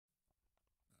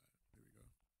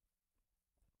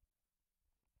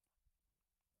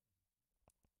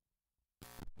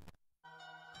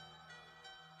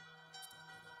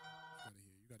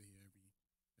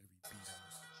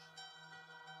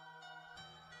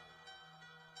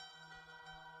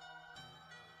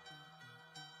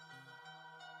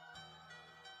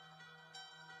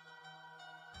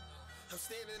I'm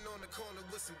standing on the corner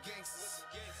with some gangsters.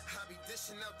 I be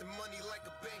dishing out the money like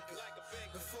a banker.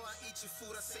 Before I eat your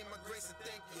food, I say my grace and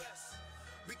thank you.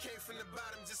 We came from the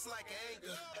bottom just like an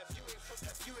anchor.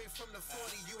 If you ain't from the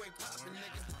 40, you ain't poppin',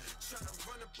 nigga. Tryna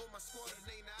run up on my squad, it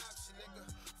ain't an option, nigga.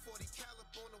 40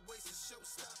 caliber on the waist, a show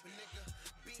stopping, nigga.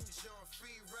 Beams on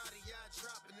free rider, yeah, I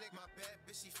drop a nigga. My bad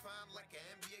bitch, she fine like an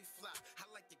NBA flop. I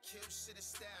like to kill shit in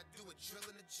style, do a drill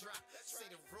in the drop. Say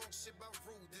the wrong shit about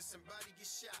rude, then somebody get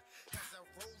shot. Cause I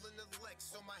roll in the Lex,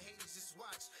 so my haters just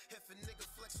watch. If a nigga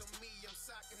flex on me, I'm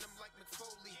socking them like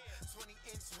McFoley.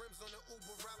 20-inch rims on the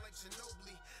Uber, ride like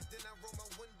Ginobili. Then I roll my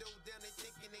window down, they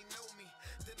thinking they know me.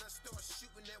 Then I start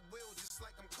shooting that wheel just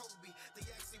like I'm Kobe. They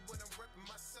ask me what I'm repping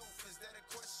myself, is that a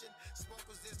question?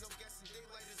 Sparkles, there's no guessing,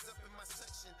 daylight is up in my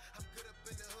section. I'm good up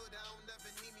in the hood, I don't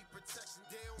ever need me protection.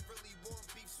 They don't really want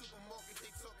beef, supermarket,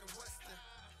 they talking Western.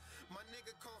 My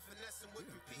nigga call finessing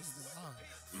whipping pieces.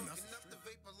 Fucking up the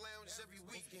Vapor Lounge every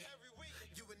weekend.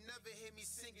 You would never hear me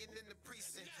singing in the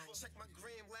precinct. Check my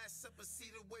gram last supper, see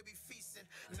the way we feasting.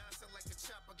 Now I sound like a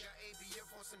chopper, got ABF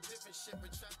on some different shit.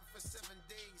 Been trapping for 7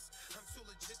 days. I'm too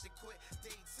legit to quit.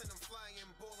 Day 10, I'm flying,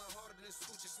 balling harder than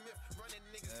Scoocher Smith. Running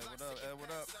niggas like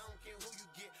what up? I don't care who you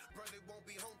get. Brother won't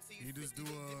be home to you. You just do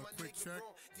a quick check.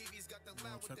 DV's got the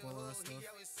loud with the hood. He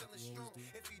out here selling strong.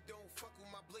 If you don't fuck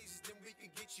with my blazers, then we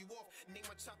can get you off. Name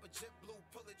my chopper JetBlue,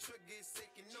 pull the trigger, it's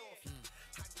taking off.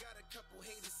 I got a couple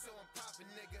haters, so I'm popping,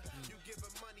 nigga. You give her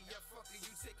money, I fuck her,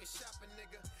 you take a shopping,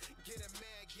 nigga. Get her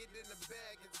mad, get in the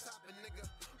bag and top it, nigga.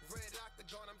 Red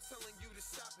Octagon, I'm telling you to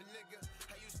stop it, nigga.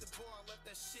 I used to ball, I left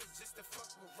that shit just to fuck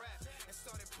with rap. And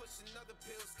started pushing other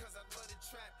pills, cause I love the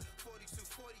trap.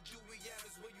 4240, do we have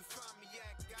is where you find me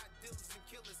at. Got dealers and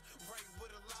killers, right where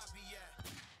the lobby at.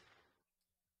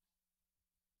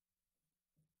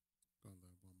 Gonna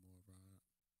let one more ride.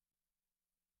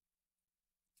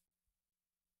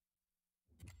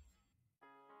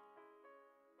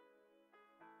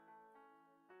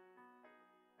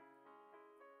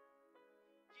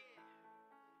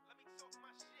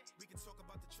 We can talk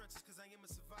about the trenches cause I am a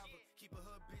survivor. Keep a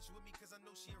hood bitch with me cause I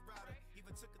know she a rider. Even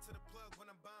took her to the plug when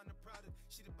I'm buying the product.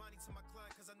 She the Bonnie to my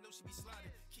client cause I know she be sliding.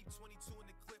 Keep 22 in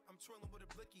the clip, I'm twirling with a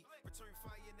blicky. Return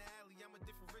fire in the alley, I'm a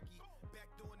different Ricky. Back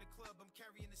door in the club, I'm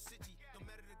carrying the city. No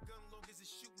matter the gun, long as it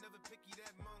shoot, never picky.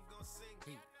 That mom gon' sing.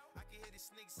 I can hear the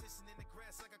snakes hissing in the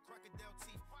grass like a crocodile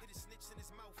teeth. Hit a snitch in his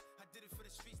mouth. I did it for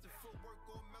the streets, the footwork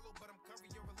all mellow, but I'm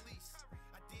covering your release.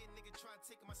 I did, nigga, try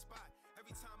taking my spot.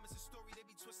 Every time it's a story, they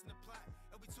be twisting the plot.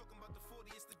 And we talking about the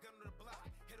 40, it's the gun on the block.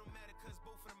 It don't matter cause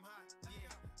both of them hot.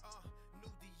 Yeah,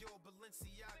 new Dior,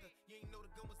 Balenciaga. You ain't know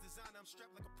the gun was designer, I'm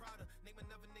strapped like a Prada. Name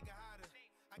another nigga hotter.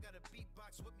 I got a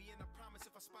beatbox with me and I promise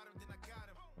if I spot him, then I got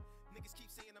him. Niggas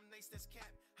keep saying I'm nice, that's cap.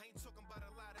 I ain't talking about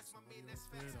a lot, that's my man, that's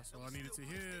fast. That's all I needed to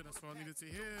hear, that's all I needed to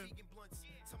hear.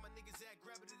 Tell my niggas that,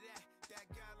 grab it to that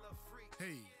guy love freak.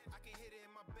 Hey. I can hit it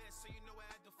in my bed, so you know I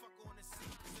had to fuck on the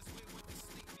seat. Cause that's where we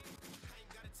sleep. I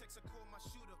ain't gotta text or call my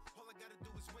shooter. All I gotta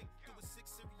do is wink. Do a 6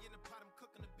 series in the pot, I'm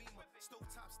cooking a beamer. Stove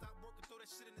top, stop working, throw that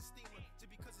shit in the steamer.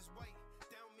 Just because it's white,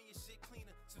 down me and shit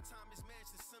cleaner. Sometimes it's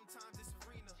matches, sometimes it's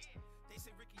arena. They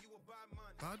say, Ricky, you a bad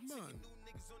man. Bad man. New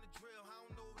niggas on the drill, I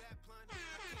don't know that plan. I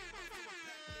came up from a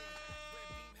pack man. Red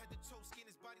beam had the toe skin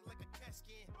his body like a cat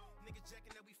skin. Niggas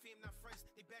jacking that we fam, not friends.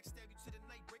 They backstab you to the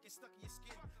night, breaking stuck in your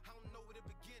skin. I don't know where to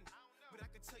begin. But I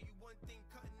can tell you one thing,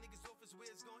 cutting niggas off is where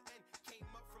it's gonna end. Came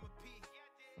up from a P.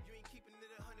 You ain't keeping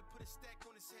it 100, put a stack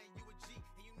on his head, you a G,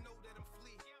 and you know that I'm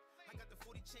flea. I got the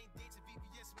 40 chain dates at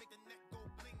VVS, make the neck go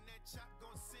bling, that chop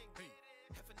gon' sing.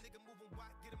 If a nigga moving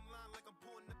wide, get him line like I'm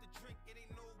pouring up the drink, it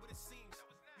ain't know what it seems.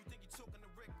 You think you talking to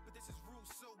Rick, but this is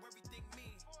rules, so everything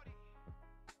means.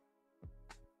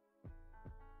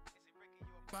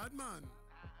 Bad man.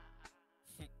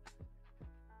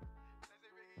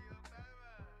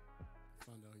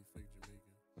 Found out he fake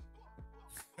Jamaican.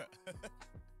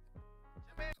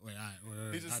 Wait, all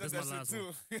right. He just said that shit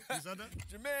too. He said that?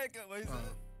 Jamaica, what he said?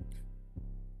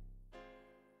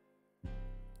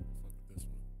 Fuck with this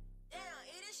one. Damn,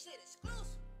 this shit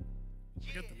exclusive.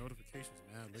 I get the notifications,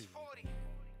 man. Lately. It's crazy.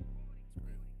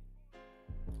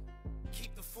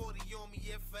 Keep the 40 on me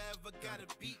if I ever got a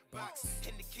beatbox.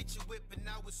 In the kitchen whipping,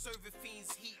 I was serving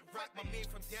fiends heat rock. My man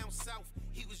from down south,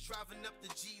 he was driving up the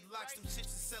G-Locks. Them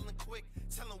shits is selling quick,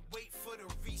 tell him wait for the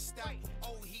restock.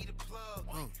 Oh, he the plug,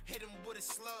 hit him with a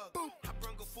slug. I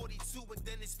brung a 42 and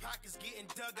then his pockets getting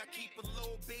dug. I keep a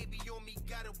little baby on me,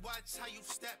 gotta watch how you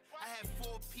step. I had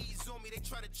 4 P's on me, they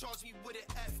try to charge me with an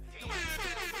F. Don't I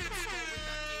can hit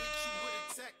you with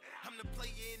a tech. I'm the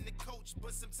player being the coach,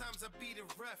 but sometimes I be the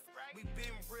ref. We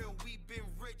been real, we been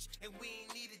rich, and we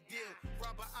ain't need a deal.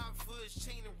 Robert eye for his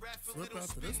chain and rap for Flip little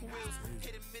after spin this one? wheels. Crazy.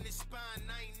 Hit him in his spine,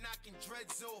 I ain't knocking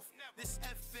dreads off. This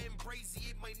FM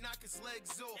brazy, it might knock his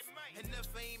legs off. And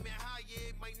if I aim it higher,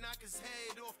 it might knock his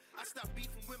head off. I stop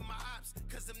beefing with my ops,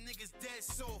 cause them niggas dead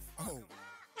soft. Oh.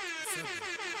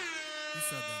 He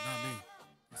said that, not me.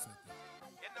 He said that.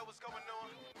 You know what's going on?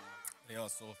 They all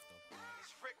soft though.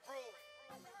 It's Rick Rule.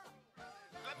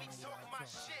 Let me talk my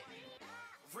shit.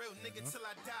 Real nigga till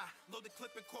I die. Load the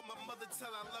clip and call my mother,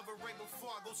 tell I love her right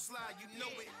before I go slide. You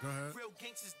know it. Go ahead. Real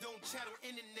gangsters don't chat on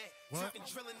internet. What? Talking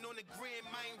drilling on the gram,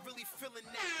 I ain't really feeling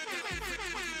that. They like, Rick,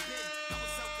 where you been? I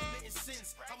was out committing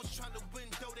sins. I was trying to win,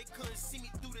 though they couldn't see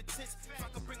me through the tents. If I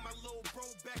could bring my little bro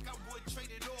back, I would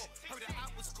trade it all. Heard that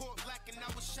I was caught lacking, I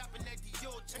was shopping at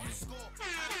Dior. Check the score. I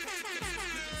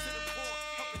giving to the poor.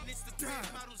 Helping Instagram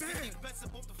models get their bets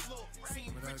up off the floor.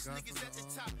 Seeing Remember that rich guy niggas from at the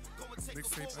the, top. Go and take a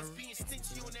mixtape fall. Was era? being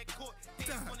stingy on that court. They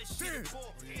God just wanna shit damn. the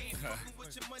ball. They ain't fucking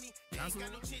with your money. They ain't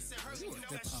got no chance to hurt me. You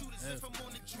got shooters if I'm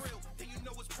on the drill. Then you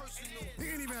know it's personal. He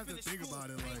ain't even have to Finished think school, about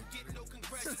it I ain't like. getting no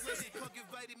congratulations. Pug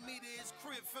invited me to his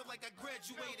crib. Felt like I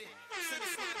graduated. Send a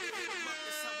slide to hit him up.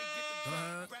 That's how we get the Go drop.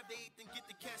 ahead. Grab the eighth and get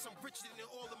the cash. I'm richer than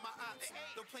all of my ops.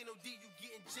 Don't play no D, you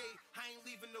getting J. I ain't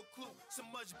leaving no clue. So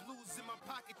much blues in my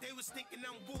pocket. They was thinking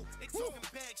I'm woo. They talking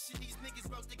bag shit. These niggas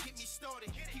about to get me started.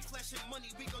 Keep flashing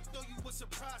money. We gon' throw you a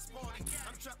surprise party.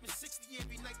 I'm dropping 60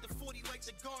 every night to 40 like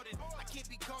the garden. I can't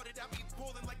be guarded. I be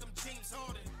balling like I'm James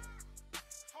Harden.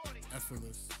 40.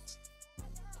 Effortless.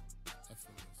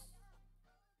 Effortless.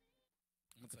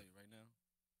 I'm gonna tell you right now.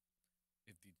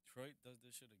 If Detroit does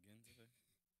this shit again today,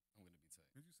 I'm gonna be tight.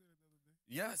 Did you say that the other day?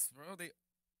 Yes, bro. I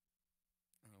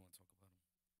don't want to talk about them.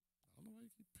 I don't know why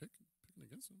you keep picking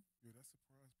against him. Yo, that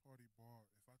surprise party bar,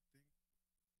 if I think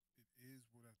it is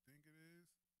what I think it is,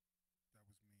 that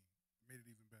was me. It made it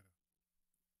even better.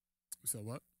 You said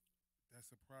what? That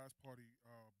surprise party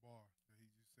bar that he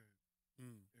just said.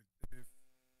 Mm.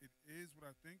 If it is what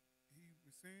I think he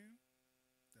was saying,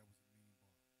 that was a mean bar.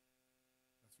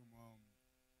 That's from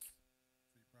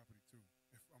Free Property too,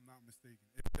 if I'm not mistaken.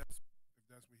 If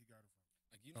that's where he got it from.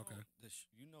 Like you know, Okay.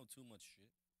 you know too much shit.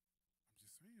 I'm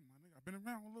just saying, my nigga. I've been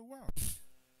around a little while.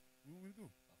 What you want me to do?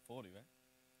 40, right?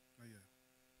 Not yet.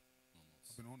 Almost.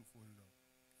 I've been on the 40 though.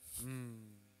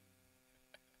 Mm.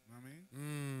 You know what I mean?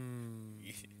 Mm.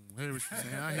 Yeah. I hear what you're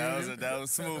saying. I hear you. that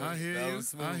was smooth. I hear that you. was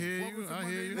smooth. I hear you. Welcome to I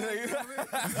hear you. Monday Night.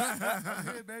 I'm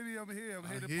here, baby. I'm here. I'm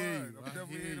I here to hear pod. you. I'm I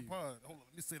definitely hear here to you. pod. Hold on,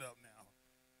 let me sit up now.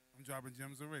 I'm dropping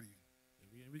gems already.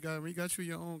 We got you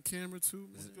your own camera too.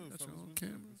 Man. Is it- You got your fellas? own What's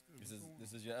camera. good? What's good? This What's is going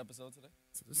this on? is your episode today.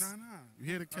 So this, Nah. You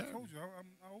hear the I camera? told you. I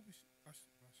always I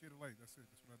share the light. That's it.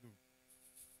 That's what I do.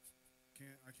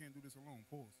 I can't do this alone.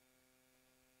 Pause.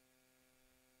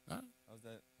 How's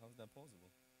that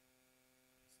possible?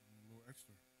 It's a little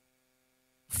extra.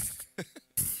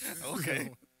 Okay.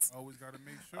 I always gotta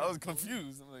make sure. I was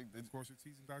confused. I'm like, Of course, your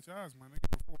T's and dot your I's, my nigga.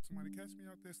 Before somebody catch me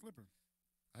out there slipping.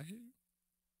 I hear you.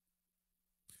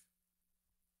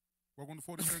 Welcome to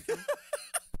 40 Central.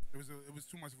 It was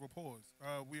too much of a pause.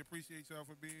 We appreciate y'all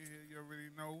for being here. You already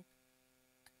know.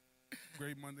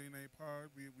 Great Monday night pod.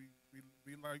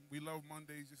 We love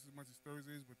Mondays just as much as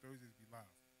Thursdays, but Thursdays be live.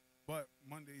 But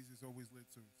Mondays is always lit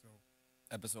too. So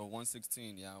episode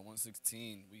 116. Yeah,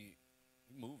 116. We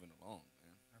moving along,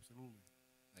 man. absolutely.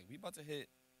 Like we about to hit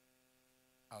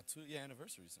our 2-year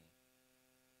anniversary soon.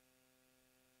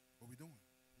 What we doing?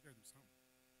 We gotta do something.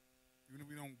 Even if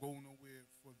we don't go nowhere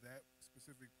for that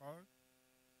specific pod,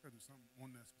 we gotta do something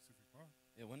on that specific pod.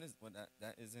 Yeah, when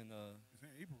that is in It's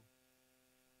in April.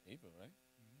 April, right?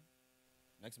 Mhm.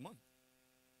 Next month.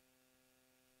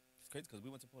 It's crazy because we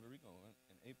went to Puerto Rico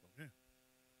in April. Yeah.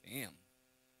 Damn.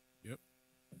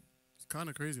 It's kind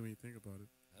of crazy when you think about it,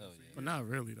 Hell yeah. but not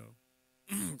really though,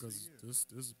 because Yeah. this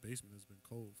basement has been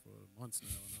cold for months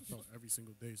now, and I felt every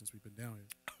single day since we've been down here.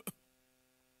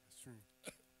 That's true.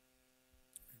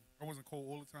 I wasn't cold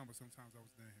all the time, but sometimes I was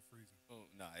down here freezing. Oh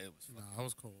nah, it was. Nah, I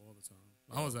was cold all the time.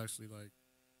 I was actually like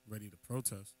ready to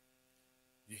protest.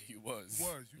 Yeah, he was.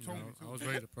 You told me too. I was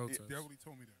ready to protest. Definitely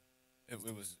told me that.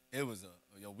 It was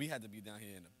yo. We had to be down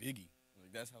here in a biggie.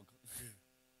 Like that's how. Yeah.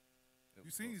 It You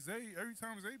was seen cold. Zay? Every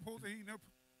time Zay posted, he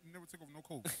never took off no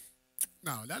coat.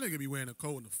 Nah, that nigga be wearing a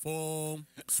coat in the fall,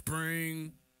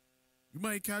 spring. You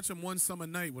might catch him one summer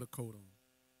night with a coat on.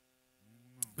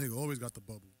 Nigga always got the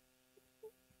bubble.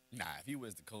 Nah, if he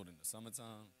wears the coat in the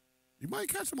summertime, You might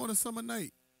catch him on a summer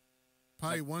night.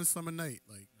 Probably Like- one summer night,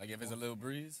 like if it's a little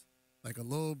breeze. like a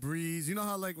little breeze. You know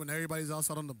how like when everybody's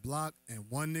outside on the block and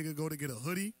one nigga go to get a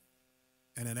hoodie,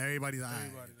 and then everybody's like,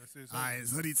 Everybody, that's it. all right,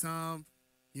 it's hoodie time.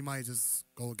 he might just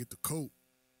go and get the coat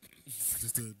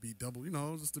just to be double,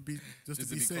 just to be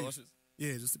safe. cautious.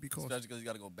 Yeah, just to be cautious. Especially because you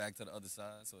got to go back to the other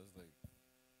side. So it's like,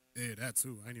 Yeah, that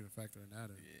too. I ain't even factoring that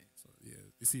in. Yeah. So yeah,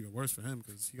 it's even worse for him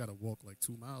because he got to walk like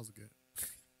 2 miles to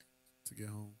get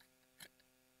home.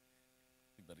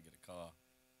 you better get a car.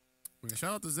 Man,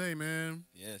 shout out to Zay, man.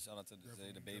 Yeah, shout out to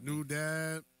Zay, the baby. New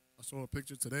dad. I saw a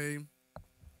picture today.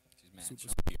 She's mad Super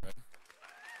chunky, right?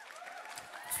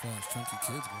 As far as chunky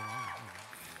kids go, I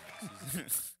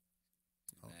She's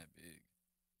Oh. mad big.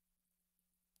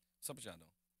 What's up with y'all, though?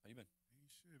 How you been? Hey,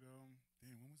 shit.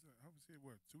 Damn, when was that? I was here,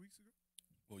 what, 2 weeks ago?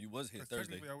 Well, you was here 'Cause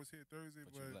Thursday. Technically, I was here Thursday,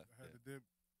 But you but left, I had yeah. to dip.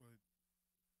 But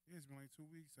yeah, it's been like 2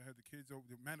 weeks. I had the kids over.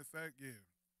 Matter of fact, yeah.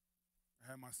 I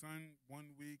had my son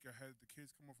 1 week. I had the kids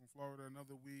come up from Florida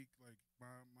another week. Like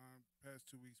my past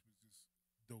 2 weeks was just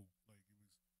dope. Like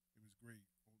it was great.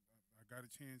 I got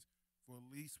a chance for at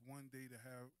least one day to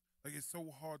have. Like it's so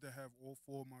hard to have all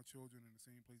 4 of my children in the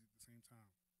same place at the same time,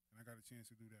 and I got a chance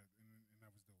to do that, and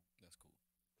that was dope. That's cool.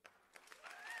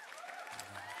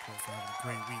 Close to having a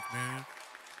great week, man.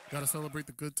 Gotta celebrate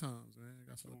the good times, man.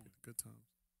 Gotta celebrate the good times.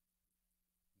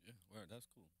 Yeah, word. That's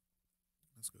cool.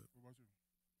 That's good. What about you?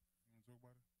 You want to talk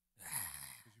about it?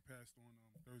 Because you passed on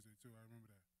Thursday too. I remember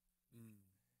that.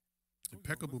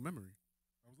 Impeccable memory.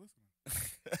 I was listening.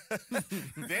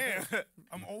 Damn.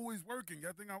 I'm always working.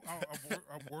 I think I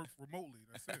work remotely.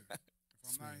 That's it.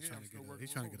 If I'm not here, I'm still working.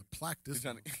 He's trying to get a plaque this He's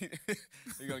trying month. to,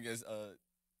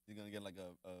 you're gonna get like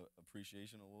a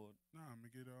appreciation award. Nah, I'm gonna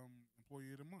get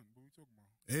employee of the month. What we talking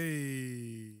about?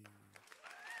 Hey.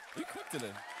 You quick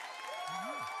today.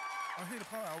 I hit a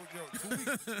pod. I was 2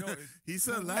 weeks. Yo, He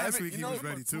said 2 last weeks. week he know, was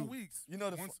ready 2 too. weeks. You know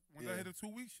the once I yeah. hit a 2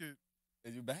 week shit,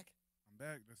 Is you back? I'm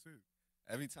back. That's it.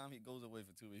 Every time he goes away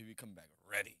for 2 weeks, he be coming back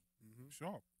ready.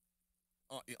 Sharp.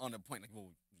 On the point, like,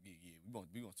 well, yeah,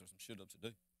 we gonna start some shit up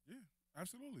today. Yeah,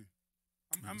 absolutely.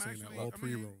 I'm I'm saying actually that all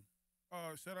pre-roll.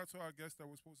 Shout out to our guests that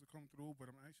was supposed to come through, but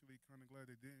I'm actually kind of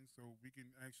glad they didn't, so we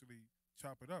can actually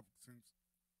chop it up. Since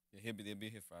Yeah, they'll be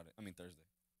here Friday. I mean Thursday.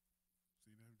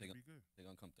 see, that'd They be good. They're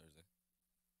gonna come Thursday.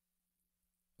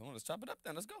 Come on, let's chop it up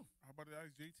then. Let's go. How about I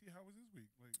ask JT? How was his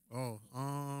week? Like, Oh,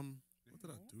 what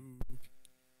did I do?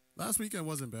 Last weekend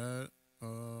wasn't bad.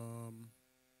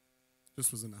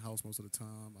 Just was in the house most of the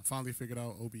time. I finally figured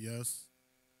out OBS,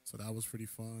 so that was pretty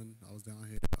fun. I was down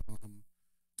here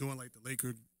doing like the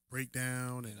Laker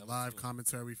breakdown and that was live cool.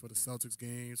 commentary for the Celtics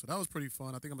game. So that was pretty fun.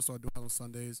 I think I'm gonna start doing that on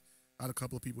Sundays. I had a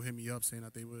couple of people hit me up saying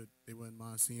that they wouldn't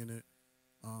mind seeing it.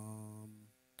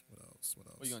 What else?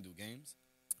 What you gonna do? Games?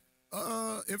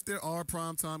 If there are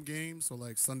primetime games, so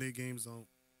like Sunday games don't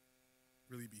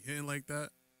really be hitting like that.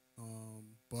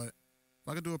 But if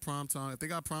I could do a primetime, if they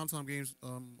got primetime games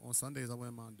on Sundays, I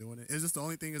wouldn't mind doing it. It's just the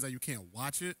only thing is that you can't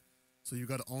watch it, so you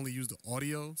got to only use the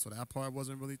audio. So that part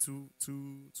wasn't really too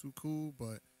cool.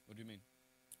 But What do you mean?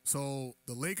 so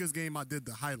the Lakers game, I did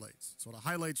the highlights. So the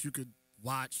highlights you could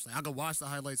watch. Like I could watch the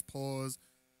highlights, pause,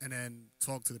 and then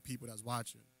talk to the people that's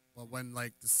watching. But when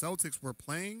like the Celtics were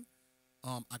playing,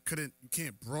 I couldn't. You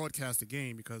can't broadcast the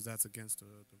game because that's against the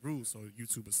rules. So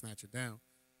YouTube would snatch it down.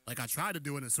 Like I tried to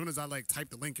do it, as soon as I like typed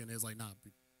the link in, it's like, nah,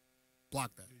 block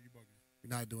that. yeah, you bugging.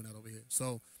 We're not doing that over here.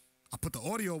 So I put the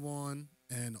audio on,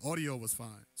 and the audio was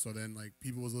fine. So then like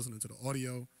people was listening to the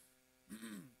audio.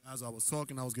 As I was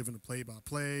talking, I was giving the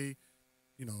play-by-play,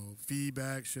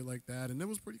 feedback, shit like that, and it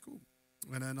was pretty cool.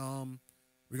 And then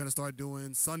we're gonna start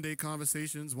doing Sunday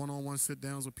conversations, one-on-one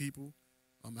sit-downs with people.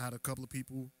 I had a couple of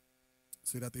people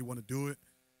say that they want to do it.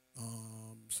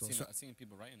 So I seen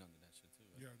people writing under that shit too.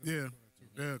 Right? Yeah, Yeah. that's what I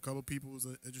too. yeah, a couple of people was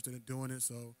interested in doing it,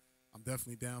 so I'm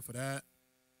definitely down for that.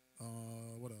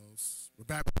 What else? We're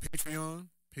back with Patreon.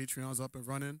 Patreon's up and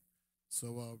running,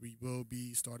 so we will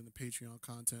be starting the Patreon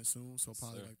content soon. So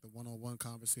probably sir. like the one-on-one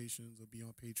conversations will be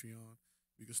on Patreon.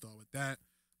 We can start with that.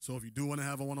 So if you do want to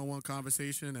have a one-on-one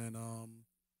conversation and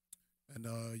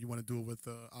you want to do it with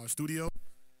our studio,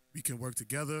 we can work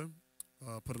together.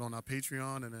 Put it on our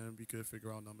Patreon, and then we could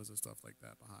figure out numbers and stuff like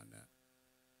that behind that.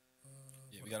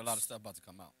 Yeah, What we got a else? lot of stuff about to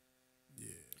come out. Yeah.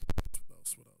 What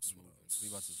else? What else? What Moving. else? We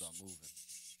about to start moving.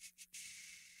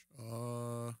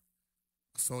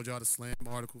 I sold y'all the Slam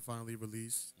article finally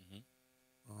released.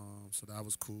 So that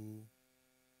was cool.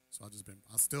 So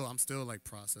I'm still like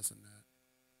processing that.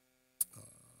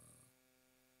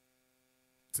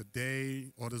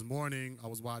 Today or this morning, I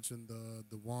was watching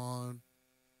the one.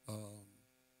 I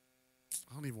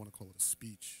don't even want to call it a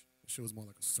speech. It shit was more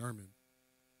like a sermon.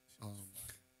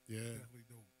 Yeah. Definitely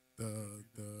dope.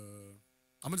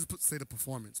 I'm gonna just say the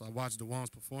performance. I watched DeJuan's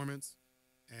performance,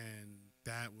 and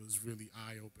that was really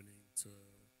eye opening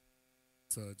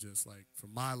to just like for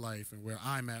my life and where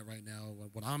I'm at right now,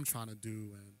 what I'm trying to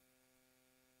do, and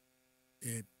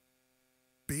it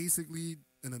basically,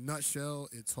 in a nutshell,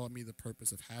 it taught me the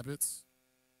purpose of habits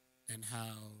and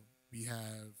how we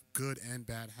have good and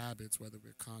bad habits, whether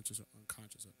we're conscious or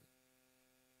unconscious of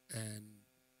it. And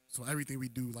so everything we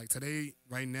do, like today,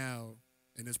 right now,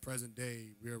 in this present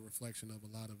day, we're a reflection of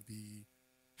a lot of the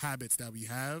habits that we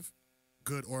have,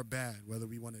 good or bad, whether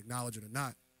we want to acknowledge it or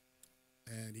not.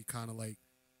 And he kind of like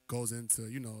goes into,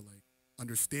 like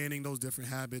understanding those different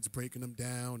habits, breaking them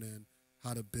down, and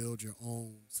how to build your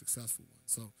own successful one.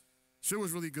 So shit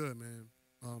was really good, man.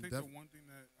 I think the one thing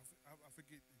that I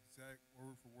forget the exact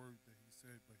word for word that he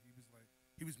said, but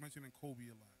he was mentioning Kobe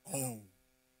a lot. Oh.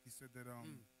 He said that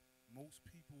most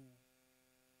people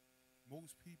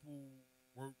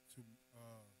work to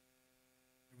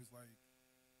it was like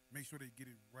make sure they get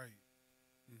it right,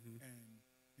 and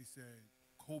he said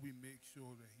Kobe makes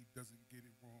sure that he doesn't get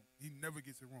it wrong. He never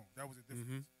gets it wrong. That was a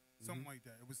difference. Something like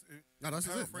that. It was. No, that's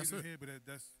it. That's it. Here, but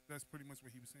that's pretty much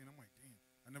what he was saying. I'm like, damn,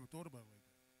 I never thought about it like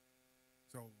that.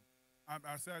 So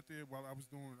I sat there while I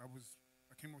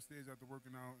came upstairs after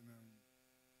working out, and then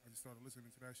I just started listening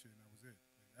to that shit, and that was it.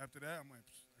 Like, after that, I'm like,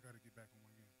 I got to get back on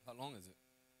my game. How long is it?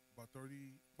 About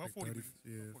 40 Like minutes.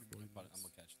 Yeah, about 40 minutes. I'm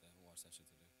gonna catch that and watch that shit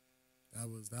today.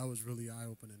 that was really eye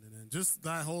opening, and then just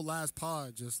that whole last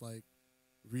pod just like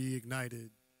reignited.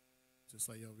 Just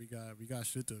like, yo, we got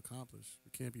shit to accomplish.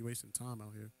 We can't be wasting time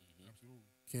out here. Absolutely.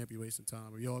 Can't be wasting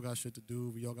time. We all got shit to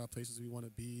do. We all got places we want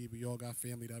to be. We all got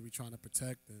family that we trying to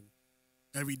protect. And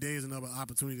every day is another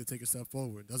opportunity to take a step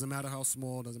forward. Doesn't matter how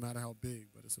small, doesn't matter how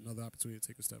big, but it's another opportunity to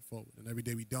take a step forward. And every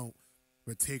day we don't,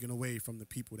 we're taken away from the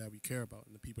people that we care about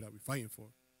and the people that we're fighting for.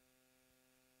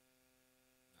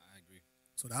 I agree.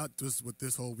 So that just what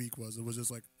this whole week was. It was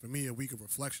just like, for me, a week of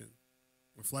reflection,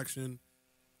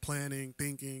 planning,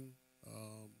 thinking,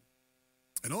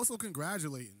 and also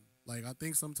congratulating. Like, I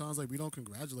think sometimes like we don't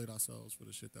congratulate ourselves for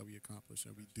the shit that we accomplish,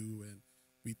 and we do, and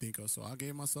we think of. So I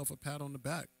gave myself a pat on the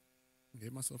back. And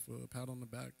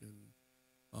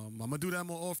I'm gonna do that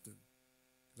more often.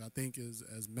 'Cause I think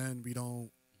as men, we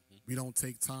don't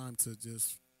take time to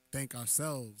just thank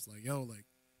ourselves. Like, yo, like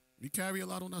we carry a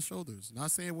lot on our shoulders. Not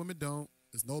saying women don't.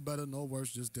 It's no better, no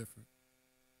worse, just different.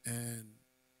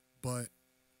 But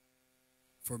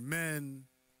for men,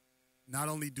 not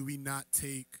only do we not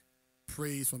take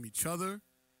praise from each other,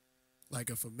 like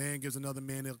if a man gives another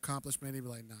man an accomplishment, they be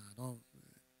like, nah, don't.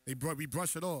 We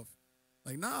brush it off.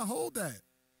 Like, nah, hold that.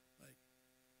 Like,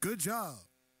 good job.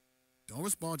 Don't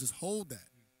respond, just hold that.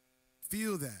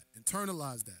 Feel that.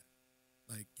 Internalize that.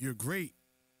 Like, you're great.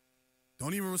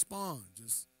 Don't even respond.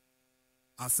 Just,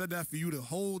 I said that for you to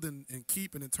hold and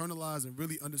keep and internalize and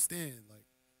really understand. Like,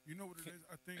 you know what it is?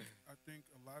 I think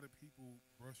a lot of people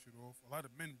brush it off. A lot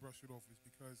of men brush it off is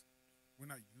because we're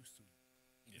not used to it.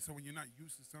 Yeah. So when you're not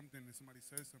used to something and somebody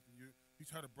says something, you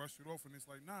try to brush it off, and it's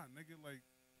like, nah, nigga, like,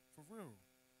 for real.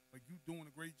 Like, you doing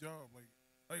a great job. Like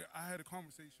I had a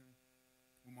conversation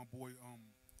with my boy,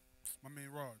 my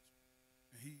man Raj,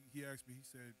 and he asked me, he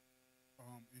said,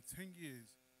 in 10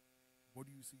 years, what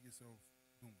do you see yourself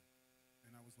doing?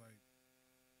 And I was like,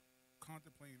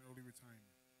 contemplating early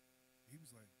retirement. He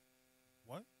was like,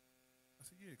 what? I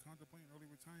said, yeah, contemplating early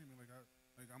retirement.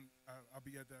 I'll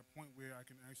be at that point where I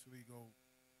can actually go,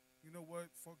 you know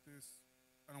what? Fuck this.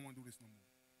 I don't want to do this no more.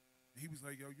 And he was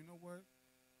like, yo, you know what?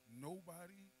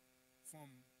 Nobody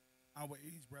from our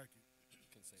age bracket,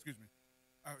 excuse me,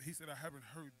 he said, I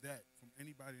haven't heard that from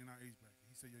anybody in our age bracket.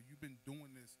 He said, yo, you've been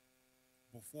doing this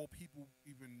before people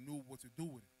even knew what to do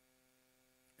with it.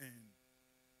 And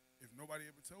if nobody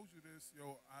ever tells you this,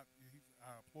 yo, I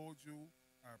applaud you.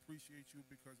 I appreciate you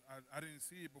because I didn't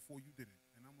see it before you did it.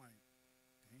 And I'm like,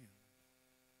 damn.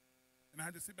 And I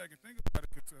had to sit back and think about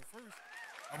it because at first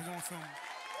I was on some,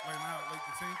 like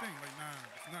the same thing. Like, nah,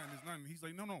 it's nothing. He's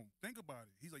like, no, think about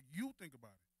it. He's like, you think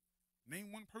about it. Name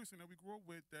one person that we grew up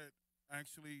with that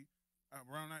actually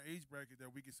around our age bracket that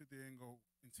we could sit there and go,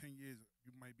 in 10 years,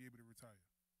 you might be able to retire.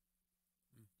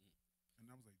 And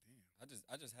I was like, damn.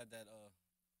 I just had that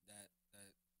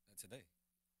today.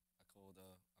 I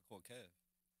called Kev,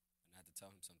 and I had to tell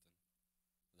him something.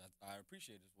 I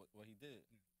appreciated what he did.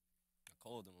 I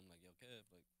called him. I'm like, yo, Kev,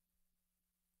 like,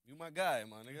 you my guy,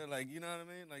 my nigga. Like, you know what I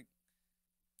mean? Like,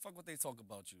 fuck what they talk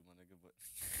about you, my nigga. But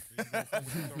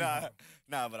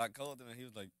nah. But I called him, and he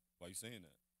was like, why you saying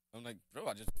that? I'm like, bro,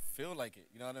 I just feel like it.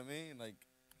 You know what I mean? Like,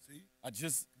 see,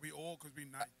 we all, cause we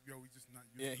just not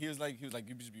used. Yeah, he was like, you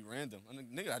just be random. I'm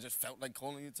like, nigga, I just felt like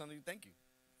calling you, telling you thank you.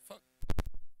 Fuck.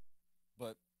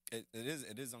 But it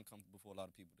is uncomfortable for a lot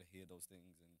of people to hear those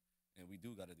things, and And we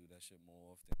do got to do that shit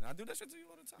more often. And I do that shit to you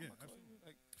all the time. Yeah, I call you, absolutely.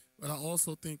 like, But I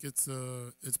also think it's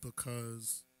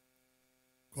because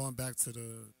going back to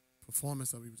the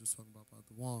performance that we were just talking about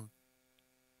the one,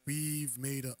 we've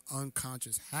made an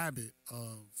unconscious habit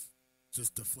of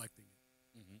just deflecting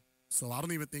it. mm-hmm. So I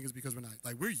don't even think it's because we're not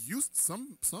like we're used.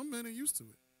 Some men are used to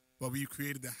it, but we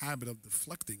created the habit of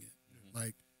deflecting it.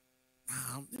 Like,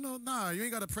 nah, you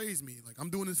ain't gotta praise me. Like I'm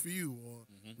doing this for you, or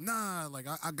nah, like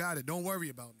I got it. Don't worry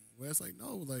about me. Where it's like,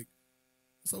 no, like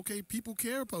it's okay. People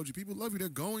care about you. People love you. They're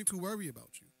going to worry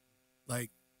about you.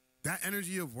 Like that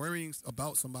energy of worrying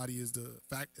about somebody is a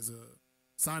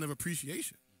sign of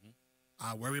appreciation.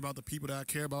 I worry about the people that I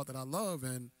care about, that I love,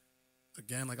 and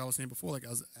again, like I was saying before, like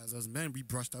as men, we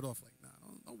brush that off. Like, nah,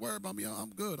 don't worry about me.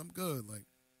 I'm good. Like,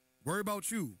 worry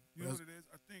about you. You know what it is?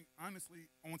 I think, honestly,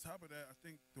 on top of that, I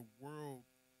think the world,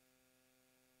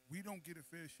 we don't get a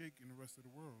fair shake in the rest of the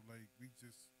world. Like, we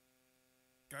just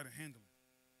got to handle it.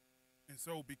 And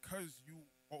so because you're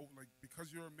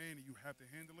a man and you have to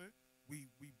handle it, we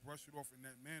brush it off in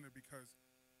that manner because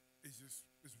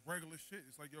it's regular shit.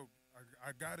 It's like, yo,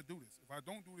 I got to do this. If I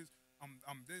don't do this,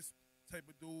 I'm this type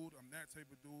of dude, I'm that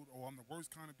type of dude, or I'm the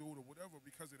worst kind of dude or whatever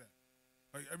because of that.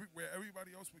 Like where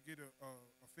everybody else would get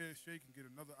a fair shake and get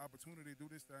another opportunity to do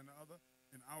this, that, and the other,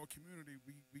 in our community,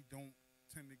 we don't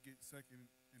tend to get second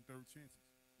and third chances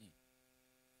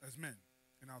as men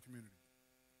in our community.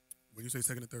 When you say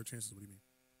second and third chances, what do you mean?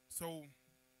 So,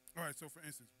 all right. So, for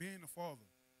instance, being a father,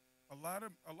 a lot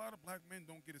of black men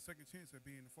don't get a second chance at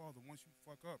being a father. Once you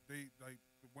fuck up, they like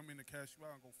the women that cash you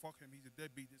out and go fuck him. He's a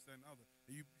deadbeat, this, that, and the other.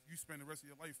 And you spend the rest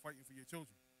of your life fighting for your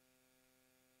children.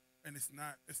 And it's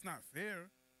not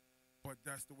fair, but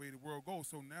that's the way the world goes.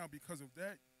 So now, because of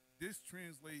that, this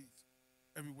translates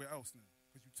everywhere else now.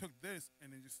 Because you took this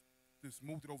and then just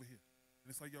moved it over here. And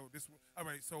it's like, yo, all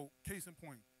right, so case in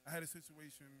point, I had a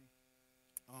situation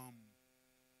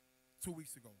 2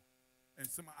 weeks ago. And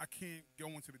I can't go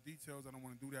into the details. I don't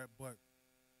want to do that. But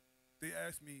they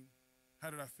asked me, how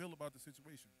did I feel about the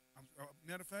situation?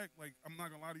 Matter of fact, like, I'm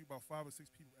not going to lie to you, about 5 or 6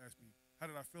 people asked me, how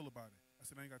did I feel about it? I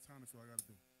said, I ain't got time to feel. I got to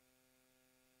do it.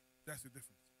 That's the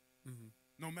difference. Mm-hmm.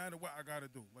 No matter what, I got to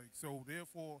do. Like, so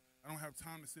therefore, I don't have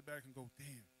time to sit back and go,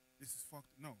 damn, this is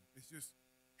fucked. No, it's just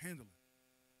handle it.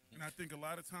 And I think a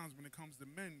lot of times when it comes to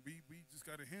men, we just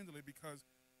got to handle it because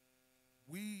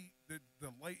the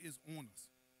light is on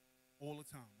us all the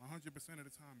time. 100% of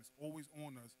the time, it's always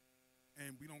on us,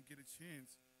 and we don't get a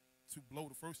chance to blow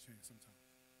the first chance sometimes.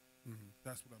 Mm-hmm.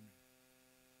 That's what I mean.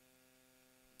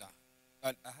 Nah.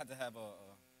 I had to have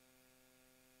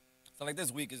so like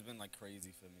this week has been like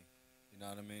crazy for me. You know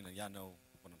what I mean? And y'all know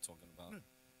what I'm talking about. Yeah.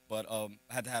 But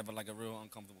I had to have like a real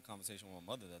uncomfortable conversation with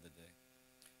my mother the other day.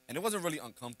 And it wasn't really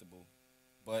uncomfortable,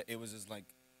 but it was just like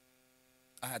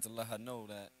I had to let her know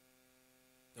that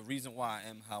the reason why I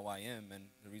am how I am and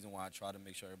the reason why I try to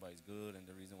make sure everybody's good and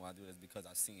the reason why I do that is because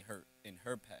I seen her in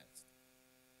her past.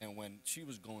 And when she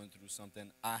was going through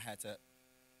something, I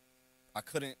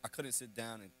couldn't sit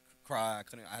down and cry.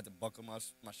 I had to buckle my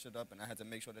shit up, and I had to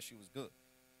make sure that she was good.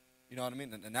 You know what I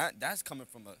mean? And that's coming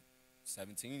from a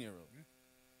 17-year-old. Yeah.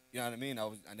 You know what I mean?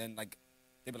 And then like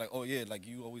they be like, oh yeah, like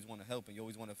you always want to help and you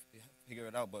always want to figure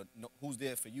it out, but no, who's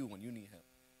there for you when you need help?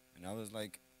 And I was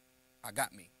like, I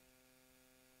got me.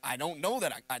 I don't know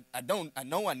that I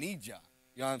know I need y'all.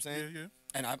 You know what I'm saying? Yeah.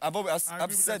 And I've agree with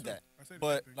said that, that. too. I say the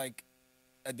But same thing. like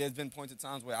there's been points of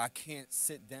times where I can't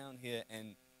sit down here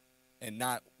and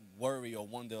not worry or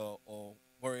wonder or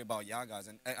worry about y'all guys.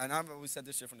 And I've always said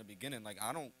this shit from the beginning. Like,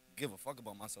 I don't give a fuck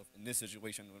about myself in this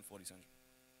situation with 40 Central.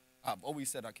 I've always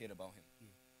said I cared about him. Yeah.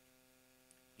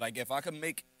 Like, if I could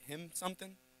make him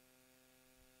something,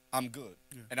 I'm good.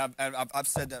 Yeah. And I've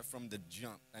said that from the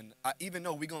jump. And even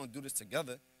though we're going to do this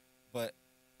together, but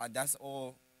that's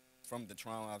all from the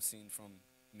trauma I've seen from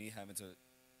me having to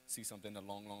see something a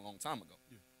long, long, long time ago.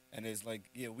 Yeah. And it's like,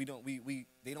 yeah,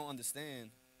 they don't understand,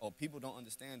 or people don't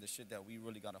understand the shit that we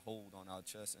really got to hold on our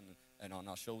chest and on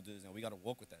our shoulders, and we got to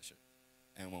walk with that shit.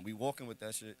 And when we walking with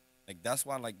that shit, like, that's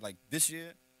why, like this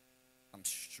year, I'm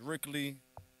strictly,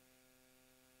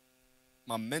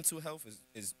 my mental health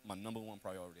is my number one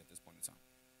priority at this point in time.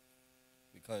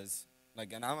 Because,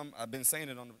 like, and I've been saying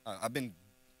it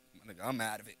I'm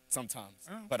out of it sometimes,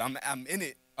 but I'm in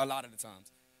it a lot of the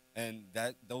times. And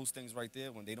those things right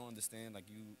there, when they don't understand, like,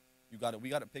 we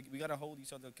gotta hold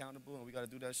each other accountable, and we gotta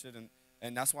do that shit.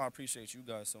 And that's why I appreciate you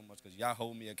guys so much, because y'all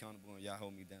hold me accountable and y'all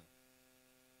hold me down.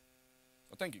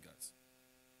 So thank you guys.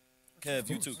 Kev,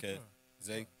 you too, Kev.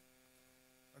 Zay.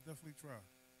 I definitely try.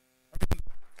 I mean,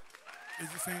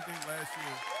 it's the same thing last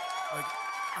year. Like,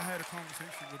 I had a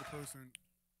conversation with a person,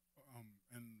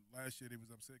 and last year they was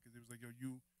upset because they was like, yo,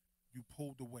 you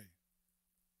pulled away.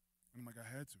 And I'm like, I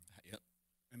had to. Yep.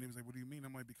 And they was like, what do you mean?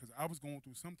 I'm like, because I was going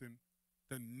through something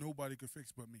that nobody could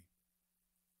fix but me.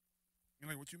 And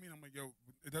like, what you mean? I'm like, yo,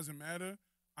 it doesn't matter.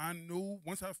 I knew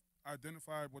once I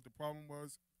identified what the problem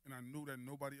was, and I knew that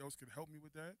nobody else could help me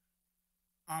with that.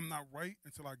 I'm not right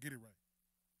until I get it right.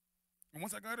 And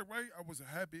once I got it right, I was a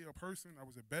happier person. I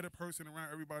was a better person around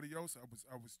everybody else.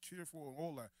 I was cheerful and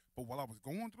all that. But while I was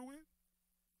going through it,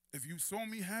 if you saw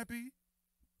me happy,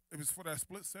 it was for that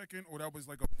split second, or that was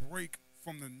like a break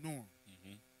from the norm.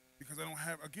 Mm-hmm. Because I don't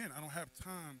have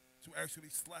time to actually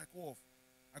slack off.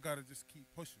 I gotta just keep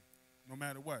pushing, no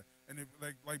matter what. And if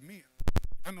like me,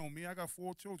 I know me. I got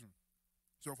 4 children.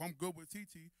 So if I'm good with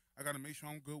TT, I gotta make sure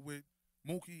I'm good with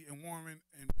Mookie and Warren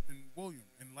and William.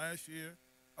 And last year,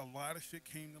 a lot of shit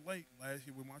came to light last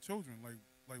year with my children.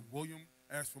 Like William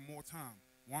asked for more time.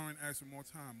 Warren asked for more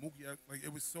time. Mookie asked, like,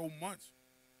 it was so much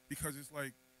because it's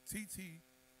like TT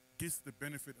gets the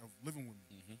benefit of living with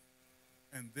me.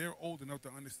 Mm-hmm. And they're old enough to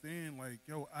understand, like,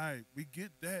 yo, we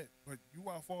get that, but you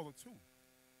our father too.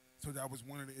 So that was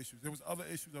one of the issues. There was other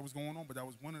issues that was going on, but that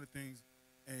was one of the things.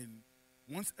 And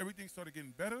once everything started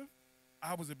getting better,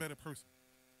 I was a better person.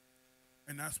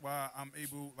 And that's why I'm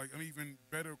even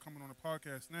better coming on the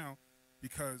podcast now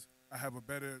because I have a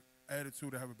better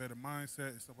attitude, I have a better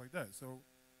mindset and stuff like that. So,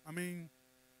 I mean,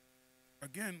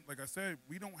 again, like I said,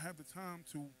 we don't have the time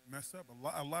to mess up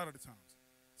a lot of the times.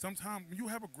 Sometimes when you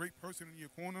have a great person in your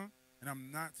corner, and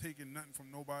I'm not taking nothing from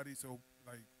nobody, so,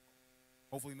 like,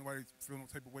 hopefully nobody feel no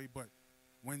type of way, but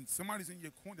when somebody's in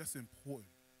your corner, that's important.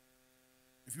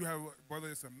 If you have, whether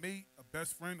it's a mate, a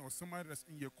best friend, or somebody that's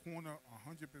in your corner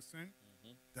 100%,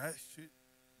 that shit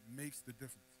makes the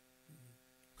difference.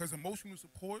 Because emotional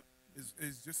support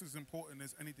is just as important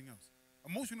as anything else.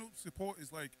 Emotional support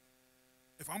is like,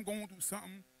 if I'm going through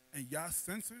something and y'all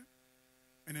sense it,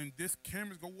 and then this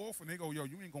cameras go off and they go, yo,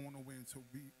 you ain't going nowhere until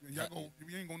we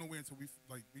ain't going nowhere until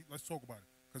let's talk about it.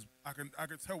 Because I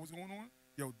can tell what's going on.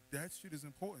 Yo, that shit is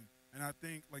important. And I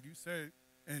think, like you said,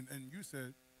 and you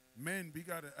said, men, we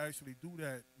got to actually do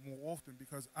that more often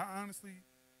because I honestly,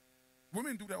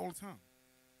 women do that all the time.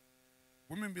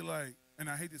 Women be like, and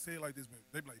I hate to say it like this, but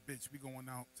they be like, bitch, we going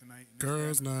out tonight. And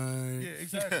Girls' night. Yeah,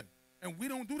 exactly. And we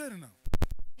don't do that enough.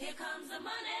 Here comes the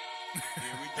money.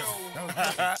 Here we go.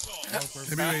 That was perfect.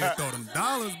 They be ready to throw them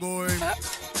dollars, boy.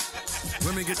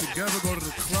 Women get together, go to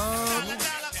the club.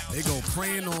 They go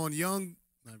praying on young.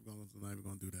 Not even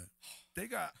gonna do that. They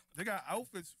got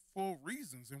outfits for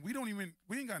reasons, and we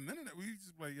ain't got none of that. We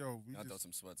just like, yo, I throw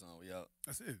some sweats on. We out.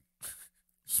 That's it.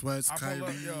 Sweats, I pull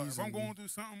up, yo, Kyrie's. if I'm going through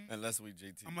something, Unless we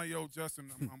JT. I'm like, yo,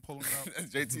 Justin, I'm pulling out.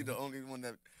 JT the only one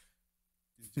that.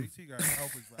 Yeah, JT got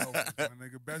outfits for outfits. My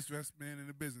nigga, best dressed man in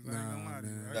the business. I ain't gonna lie to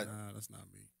you. Man, nah, that's not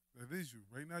me. That is you.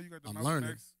 Right now, you got the I'm Malcolm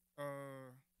learning. X.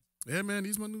 Yeah, man,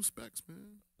 these my new specs,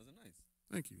 man. Those are nice.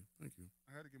 Thank you.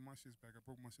 I had to get my shits back. I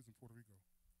broke my shits in Puerto Rico.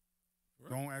 Right.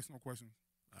 Don't ask no questions.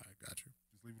 All right, got you.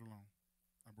 Just leave it alone.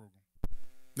 I broke them.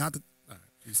 Not the. All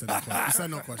right, you said no question. You said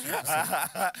no question. You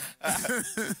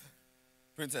said-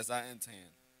 Princess, I am tan.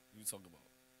 You talk about.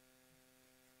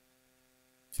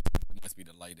 It must be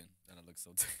the lighting that I look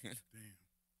so tan. Damn.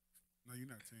 No, you're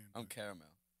not tan. I'm caramel.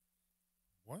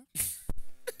 What?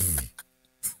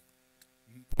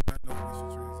 Not know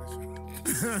we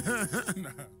should transition.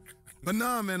 Nah. But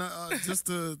nah, man. Just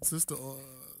to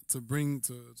bring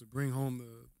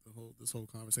home this whole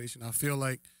conversation. I feel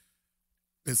like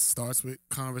it starts with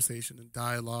conversation and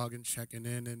dialogue and checking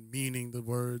in and meaning the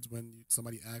words when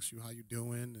somebody asks you how you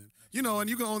doing, and and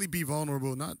you can only be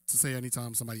vulnerable. Not to say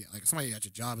anytime somebody at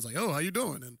your job is like, oh, how you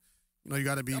doing, and you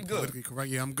got to be I'm good. politically correct.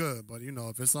 Yeah, I'm good. But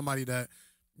if it's somebody that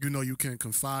you can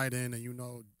confide in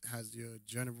and has your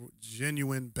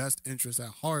genuine best interest at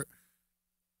heart,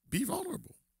 be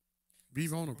vulnerable. Be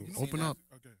vulnerable. You Open seen up.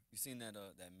 Okay. You seen that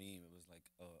meme? It was like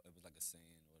a saying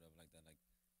or whatever like that. Like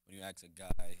when you ask a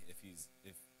guy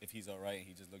if he's all right and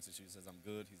he just looks at you and says I'm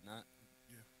good, he's not.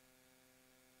 Yeah.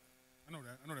 I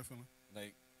know that feeling.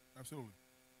 Like Absolutely.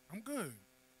 I'm good.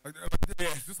 Like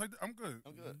just like that, I'm good.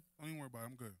 I'm good. Don't even worry about it.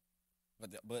 I'm good.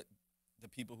 But the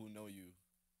people who know you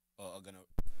are gonna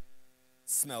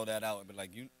smell that out and be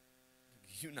like,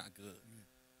 you're not good. Yeah.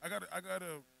 I got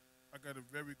a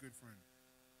very good friend,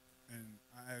 and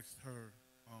I asked her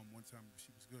one time if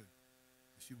she was good,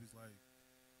 and she was like,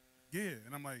 "Yeah,"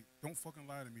 and I'm like, "Don't fucking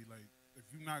lie to me. Like, if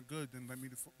you're not good, then let me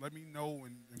know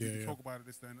and we can talk about it,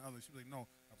 this, that, and the other." She was like, "No,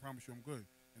 I promise you, I'm good."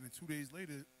 And then 2 days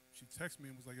later, she texted me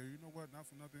and was like, "Yo, you know what? Not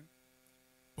for nothing.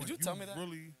 But Did you tell me that?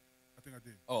 Really, I think I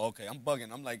did. Oh, okay. I'm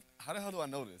bugging. I'm like, how the hell do I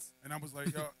know this? And I was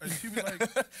like, yo, and she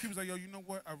was like, yo, you know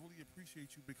what? I really appreciate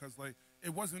you because like it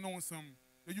wasn't on some,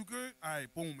 are you good? All right,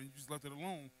 boom, and you just left it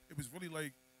alone. It was really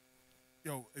like,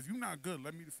 yo, if you're not good,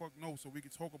 let me the fuck know so we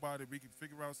can talk about it. We can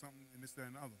figure out something and this, that,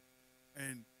 and the other.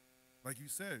 And like you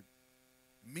said,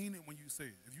 mean it when you say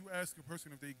it. If you ask a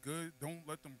person if they good, don't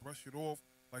let them brush it off.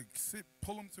 Like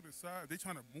pull them to the side. If they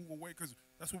trying to move away, because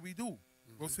that's what we do.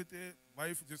 We'll sit there.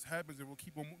 Life just happens, and we'll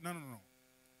keep on. No.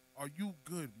 Are you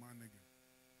good, my nigga?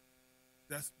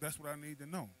 That's what I need to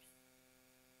know.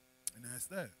 And that's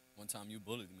that. One time you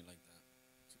bullied me like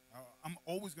that. I'm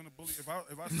always gonna bully. If I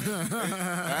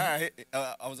say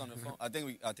Alright, I was on the phone. I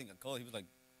think I called. He was like,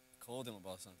 called him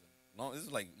about something. This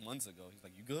was like months ago. He's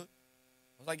like, you good?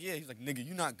 I was like, yeah. He's like, nigga,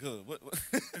 you not good. What?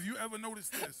 if you ever notice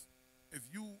this, if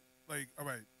you like, all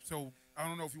right. So I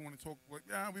don't know if you want to talk. But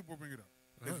yeah, we will bring it up.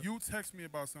 If you text me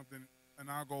about something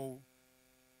and I go,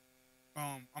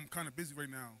 I'm kind of busy right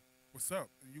now. What's up?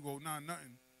 And you go, nah,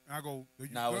 nothing. And I go, yo,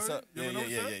 you Nah, good? what's up? You ever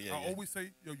notice that? Yeah. I always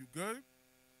say, yo, you good?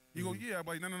 You go, yeah. I'm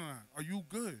like, no. Are you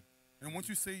good? And once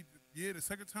you say yeah the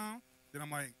second time, then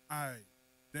I'm like, all right.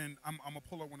 Then I'm gonna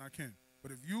pull up when I can.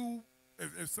 But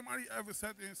if somebody ever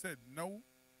sat there and said no,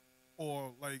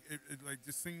 or like it like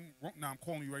just seemed wrong, nah, I'm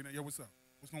calling you right now. Yo, what's up?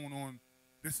 What's going on?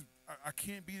 I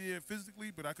can't be there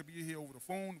physically, but I could be here over the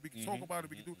phone. We can talk about it.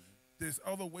 We can do. There's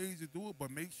other ways to do it,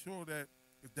 but make sure that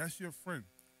if that's your friend,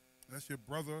 if that's your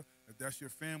brother, if that's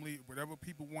your family, whatever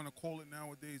people want to call it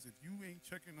nowadays, if you ain't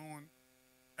checking on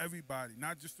everybody,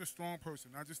 not just the strong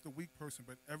person, not just the weak person,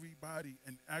 but everybody,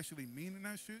 and actually meaning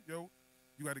that shit, yo,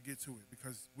 you got to get to it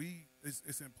because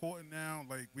it's important now.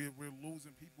 Like we're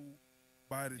losing people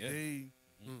by the day.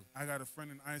 I got a friend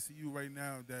in ICU right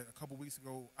now that a couple weeks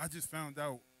ago, I just found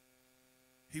out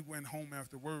he went home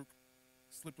after work,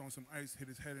 slipped on some ice, hit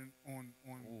his head on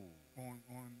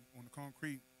the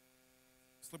concrete,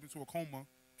 slipped into a coma,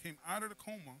 came out of the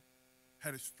coma,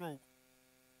 had a stroke,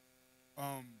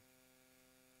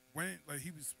 went like he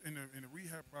was in the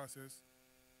rehab process,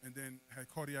 and then had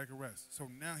cardiac arrest. So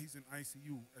now he's in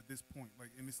ICU at this point. Like,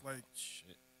 and it's like,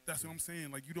 Shit. that's what I'm saying.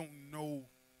 Like, you don't know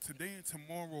today and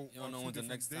tomorrow. You don't know when the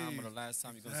next time or the last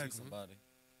time you're gonna see somebody.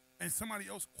 And somebody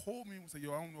else called me and was like,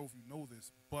 yo, I don't know if you know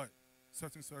this, but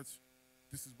such and such,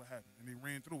 this is what happened. And they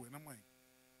ran through it. And I'm like,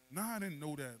 nah, I didn't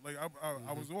know that. Like,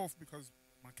 I was off because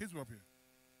my kids were up here.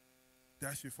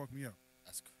 That shit fucked me up.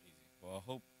 That's crazy. Well, I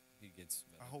hope he gets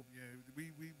better. I hope, yeah.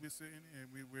 We're sitting here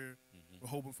and we're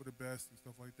hoping for the best and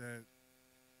stuff like that.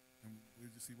 And we'll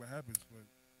just see what happens. But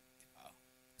Wow.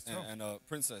 it's tough. And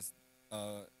Princess,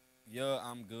 yeah,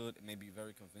 I'm good. It may be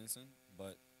very convincing,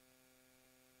 but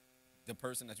the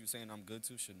person that you're saying I'm good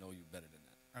to should know you better than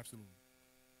that. Absolutely.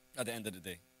 At the end of the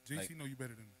day. JC Like, know you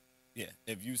better than that. yeah,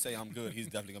 if you say I'm good, he's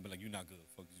definitely gonna be like, you're not good.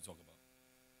 Fuck you talking about.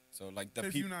 So like the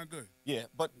If people. you're not good. Yeah,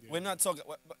 but we're not talking.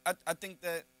 But I think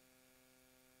that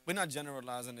we're not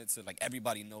generalizing it to like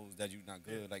everybody knows that you're not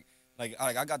good. Like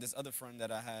I got this other friend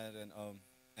that I had,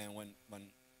 and when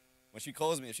she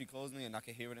calls me, if she calls me and I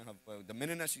can hear it in her, the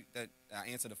minute that I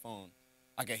answer the phone,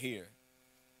 I can hear,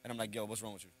 and I'm like, yo, what's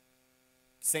wrong with you?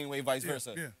 Same way, vice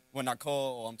versa. Yeah. When I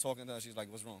call or I'm talking to her, she's like,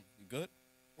 what's wrong? You good?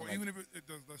 Or Like, even if it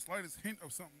does the slightest hint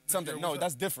of something. like, something. yo, No, what's up?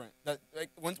 that's different. That like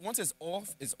once it's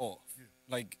off, it's off. Yeah.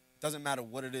 Like doesn't matter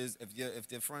what it is. If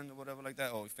they're friend or whatever like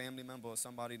that, or a family member or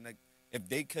somebody like, if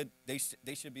they could, they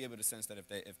should be able to sense that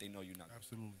if they know you're not good.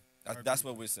 Absolutely. That's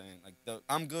what we're saying. Like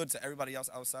I'm good to everybody else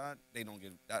outside. They don't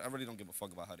give. I really don't give a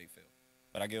fuck about how they feel,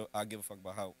 but I give a fuck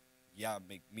about how y'all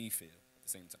make me feel at the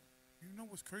same time. You know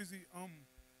what's crazy?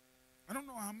 I don't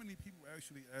know how many people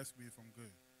actually ask me if I'm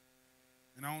good.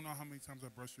 And I don't know how many times I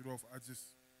brush it off. I just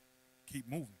keep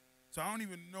moving. So I don't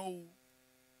even know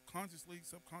consciously,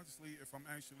 subconsciously, if I'm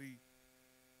actually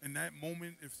in that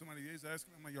moment, if somebody is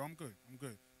asking, I'm like, yo, I'm good. I'm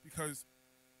good. Because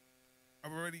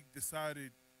I've already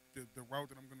decided the route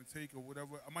that I'm going to take or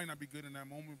whatever. I might not be good in that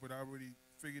moment, but I already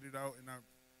figured it out.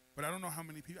 But I don't know how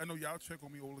many people. I know y'all check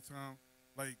on me all the time.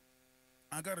 Like,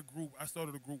 I got a group. I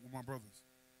started a group with my brothers.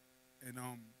 And,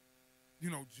 you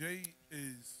know, Jay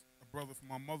is a brother from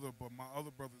my mother, but my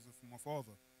other brothers are from my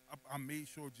father. I made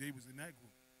sure Jay was in that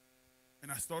group.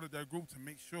 And I started that group to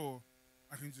make sure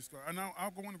I can just go. And I'll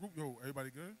go in the group, yo, everybody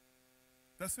good?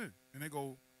 That's it. And they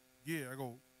go, yeah. I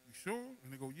go, you sure?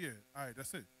 And they go, yeah. All right,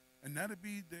 that's it. And that'll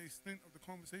be the extent of the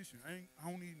conversation. I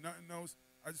don't need nothing else.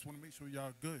 I just want to make sure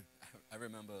y'all good. I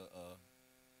remember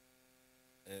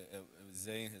it was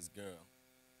Zay and his girl,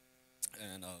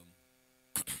 and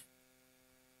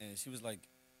and she was like,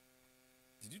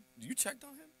 "Did you checked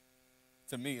on him?"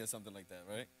 To me or something like that,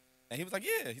 right? And he was like,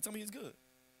 "Yeah." He told me he's good,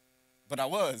 but I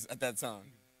was at that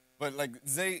time. But like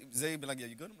Zay be like, yeah,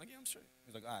 you good? I'm like, yeah, I'm straight.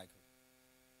 He's like, all right, cool.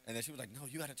 And then she was like, no,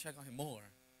 you gotta check on him more,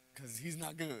 cause he's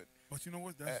not good. But you know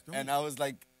what? That's dope. And I was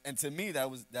like, and to me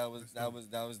that was dope.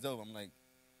 I'm like,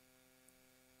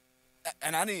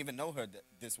 and I didn't even know her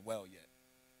this well yet.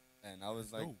 And I was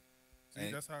That's like, dope. See,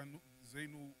 and- that's how I knew, Zay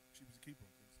knew she was a keeper.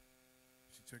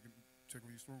 'Cause she check on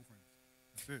your strong friends.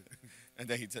 That's it. and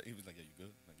then he was like, yeah, you good?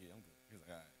 I'm like, yeah, I'm good. He was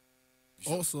like,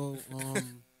 all right. Also,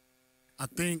 I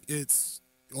think it's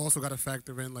you also got to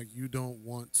factor in like you don't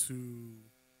want to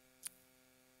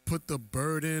put the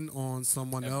burden on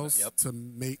someone Yep, else yep.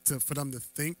 for them to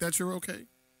think that you're okay.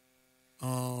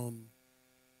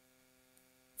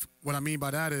 What I mean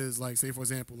by that is like, say for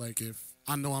example, like if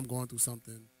I know I'm going through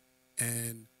something,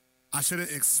 and I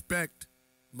shouldn't expect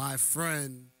my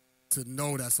friend to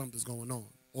know that something's going on,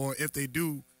 or if they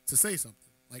do, to say something.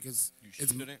 Like You it's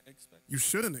shouldn't expect. you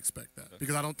shouldn't expect that Okay.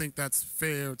 because I don't think that's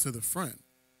fair to the friend,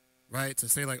 right? To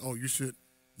say like, oh, you should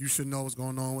know what's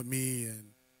going on with me,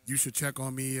 and you should check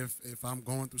on me if I'm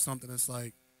going through something. It's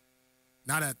like,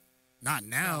 not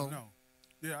now. No.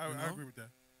 Yeah, I know? agree with that.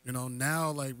 You know,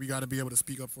 now like we got to be able to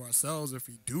speak up for ourselves if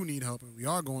we do need help and we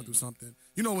are going through something.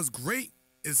 You know, what's great?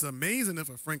 It's amazing if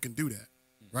a friend can do that,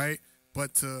 right?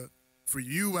 But for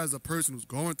you as a person who's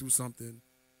going through something,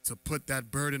 to put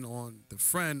that burden on the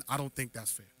friend, I don't think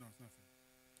that's fair. No, it's not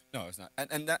fair. No, it's not.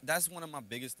 And that's one of my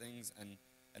biggest things. And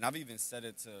I've even said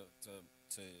it to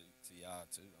y'all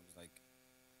too. I was like,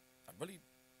 I really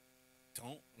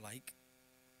don't like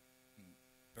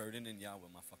burdening y'all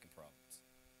with my fucking problems.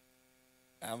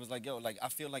 And I was like, yo, like I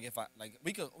feel like if I like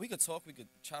we could talk, we could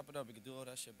chop it up, we could do all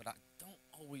that shit, but I don't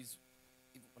always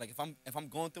like if I'm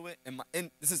going through it and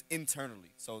this is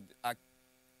internally. So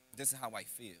this is how I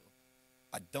feel.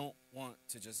 I don't want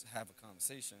to just have a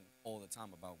conversation all the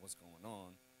time about what's going on,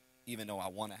 even though I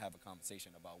want to have a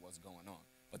conversation about what's going on.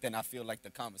 But then I feel like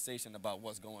the conversation about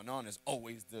what's going on is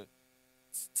always the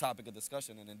topic of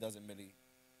discussion, and it doesn't really,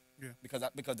 Yeah. because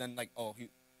then like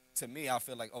to me I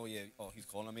feel like he's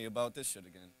calling me about this shit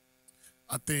again,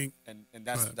 I think and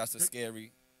that's Right. that's the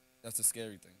scary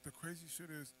thing. The crazy shit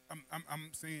is, I'm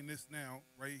saying this now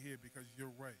right here because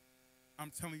you're right.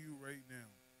 I'm telling you right now.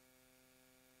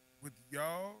 With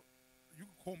y'all, you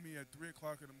can call me at 3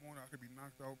 o'clock in the morning. I could be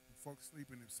knocked out, fuck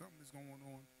sleeping. If something is going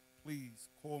on, please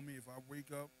call me. If I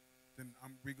wake up, then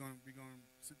we gonna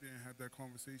sit there and have that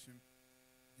conversation.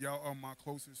 Y'all are my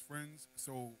closest friends,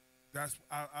 so that's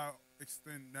I'll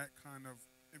extend that kind of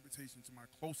invitation to my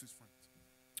closest friends.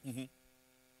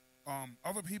 Mm-hmm.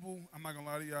 Other people, I'm not gonna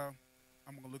lie to y'all.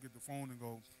 I'm gonna look at the phone and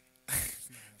go, "It's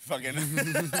not Fucking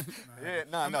yeah,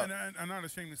 I'm, no. and I'm not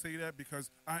ashamed to say that because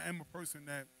I am a person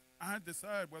that I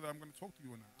decide whether I'm going to talk to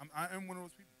you or not. I am one of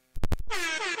those people.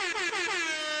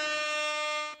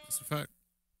 that's a fact.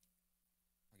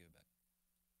 I'll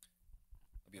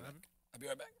give it back. I'll be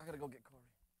right back. I gotta go get Corey.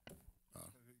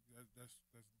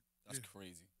 That's Yeah.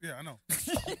 crazy. Yeah, I know.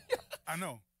 I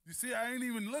know. You see, I ain't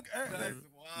even look at that.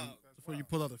 Wow. Before you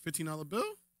pull out a $15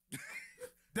 bill,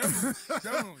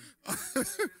 Definitely.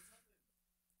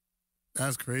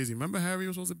 that's crazy. Remember Harry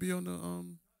was supposed to be on the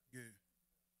Yeah.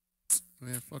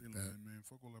 man, fuck Dealing that. with it, man.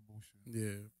 Fuck all that bullshit.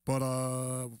 Yeah, but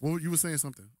what you were saying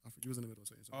something? I forget you was in the middle of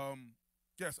saying something.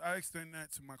 Yes, I extend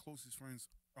that to my closest friends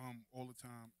all the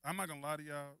time. I'm not gonna lie to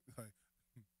y'all. Like,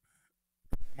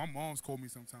 my mom's called me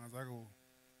sometimes. I go,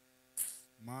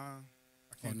 Ma, I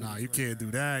Oh can't. nah, do you this can't right do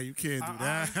now." that. You can't do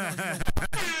that.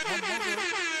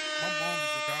 My mom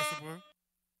is a gossiper.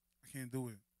 I can't do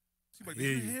it. She's like, I hear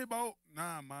did you you. hear about?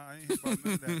 Nah, Ma, I ain't hear about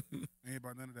none of that. I ain't hear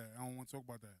about none of that. I don't want to talk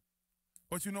about that.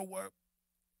 But you know what?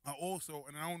 I also,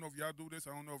 and I don't know if y'all do this,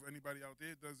 I don't know if anybody out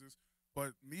there does this,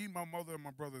 but me, my mother, and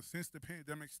my brother, since the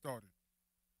pandemic started,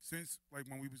 since like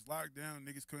when we was locked down,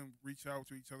 niggas couldn't reach out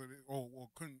to each other or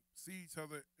couldn't see each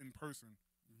other in person.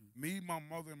 Me, my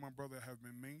mother, and my brother have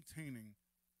been maintaining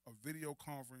a video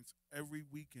conference every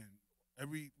weekend,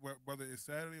 whether it's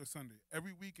Saturday or Sunday,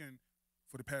 every weekend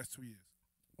for the past 2 years.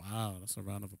 Wow, that's a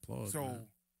round of applause. So man.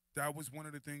 that was one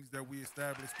of the things that we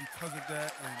established because of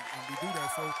that, and we do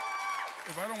that. So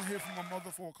if I don't hear from my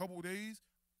mother for a couple of days,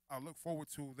 I look forward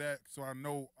to that, so I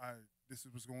know this is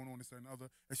what's going on, this, that, and other,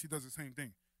 and she does the same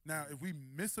thing. Now, if we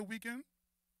miss a weekend,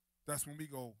 that's when we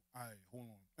go, all right, hold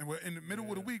on. And we're in the middle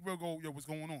of the week, we'll go, yo, what's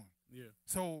going on? Yeah.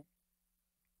 So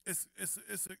it's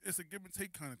a give and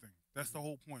take kind of thing. That's the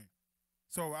whole point.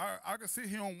 So I can sit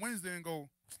here on Wednesday and go,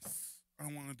 I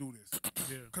don't want to do this.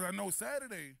 Yeah. Because I know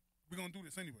Saturday we're going to do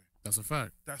this anyway. That's a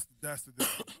fact. That's the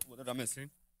difference. What did I miss? Okay.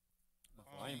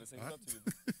 I ain't even saying what's up to you.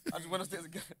 I just went upstairs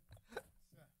again.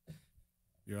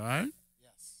 You all right?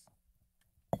 Yes.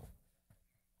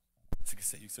 Nigga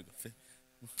said you took a fit.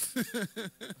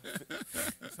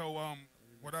 So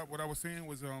what I was saying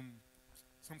was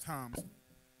sometimes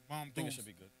mom I think it do should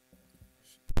be good.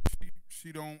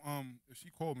 she don't if she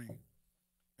called me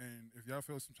and if y'all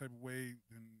feel some type of way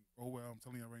then oh well I'm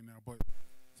telling y'all right now but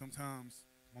sometimes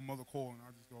my mother call and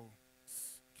I just go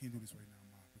can't do this right now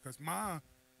mom because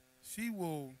she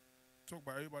will talk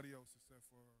about everybody else except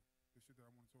for the shit that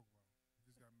I want to talk about. It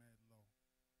just got mad low.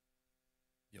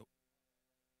 Yep.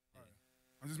 All right.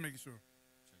 I'm just making sure.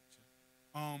 Check.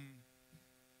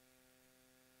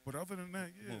 But other than that,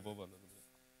 yeah, Move over a little bit.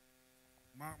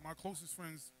 my closest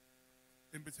friend's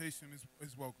invitation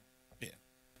is welcome. Yeah.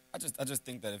 I just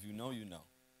think that if you know, you know.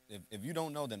 If you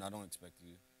don't know, then I don't expect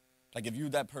you. Like if you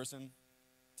that person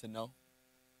to know,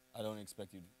 I don't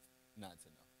expect you not to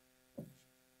know.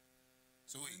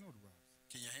 So wait, You know the vibes.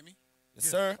 can you hear me? Yes,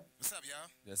 Yeah. sir. What's up, y'all?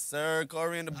 Yes, sir.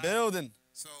 Corey in the building.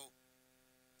 So,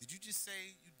 did you just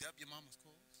say you dub your mama's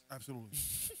calls? Absolutely.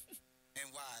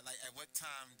 And why? Like, at what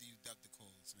time do you dub the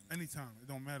calls? Anytime. It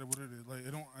don't matter what it is. Like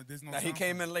it don't. There's no. Now, he time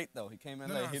came for it. in late though. He came in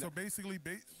No, late. no, He so don't- basically,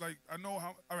 like I know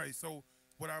how. All right. So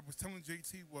what I was telling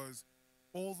JT was,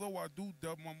 although I do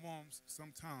dub my moms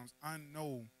sometimes, I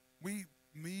know me,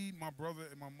 my brother,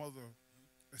 and my mother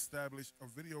established a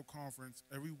video conference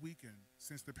every weekend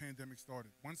since the pandemic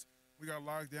started. Once we got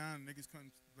locked down, niggas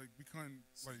couldn't we couldn't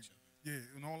See like each other.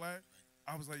 yeah and all that.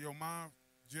 I was like, yo, mom,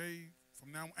 Jay.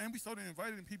 From now, and we started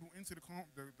inviting people into the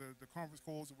conference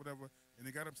calls or whatever, and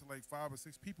it got up to like 5 or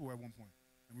 6 people at one point,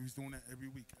 and we was doing that every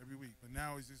week. But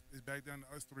now it's back down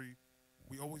to us 3.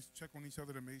 We always check on each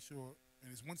other to make sure, and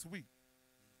it's once a week.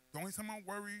 The only time I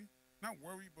not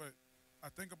worry, but I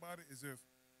think about it is if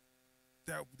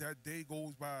that day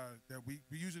goes by that we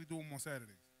usually do them on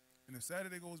Saturdays, and if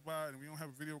Saturday goes by and we don't have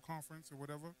a video conference or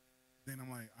whatever, then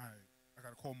I'm like, all right, I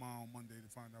gotta call mom on Monday to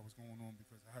find out what's going on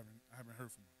because I haven't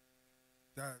heard from her.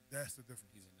 That's the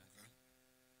difference. He's in that.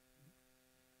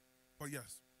 But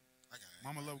yes, I got it.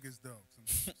 Mama Love gets dubbed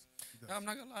sometimes. She does. No, I'm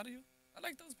not gonna lie to you. I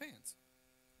like those pants.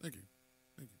 Thank you.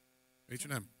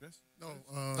 H&M. That's No,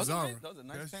 Those Zara. are nice, those are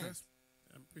nice that's pants.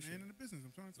 I appreciate man in it. the business.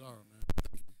 I'm trying to tell Zara, you. man.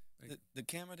 Thank you. The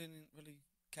camera didn't really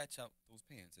catch out those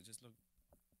pants. It just looked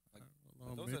like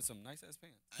Well, those maybe- are some nice ass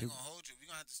pants. I ain't gonna hold you. We're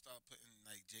gonna have to start putting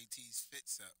like JT's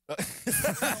fits up.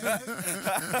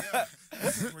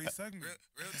 That's a great segment.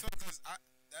 Real talk, because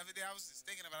the other day I was just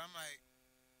thinking about it, I'm like,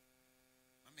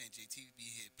 my man JT be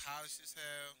here polished as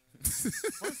hell.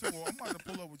 First of all, I'm about to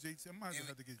pull up with JT. I might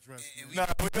have to get dressed. And man.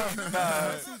 we- we don't.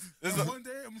 This is One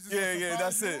day, I'm just yeah,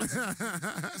 that's it.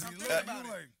 Cause I'm You thinking about it.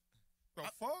 like, the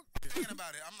fuck? Thinking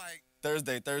about it, I'm like,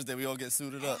 Thursday, we all get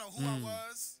suited I up. don't know who I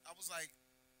was. I was like,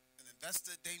 an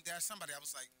investor, Dame Dash, somebody. I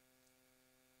was like,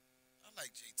 I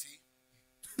like JT.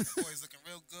 That boy's looking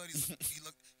real good.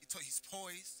 He's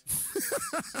poised.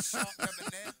 Sharp,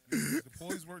 debonair. The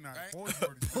boys word not. Right? Boys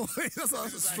word is Boy, that's a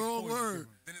It was like strong boys word.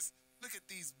 different. Then it's look at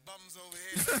these bums over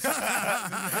here.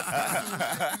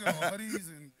 You know, hoodies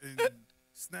and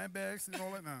snapbacks and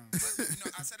all that now.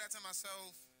 But, I said that to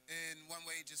myself in one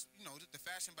way, just the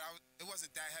fashion, but it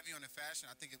wasn't that heavy on the fashion.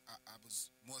 I think I was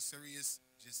more serious,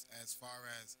 just as far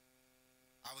as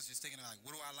I was just thinking like,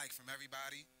 what do I like from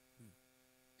everybody?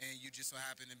 And you just so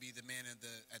happen to be the man at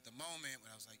the moment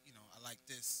when I was like, I like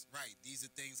this, right? These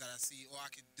are things that I see or I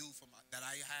could do that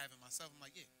I have in myself. I'm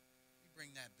like, yeah, let me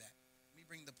bring that back. Let me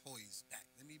bring the poise back.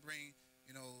 Let me bring,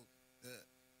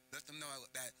 let them know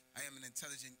that I am an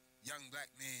intelligent young black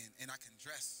man and I can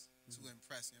dress to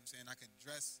impress. You know what I'm saying? I can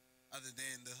dress other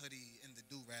than the hoodie and the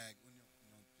do-rag,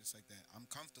 just like that. I'm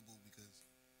comfortable because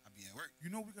I be at work.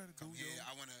 You know what we got to do, Come yo? here,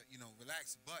 I want to,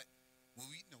 relax. But when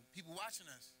we, people watching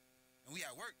us, and we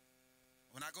at work.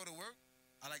 When I go to work,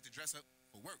 I like to dress up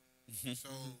for work.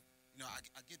 So,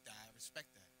 I get that. I respect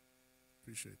that.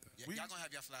 Appreciate that. Y'all gonna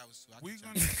have your flowers too. We We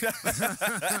gonna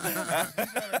we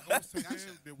gotta go somewhere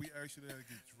that we actually gotta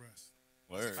get dressed.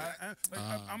 Word.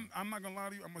 I'm not gonna lie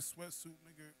to you. I'm a sweatsuit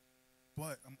nigga,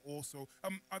 but I'm also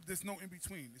there's no in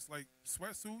between. It's like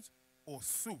sweatsuits or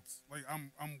suits. Like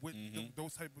I'm with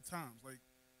those type of times. Like,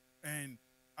 and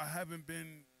I haven't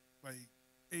been like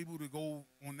able to go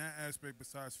on that aspect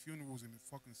besides funerals, and it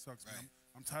fucking sucks, man. Right.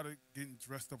 I'm tired of getting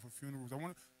dressed up for funerals. I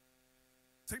want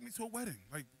to take me to a wedding.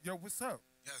 Like, yo, what's up?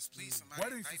 Yes, please, somebody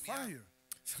Weddings invite is me out.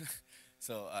 fire.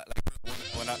 So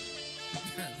when I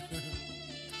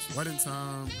It's wedding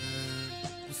time, man.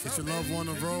 What's Get up, your loved baby? one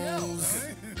a Take me out, rose.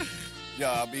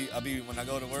 man. I'll be when I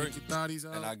go to work Take your thotties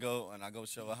out. and I go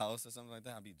show a house or something like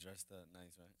that. I'll be dressed up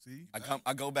nice, right? See,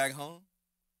 I go back home,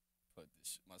 put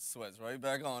my sweats right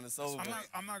back on. It's over.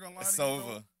 I'm not gonna lie It's to you. over.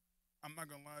 Though. I'm not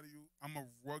gonna lie to you. I'm a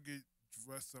rugged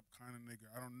dress up kind of nigga.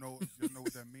 I don't know if you know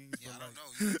what that means, Yeah, but I like,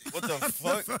 don't know. What the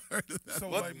fuck? so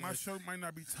What? like my shirt might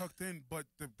not be tucked in, but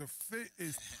the fit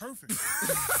is perfect.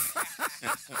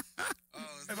 Oh,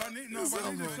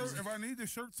 If I need the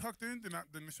shirt tucked in,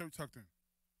 then the shirt tucked in.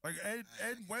 Like Ed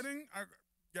Wedding,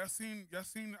 y'all seen.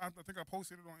 I think I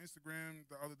posted it on Instagram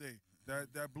the other day.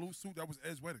 That blue suit that was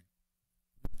Ed's wedding.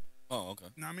 Oh, okay.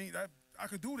 Now I mean I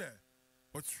could do that,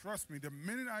 but trust me, the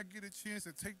minute I get a chance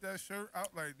to take that shirt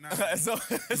out, like nah, so,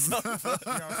 be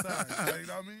outside. Like, you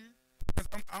know what I mean? 'Cause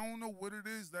I don't know what it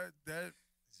is that. it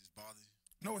just bothers you.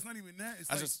 No, it's not even that. It's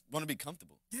I like just want to be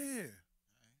comfortable. yeah.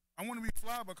 I want to be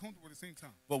fly but comfortable at the same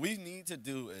time. What we need to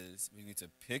do is we need to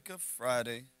pick a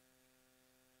Friday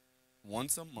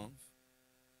once a month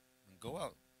and go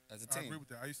out as a I team. agree with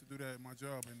that. I used to do that at my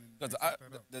job, and then Because they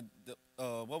fucked that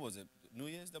up. what was it? New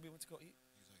Year's that we went to go eat.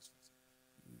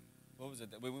 What was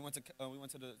it? We went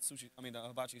to the sushi. I mean the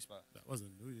hibachi spot. That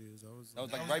wasn't New Year's. That was That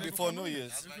was That like was right the day before before New New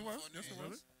Year's. That's right Yes, it was. before New Yes, it Year's.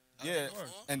 was. Yeah, Before?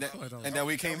 and then Oh, that was- and then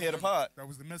we came here to pod. That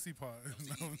was the messy part. That was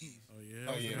the Eve. Oh yeah.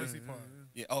 Oh, yeah. Messy part.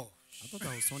 Yeah. Oh. I thought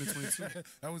that was 2022.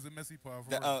 That was the messy part. For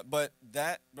That, real. but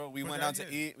that, bro, we But went that, out to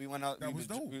yeah. eat. We went out. That we was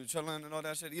was dope. we were chilling and all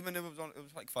that shit. Even if it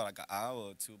was like for like an hour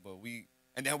or two, but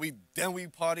then we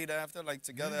partied after like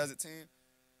together Yeah. as a team.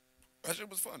 That shit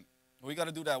was fun. We got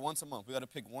to do that once a month. We got to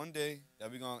pick one day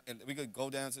that we could go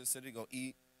down to the city, go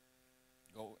eat,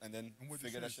 and then And with the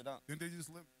figure that shit out. Then they just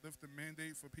lift the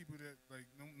mandate for people that like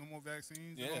no more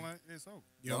vaccines. Yeah. And all that. It's over.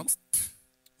 Yo, I'm,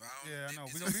 Yeah, I know.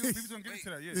 It's We over. gonna get into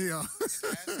that. Yeah. yeah. It's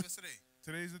what's today?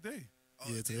 Today's the day. Oh,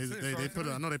 Yeah, it's today's the it. day. They Started put it.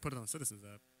 today. I know they put it on Citizens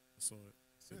app. I saw it.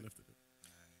 They Shit. lifted it.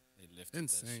 They lifted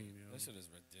Insane, that shit. yo. That shit is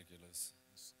ridiculous.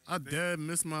 I dead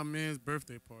missed my man's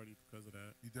birthday party because of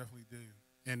that. You definitely did.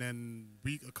 And then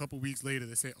a couple weeks later,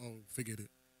 they say, "Oh, forget it."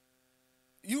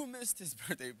 You missed his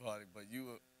birthday party, but you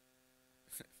were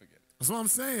forget it. That's what I'm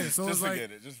saying. So Just it's like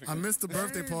forget it. Just forget I it. missed the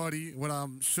birthday party when I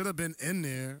should have been in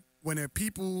there. When there are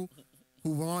people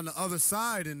who were on the other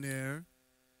side in there,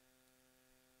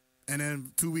 and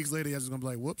then 2 weeks later, you're just gonna be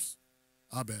like, "Whoops,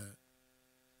 I bad."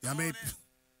 Yeah, I Come made. on in.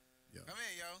 Yo, Come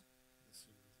in, yo.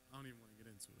 I don't even want to get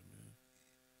into it, man.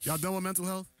 Y'all done with mental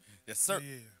health? Yes, sir.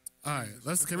 Yeah. All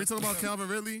right, can we talk about Calvin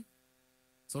Ridley?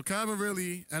 So Calvin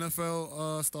Ridley,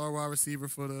 NFL star wide receiver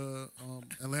for the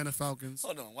Atlanta Falcons.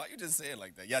 Hold on. Why you just say it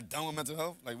like that? Y'all done with mental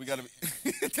health? Like we gotta be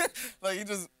like you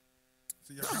just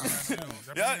So y'all kinda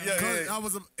know. Yeah, yeah.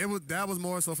 'Cause that was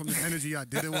more so from the energy I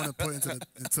didn't want to put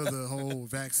into the whole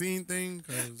vaccine thing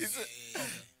because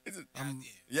I'm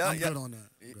yeah. good on that.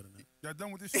 I'm good on that. Y'all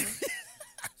done with this shit?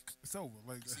 It's over.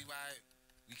 Like See why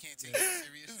we can't take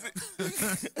it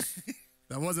serious?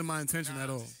 That wasn't my intention at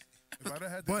all. if I'd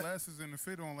have had the But- glasses and the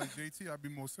fit on like JT, I'd be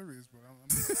more serious. But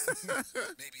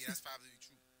Maybe that's probably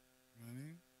true. you know what I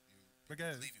mean? But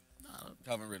guys, Believe you.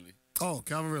 Calvin Ridley. Oh,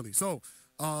 Calvin Ridley. So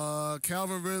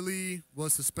Calvin Ridley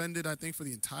was suspended, I think, for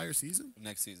the entire season.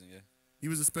 Next season, yeah. He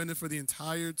was suspended for the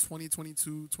entire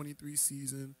 2022-23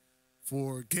 season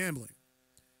for gambling.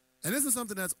 And this is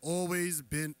something that's always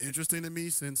been interesting to me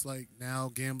since, like,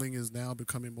 now gambling is now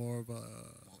becoming more of a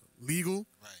legal,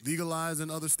 Right. legalized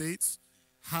in other states.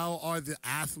 How are the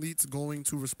athletes going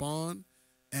to respond?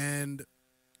 And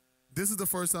this is the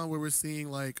first time where we're seeing,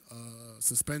 like,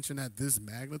 suspension at this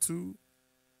magnitude.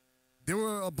 There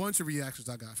were a bunch of reactions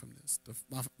I got from this.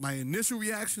 My initial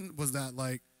reaction was that,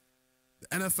 like, the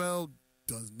NFL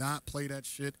does not play that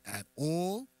shit at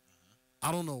all.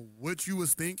 I don't know what you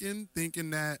was thinking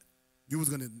that you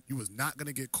was not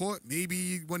gonna get caught.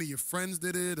 Maybe one of your friends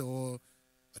did it, or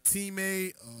a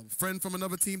teammate, a friend from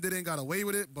another team did it and got away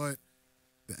with it. But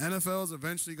the NFL is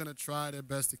eventually gonna try their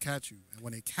best to catch you, and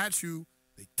when they catch you,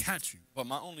 they catch you. But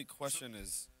my only question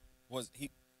is, was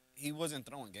he wasn't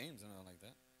throwing games and all like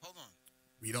that? Hold on.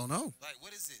 We don't know. Like,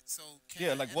 what is it? So can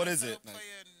Yeah, an like, what is NFL it? Like-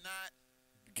 player not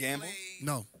Gamble? play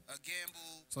No. a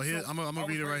gamble? So here, I'm gonna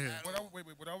read it right here. What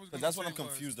I was But that's gonna what say I'm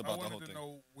confused was, about the I whole wanted to thing.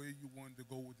 know where you wanted to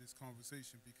go with this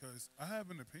conversation because I have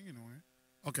an opinion on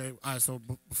it. Okay, all right. So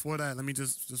before that, let me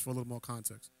just for a little more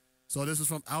context. So this is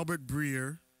from Albert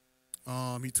Breer. He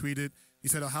tweeted. He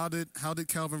said, "How did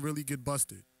Calvin Ridley get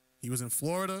busted? He was in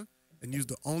Florida and used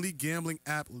the only gambling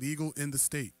app legal in the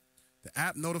state. The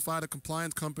app notified a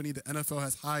compliance company the NFL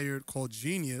has hired called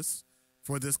Genius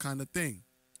for this kind of thing.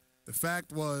 The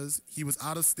fact was he was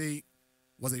out of state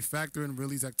was a factor in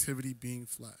Ridley's activity being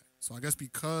flagged. So I guess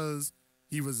because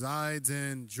he resides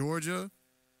in Georgia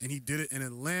and he did it in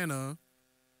Atlanta,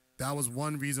 that was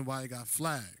one reason why he got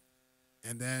flagged.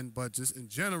 And then, but just in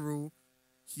general,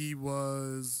 he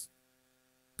was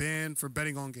banned for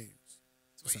betting on games.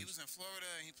 So he was in Florida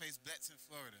and he plays bets in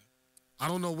Florida. I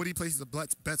don't know what he places the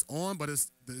bets on, but it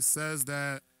says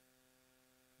that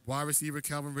wide receiver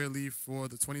Calvin Ridley for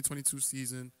the 2022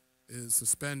 season is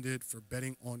suspended for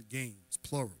betting on games,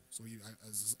 plural. So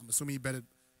I'm assuming he betted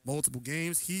multiple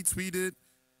games. He tweeted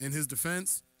in his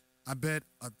defense, I bet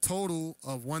a total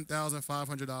of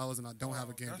 $1,500 and I don't have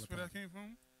a gambler. That's where that came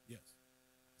from? Yes.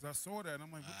 Because I saw that and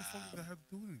I'm like, what the fuck does that have to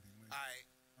do with anything? Like, All right,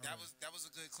 that was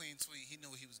a good clean tweet. He knew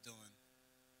what he was doing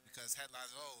because headlines,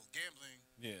 gambling,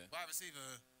 Yeah. wide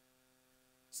receiver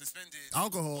suspended,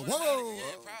 Alcohol. automatic,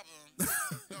 Whoa. problem.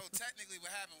 No, technically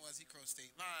what happened was he crossed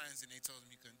state lines and they told him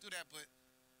he couldn't do that. But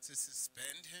to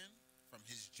suspend him from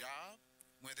his job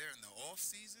when they're in the off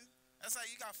season, that's like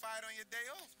you got fired on your day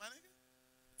off, my nigga.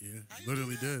 Yeah, How you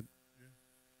literally do that? did.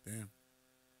 Damn.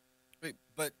 Wait,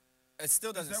 but it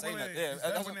still doesn't say that. Is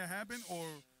Yeah, that when it happened or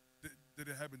did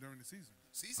it happen during the season?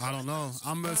 Season I don't know.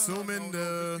 I'm assuming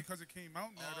just because it came out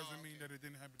now doesn't mean that it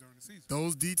didn't happen during the season.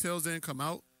 those details didn't come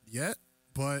out yet,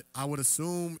 but I would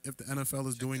assume if the NFL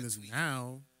is doing that this tweet.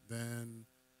 now, then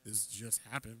this just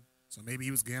happened. So maybe he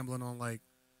was gambling on like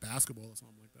basketball or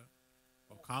something like that,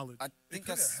 or college. I It think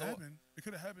could I have saw. happened. It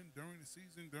could have happened during the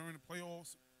season, during the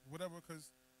playoffs, whatever. Because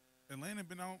Atlanta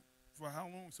been out for how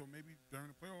long? So maybe during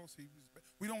the playoffs he was.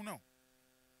 We don't know.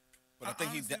 But I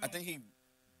think honestly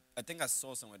I think I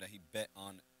saw somewhere that he bet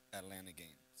on Atlanta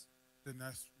games. Then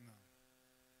that's no.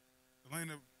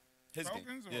 Atlanta His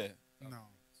Falcons? game. Yeah. No,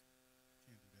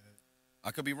 can't do that.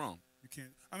 I could be wrong. You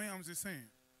can't. I mean, I'm just saying.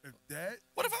 If that,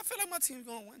 What if I feel like my team's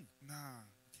gonna win? nah,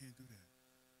 you can't do that.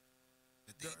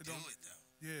 But they do Don't- it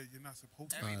though. Yeah, you're not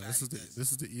supposed to. Everybody this is the does.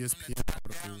 this is the From ESPN the top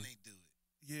article. down, they do it.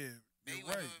 Yeah, you're Mayweather-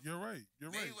 right. You're right.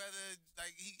 You're right. Mayweather,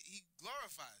 like he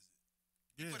glorifies it.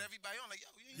 He Yeah, put everybody on like, yo,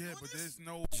 you ain't yeah, doing but this. there's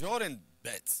no. Jordan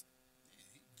bets.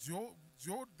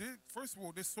 Jordan. First of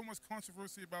all, there's so much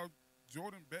controversy about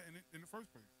Jordan betting it in the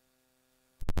first place.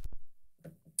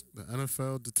 The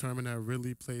NFL determined that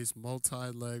Ridley placed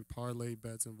multi-leg parlay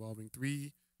bets involving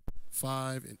 3,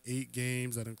 5, and 8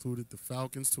 games that included the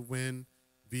Falcons to win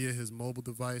via his mobile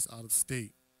device out of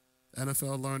state. The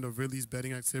NFL learned of Ridley's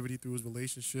betting activity through his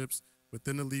relationships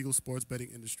within the legal sports betting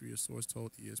industry, a source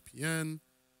told ESPN.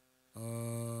 See,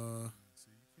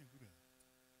 you can't do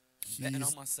that. Betting on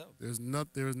He's, myself. there is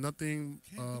nothing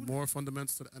Can't do more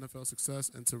fundamental to the NFL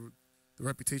success and to the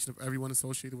reputation of everyone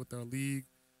associated with our league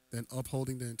than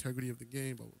upholding the integrity of the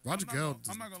game. But Roger I'm not Goodell gonna- does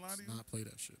I'm not gonna lie to you. not play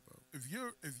that shit, bro. If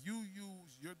you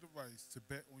use your device to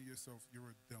bet on yourself, you're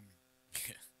a dummy.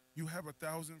 Yeah. You have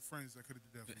 1,000 friends that could have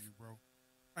did that for you, bro.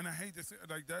 And I hate to say it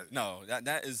like that. No,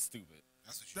 that is stupid.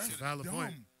 That's what you That's should have. Valid dumb.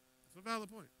 point. It's a valid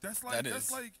point. That's like That that's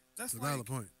is. like that's It's a like valid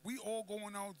point. we all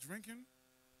going out drinking,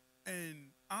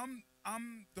 and I'm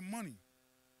the money,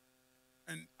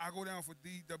 and I go down for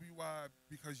DWI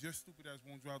because your stupid ass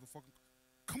won't drive the fucking.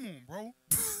 Come on, bro.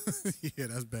 Yeah,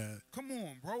 that's bad. Come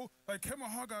on, bro. Like Kevin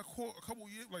Hart got caught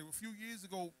a few years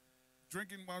ago,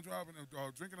 drinking while driving,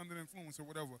 drinking under the influence or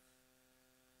whatever.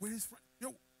 With his friend, yo,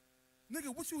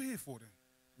 nigga, what you here for then?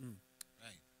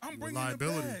 Right. I'm Your bringing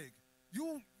liability. the bag.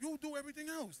 You do everything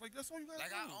else. Like that's all you gotta Like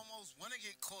do. I almost want to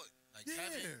get caught. Like Yeah.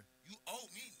 Kevin, you owe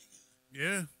me, nigga.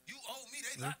 Yeah. You owe me.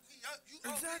 They locked me up. You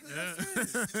owe Exactly. me.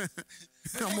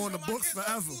 That's it. I'm on the My books kids got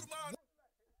forever. food tomorrow.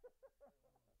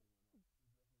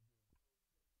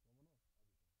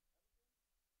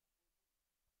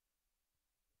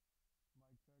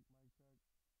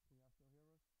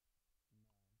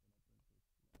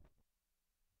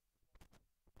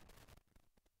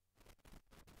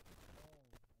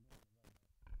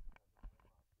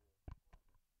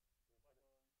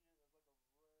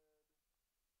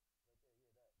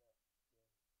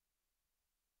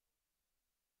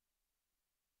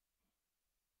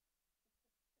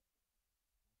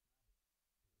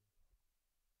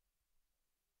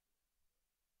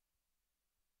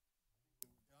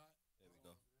 There we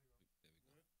go.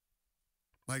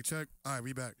 Mic check. All right,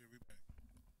 we back. Yeah, we back.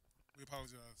 We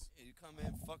apologize. Yeah, you come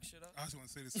in, fuck shit up. I just want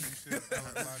to say the same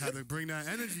shit. Had to bring that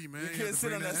energy, man. You had can't to sit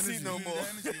bring on that seat energy. no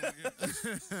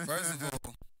more. First of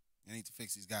all, I need to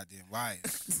fix these goddamn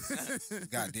wires.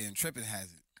 Goddamn tripping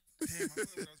hazard. Damn, I know what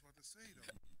I was about to say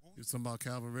though. What You was- was talking about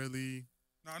Calvin Ridley.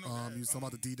 No, I know that. You was talking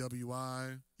about the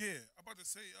DWI. Yeah, I'm about to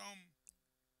say,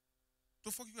 the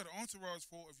fuck you got an entourage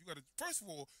for if you got to, first of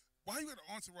all, why you got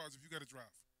an entourage if you got to drive?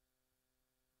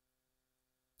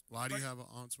 Why do you Like- have an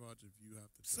entourage if you have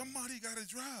to? drive? Somebody got to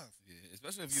drive. Yeah,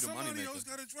 especially if you're the money Somebody maker. else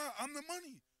got to drive. I'm the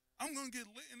money. I'm going to get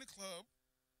lit in the club.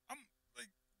 I'm like,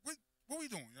 what we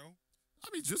doing, yo? I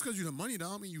mean, just because you're the money,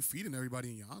 don't mean you feeding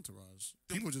everybody in your entourage.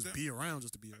 People just be around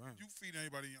just to be around. You feed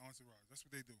anybody in your entourage. That's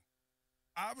what they do.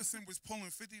 Iverson was pulling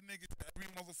 50 niggas every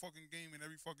motherfucking game in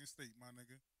every fucking state, my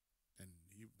nigga. And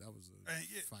that was a And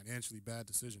yeah. financially bad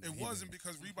decision. It that he wasn't made.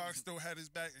 because Reebok still had his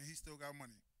back and he still got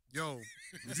money. Yo,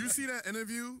 did you see that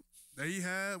interview that he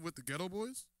had with the Ghetto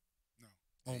Boys? No.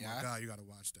 Oh AI? my God, you gotta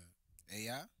watch that.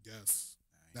 AI? Yes.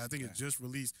 I think it just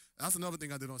released. That's another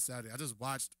thing I did on Saturday. I just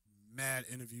watched mad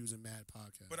interviews and mad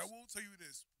podcasts. But I will tell you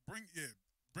this: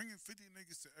 bringing 50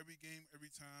 niggas to every game every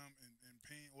time and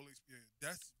paying all this,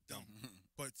 that's dumb.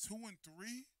 But 2 and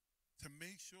 3 to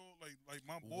make sure, like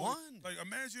my boy, One. like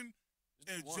imagine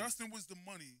Just if one. Justin was the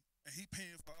money and he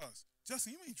paying for us.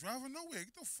 Justin, you ain't driving nowhere.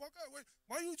 Get the fuck out. Wait,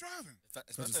 why are you driving?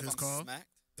 Especially his if I'm car? smacked.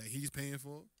 that he's paying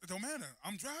for. It don't matter.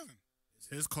 I'm driving. It's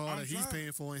his car I'm that he's driving.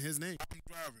 paying for in his name. I'm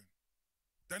driving.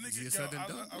 That nigga, Easier yo, said than I,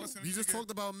 done. I listen to He just nigga-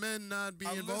 talked about men not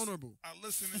being vulnerable. I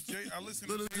listen to Jay. I listen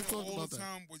to Literally Jada talked all about the that.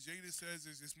 time. What Jada says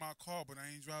is, "It's my car, but I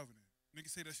ain't driving it." Nigga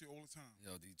say that shit all the time.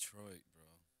 Yo, Detroit, bro.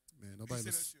 Man, He nobody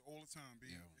say that listens. shit all the time, B.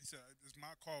 Yo. He said, "It's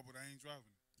my car, but I ain't driving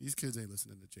it." These kids ain't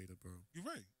listening to Jada, bro. You're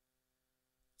right.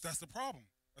 That's the problem.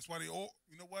 That's why they all.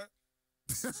 You know what?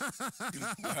 That's We're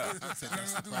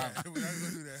not the gonna do that. problem. We're not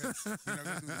gonna do that. We're not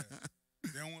gonna do that.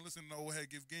 They don't want to listen to the old head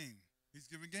give game. He's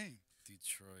giving game.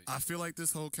 Detroit. I feel like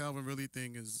this whole Calvin Ridley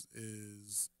thing is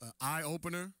an eye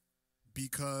opener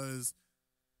because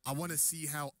I want to see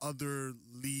how other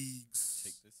leagues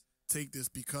Take this. take this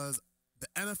because the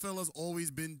NFL has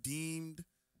always been deemed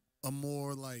a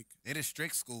more like They're the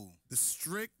strict school. the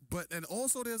strict, but and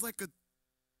also there's like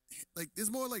there's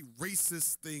more like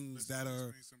racist things Listen, that let me are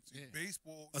explain something to you. Yeah.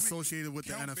 Baseball associated with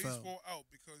the count NFL. baseball out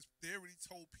because they already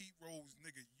told Pete Rose,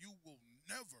 nigga, you will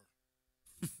never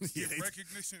yeah, get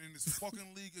recognition in this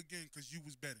fucking league again because you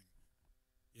was betting.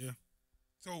 yeah,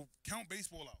 So count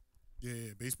baseball out.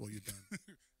 yeah, baseball, you're done.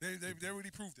 They already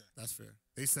proved that. That's fair.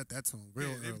 They set that tone real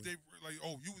Yeah, early. they like,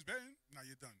 oh, you was betting? Now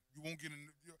you're done. You won't get in.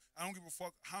 I don't give a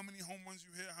fuck how many home runs you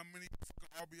hit, how many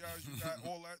fucking RBIs you got,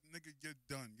 all that, nigga, you're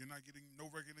done. You're not getting no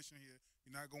recognition here.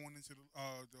 You're not going into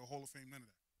the Hall of Fame, none of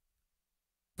that.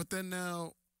 But then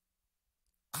now,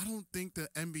 I don't think the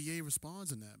NBA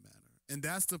responds in that manner, and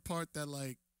that's the part that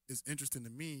like is interesting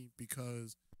to me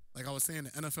because, like I was saying,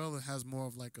 the NFL has more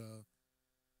of like a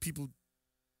people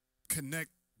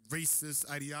connect racist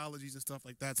ideologies and stuff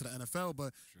like that to the NFL,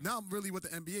 but not really with the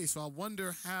NBA. So I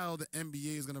wonder how the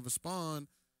NBA is going to respond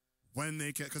when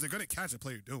they catch, because they're going to catch a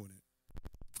player doing it.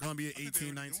 It's going to be an I think they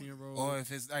 18, already 19 year doing old. Or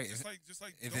if it's like, Just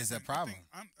like if it's a doping. I problem.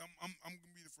 think I'm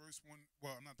gonna be the first one.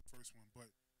 Well, not the first one, but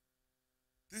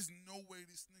there's no way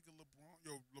this nigga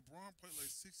LeBron played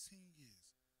like 16 years.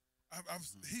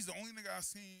 He's the only nigga I've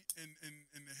seen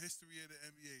in the history of the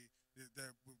NBA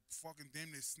that would fucking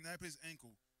damn near snap his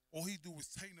ankle. All he do is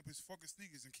tighten up his fucking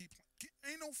sneakers and keep playing.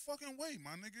 Ain't no fucking way,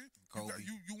 my nigga. Kobe.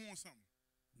 You want something?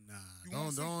 Nah, You don't,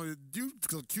 want some- you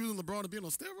accusing LeBron of being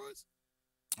on steroids?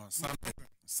 or something.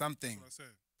 Something. That's what I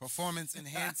said. Performance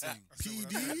enhancing. I said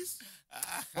what I said. PDs?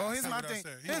 Well, here's said my what I thing.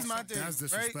 said. He Here's wants my something. thing. That's right?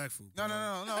 disrespectful. No, bro.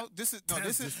 no. This is That's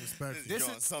this is disrespectful. this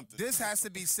Doing is something. this has to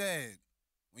be said.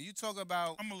 When you talk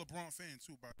about I'm a LeBron fan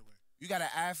too, by the way. you got an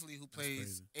athlete who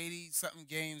plays crazy. 80 something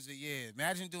games a year.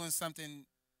 Imagine doing something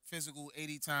physical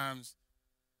 80 times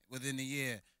within a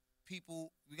year.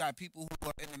 We got people who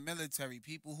are in the military,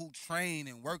 people who train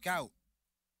and work out.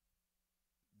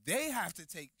 They have to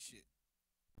take shit.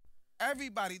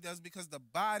 Everybody does because the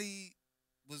body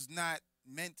was not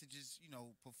meant to just,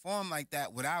 perform like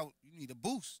that without, you need a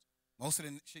boost. Most of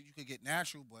the shit you could get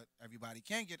natural, but everybody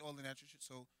can't get all the natural shit.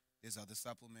 So there's other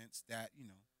supplements that, you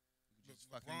could Look, just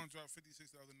fucking. LeBron dropped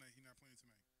 56 the other night. He not playing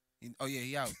tonight.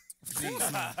 He out.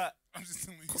 I'm just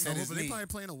telling you. Said No, his but they knee. probably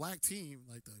playing a whack team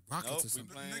like the Rockets Nope, or we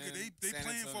something. playing Nigga, they San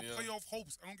playing for Antonio. playoff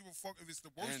hopes. I don't give a fuck if it's the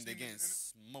worst And they team. getting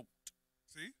smoked.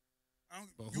 See?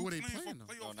 But you who are they for playing, though?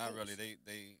 playoff No, not hopes. really.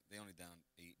 They only down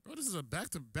 8. Bro, this is a back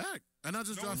to back, and I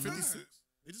just No, dropped it's not. 56.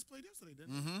 They just played yesterday,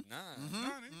 didn't they? Mm-hmm. Nah.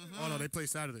 Nah, they ain't Oh no, they play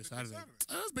Saturday. play Saturday. Saturday.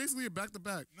 That's basically a back to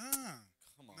back. Nah,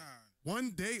 Come on. nah. One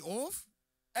day off,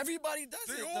 Everybody does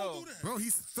They it all though. do that. bro.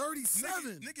 He's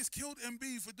 37. Niggas killed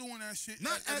MB for doing that shit.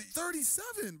 Not at at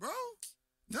 37, bro.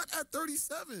 Not at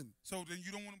 37. So then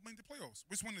you don't want to make the playoffs.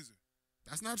 Which one is it?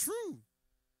 That's not true.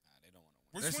 Nah, they don't want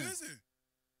to win. Which one Listen. is it?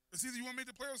 It's either you want to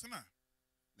make the playoffs or not.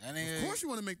 That Of nigga, course, you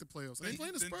want to make the playoffs. They Then-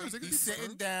 playing the then- Spurs. They can he's beat the sitting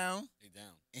Spurs. down They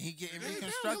down. and he getting Yeah, he down,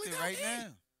 reconstructed he down right eight.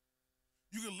 now.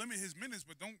 You can limit his minutes,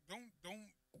 but don't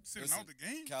sit him Listen, out the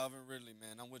game. Calvin Ridley,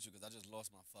 man, I'm with you because I just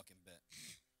lost my fucking bet.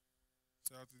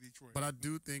 Shout out to Detroit. But I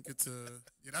do think it's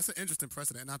that's an interesting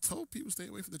precedent. And I told people stay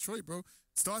away from Detroit, bro.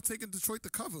 Start taking Detroit to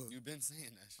cover. You've been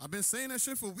saying that shit. I've been saying that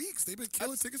shit for weeks. They've been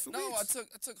killing tickets for No, weeks.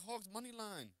 I took Hawks money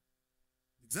line.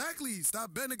 Exactly.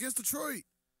 Stop betting against Detroit.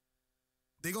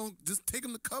 They gonna just take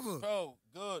them to cover. Bro,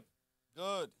 good.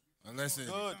 Well, listen,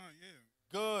 Good.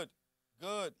 Yeah. Good.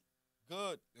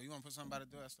 Yo, you want to put something by the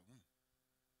door? That's the one.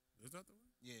 Is that the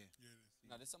one? Yeah. Yeah, it is.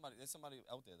 No, there's somebody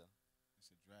out there though.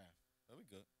 It's a draft. But we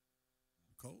good.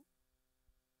 Cold?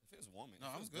 If it was warm, No, it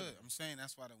I'm feels good. I'm saying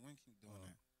that's why the wind keep doing Oh.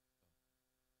 that.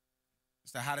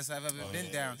 It's the hottest I've ever Oh, been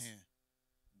yeah, down it is. here.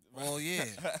 Oh, yeah.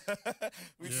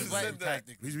 we Yeah, just man. said that.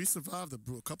 Practically. We survived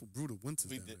a couple brutal winters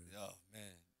We down did. there. Oh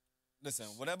man. Listen,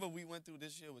 whatever we went through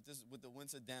this year with the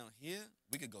winter down here,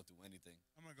 we could go through anything.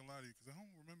 I'm not gonna lie to you because I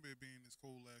don't remember it being this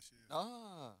cold last year.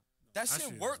 Ah, that Last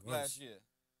shit year worked was worse. last year.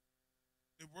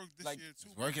 It worked this like, year too.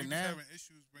 it's working We was now. Having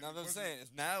issues, man. Now It what I'm wasn't- saying is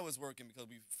now it's working because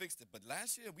we fixed it. But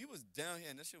last year we was down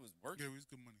here and that shit was working. Yeah, it was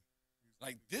good money. It was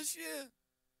Like good. this year,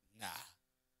 nah.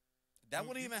 That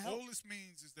wouldn't even help. All this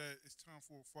means is that it's time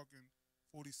for a fucking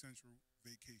 40 Central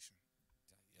vacation.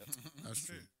 Yep. That's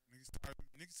true. Yeah,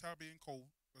 niggas tired being cold.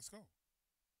 Let's go.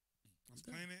 Let's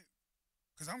Okay. plan it.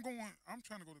 Cause I'm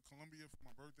trying to go to Colombia for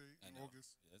my birthday I in know.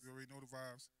 August. Yes. You already know the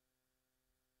vibes.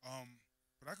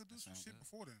 But I could do That some sounds shit good.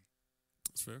 before then.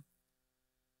 That's fair.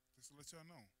 Just to let y'all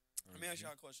know. Let me ask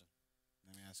y'all a question.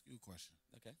 Let me ask you a question.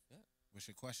 Okay. Yeah. What's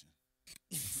your question?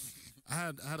 I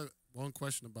had one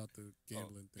question about the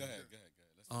gambling Go thing. ahead.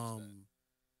 Let's finish that.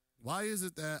 Why is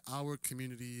it that our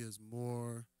community is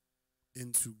more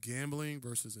into gambling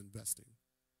versus investing?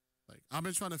 Like, I've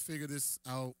been trying to figure this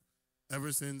out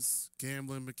ever since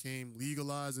gambling became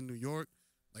legalized in New York.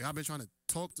 Like, I've been trying to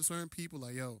talk to certain people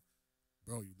like, yo,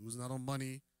 bro, you losing out on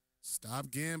money. Stop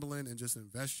gambling and just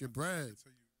invest your bread. I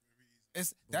tell you very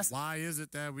easy. But why is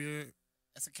it that we're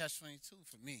That's a catch-22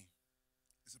 for me.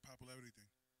 It's a popularity thing.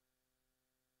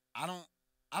 I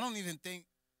don't even think,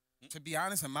 to be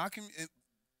honest, in my community,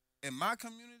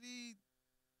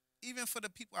 even for the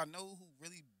people I know who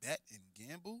really bet and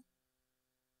gamble,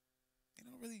 they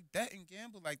don't really bet and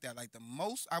gamble like that. Like the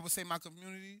most, I would say my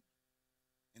community,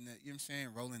 and the, you know what I'm saying,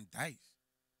 rolling dice.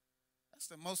 That's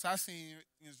the most I've seen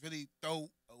is really throw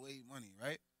away money,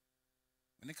 right?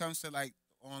 When it comes to like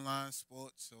online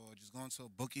sports or just going to a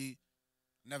bookie,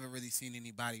 never really seen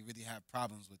anybody really have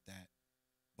problems with that.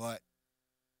 But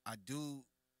I do,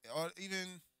 or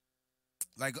even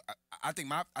like I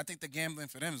think the gambling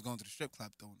for them is going to the strip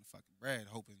club throwing the fucking bread,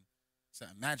 hoping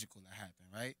something magical to happen,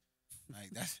 right? Like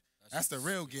that's the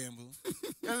real gamble.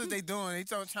 That's what they doing. They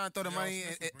trying to throw the Yeah, money I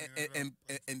was just bringing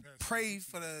that up, and like, pray past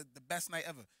for the best night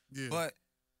ever. yeah. But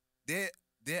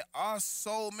there are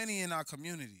so many in our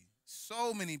community,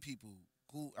 so many people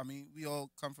who, I mean, we all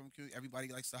come from community. Everybody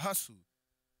likes to hustle.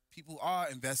 People are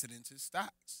invested into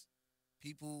stocks.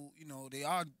 People, you know, they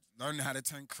are learning how to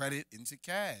turn credit into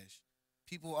cash.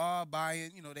 People are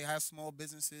buying, you know, they have small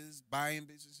businesses, buying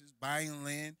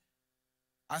land.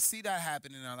 I see that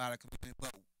happening in a lot of communities,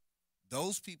 but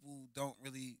those people don't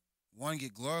really, one,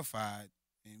 get glorified,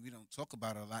 and we don't talk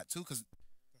about it a lot, too, because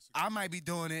That's a I might be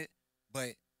doing it,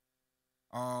 but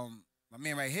my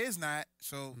man right here is not.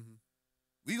 So Mhm.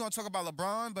 we gonna talk about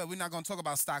LeBron, but we're not gonna talk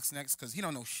about stocks next because he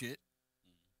don't know shit.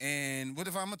 And what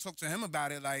if I'm gonna talk to him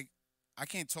about it? Like, I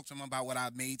can't talk to him about what I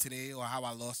made today or how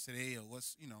I lost today or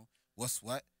what's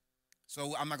what.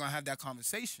 So I'm not gonna have that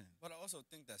conversation. But I also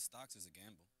think that stocks is a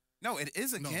gamble. No, it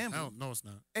is a no, gamble. hell, no, it's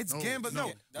not. It's No, gambling. No,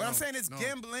 what I'm saying is no.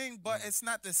 gambling, but No. it's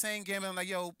not the same gambling. Like,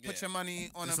 yo, put Yeah. your money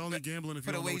on It's a only gambling if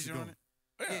you put a don't know what wager you're on doing.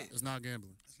 it. Yeah. It's not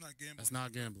gambling. It's not gambling. That's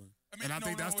not gambling. I mean, And I no,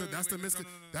 think no, that's wait, the wait,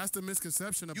 no. that's the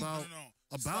misconception about No.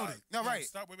 about Stock- it. No, right.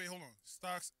 Stop. Wait. Hold on.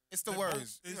 Stocks. It's the they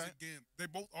words. both is You're a right. game. They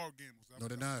both are gambles. No,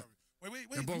 they're not. Sorry. Wait.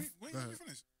 They're both- Let go me ahead.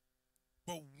 finish.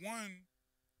 But one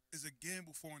is a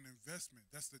gamble for an investment.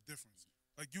 That's the difference.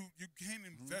 Like you can't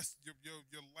invest your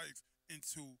life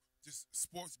into just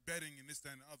sports betting and this,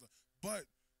 that, and the other. But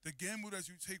the gamble that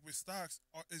you take with stocks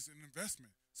is an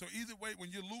investment. So either way, when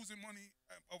you're losing money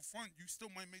up front, you still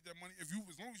might make that money. As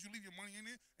long as you leave your money in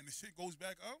it and the shit goes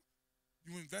back up,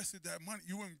 you invested that money.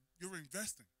 You're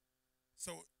investing.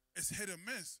 So it's hit or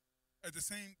miss. At the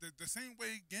same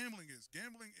way gambling is.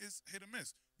 Gambling is hit or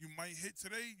miss. You might hit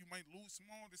today, you might lose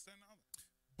tomorrow, this, that, and the other.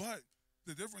 But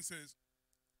the difference is,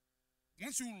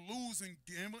 once you lose in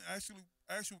gambling,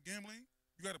 actual gambling,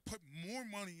 you got to put more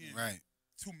money in Right.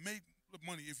 to make the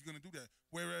money if you're gonna do that.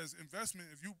 Whereas investment,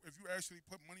 if you actually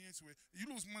put money into it, you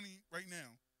lose money right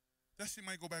now, that shit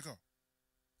might go back up.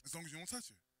 As long as you don't touch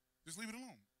it, just leave it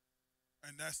alone.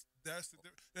 And that's the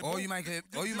difference. Or you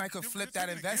might could flip that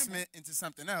investment into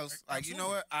something else. Like, you know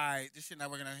what? All right, this shit not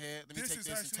working out here. Let me take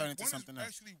this and turn it into something one is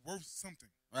else. actually worth something.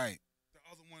 Right. The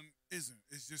other one isn't.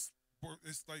 It's just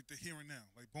it's like the here and now.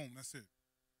 Like boom, that's it.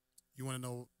 You want to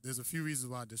know? There's a few reasons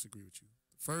why I disagree with you.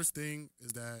 The first thing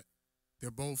is that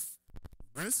they're both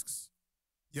risks.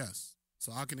 Yes,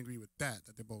 so I can agree with that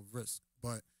they're both risks.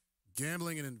 But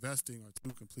gambling and investing are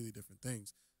two completely different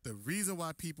things. The reason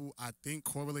why people, I think,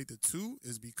 correlate the two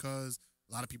is because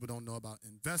a lot of people don't know about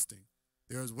investing.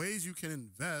 there's ways you can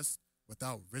invest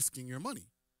without risking your money,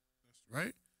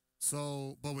 right?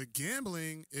 So, but with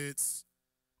gambling, it's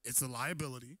a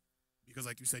liability because,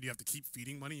 like you said, you have to keep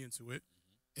feeding money into it.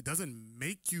 It doesn't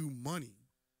make you money,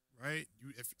 right?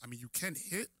 You can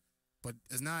hit, but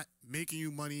it's not making you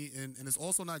money, and it's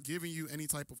also not giving you any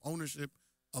type of ownership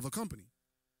of a company.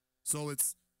 So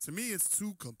to me, it's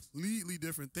two completely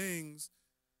different things.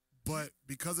 But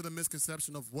because of the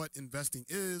misconception of what investing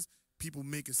is, people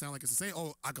make it sound like it's the same.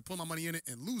 Oh, I could put my money in it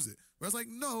and lose it. Whereas, like,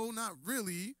 no, not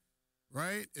really,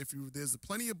 right? There's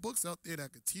plenty of books out there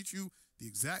that could teach you the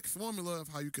exact formula of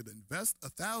how you could invest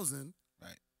 $1,000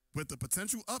 Right. with the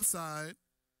potential upside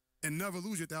and never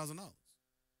lose your $1,000.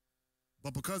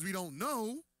 But because we don't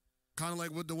know, kind of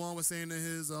like what Dewan was saying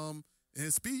in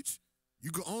his speech, you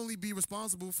can only be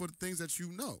responsible for the things that you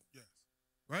know, Yes.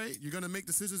 right? You're gonna make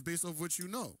decisions based off what you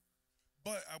know.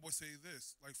 But I would say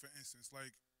this, like for instance,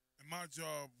 like in my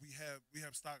job, we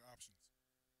have stock options,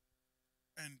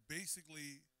 and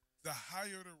basically, the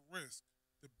higher the risk,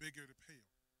 the bigger the payout.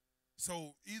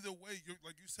 So either way, you're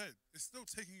like you said, it's still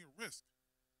taking a risk.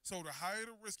 So the higher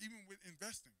the risk, even with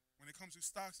investing, when it comes to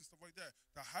stocks and stuff like that,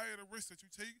 the higher the risk that you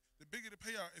take, the bigger the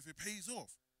payout if it pays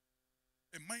off.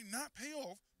 It might not pay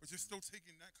off, but you're still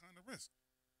taking that kind of risk,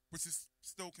 which is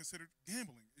still considered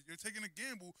gambling. You're taking a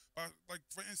gamble by, like,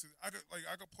 for instance, I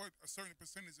could put a certain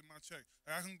percentage in my check.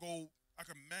 Like, I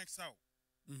can max out.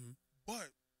 Mm-hmm. But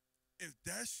if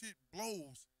that shit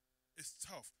blows, it's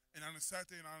tough. And I done sat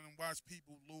there and I done watched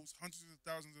people lose hundreds of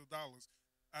thousands of dollars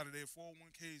out of their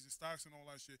 401ks and stocks and all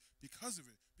that shit because of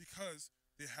it. Because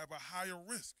they have a higher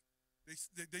risk.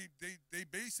 They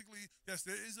basically, yes,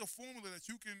 there is a formula that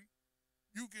you can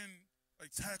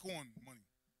like tack on money.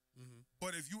 Mm-hmm.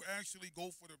 But if you actually go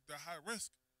for the high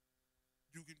risk,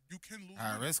 you can lose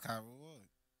High money. risk, high reward.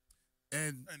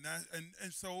 And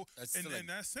So That's in still a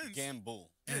that sense,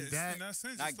 gamble. yeah, and that- in that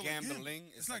sense, Not it's still a gamble. gambling,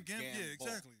 It's it's not a gamble. Yeah, gamble.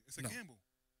 exactly. It's a No. gamble.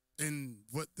 and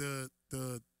what the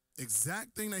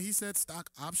exact thing that he said,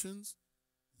 stock options,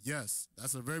 yes,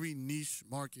 that's a very niche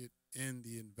market in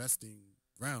the investing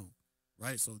realm,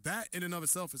 right? So that in and of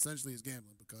itself essentially is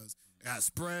gambling because it has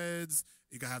spreads,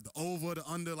 you can have the over, the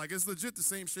under, like it's legit the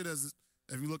same shit as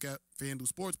if you look at FanDuel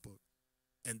Sportsbook.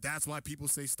 And that's why people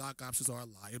say stock options are a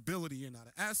liability and not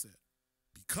an asset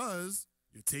because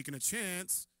you're taking a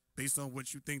chance based on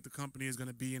what you think the company is going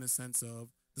to be in a sense of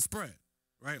the spread,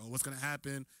 right? Or what's going to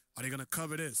happen. Are they going to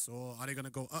cover this or are they going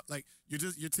to go up? Like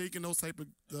you're taking those type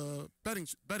of betting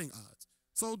odds.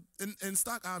 So in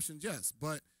stock options, yes,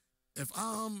 but if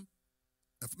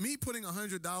me putting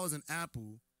 $100 in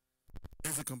Apple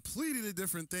is a completely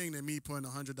different thing than me putting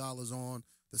 $100 on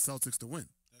the Celtics to win.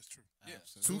 That's true. Yeah.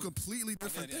 Two completely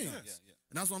different Yeah, things. yeah.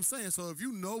 And that's what I'm saying. So if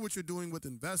you know what you're doing with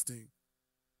investing,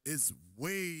 it's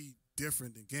way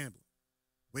different than gambling.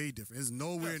 Way different. It's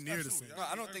nowhere Yes, near the absolutely. same. No,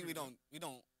 I I don't agree think we with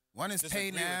don't. One is Disagree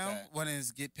paid with now, that. one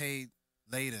is get paid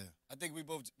later. I think we're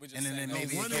just And then saying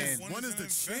maybe like, one again. is one is the an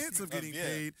chance of investment. getting Yeah.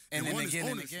 paid, And and then one is again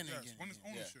and ownership. again and Yes, again. one is and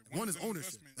again. ownership. One is an ownership.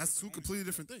 investment. That's It's two ownership. completely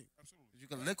different things. Absolutely. You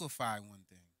can liquefy one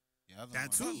thing. The other That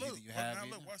one, too. But either look, you but have now it or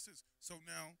look, not. watch this. So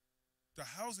now, the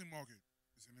housing market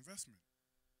is an investment.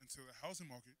 Until the housing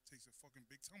market takes a fucking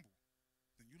big tumble,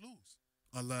 then you lose.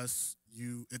 Unless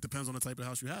it depends on the type of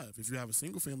house you have. If you have a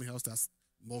single family house,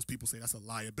 most people say that's a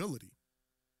liability.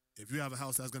 If you have a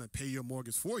house that's going to pay your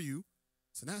mortgage for you,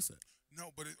 it's an asset.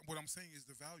 No, but what I'm saying is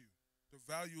the value. The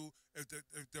value, if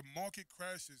the market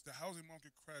crashes, the housing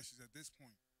market crashes at this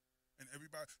point, and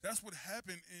everybody, that's what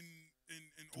happened in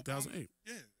 2008.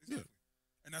 Yeah, exactly.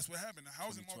 And that's what happened. The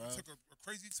housing market 2012. took a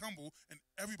crazy tumble, and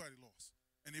everybody lost.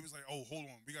 And it was like, oh, hold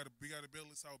on, we gotta bail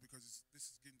this out because this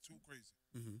is getting too crazy.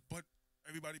 Mm-hmm. But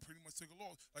everybody pretty much took a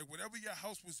loss. Like whatever your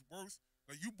house was worth,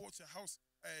 like you bought your house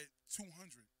at 200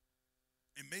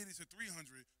 and made it to 300,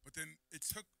 but then it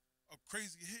took a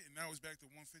crazy hit and now it's back to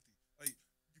 150. Like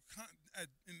you can't.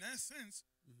 In that sense,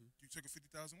 Mhm. you took a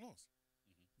 50,000 loss.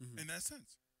 Mhm. In that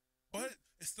sense, but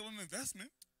it's still an investment,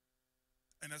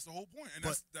 and that's the whole point. And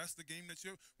But- that's the game that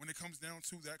when it comes down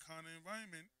to that kind of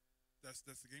environment. That's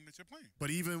the game that you're playing. But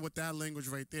even with that language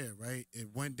right there, right, it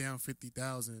went down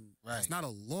 50,000. Right. It's not a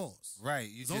loss. Right.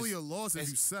 You It's just, only a loss if it's-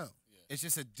 you sell. it's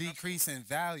just a decrease in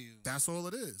value. That's all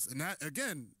it is. And that,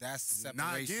 again, That's not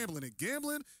separation. gambling. And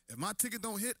gambling, if my ticket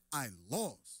don't hit, I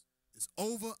lost. It's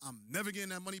over. I'm never getting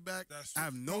that money back. That's I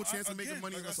have no I- chance of making again,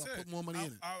 money like unless I said, put more money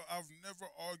in it. I've never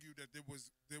argued that there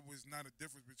was not a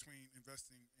difference between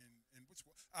investing and which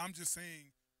one. I'm just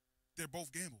saying they're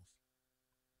both gambles.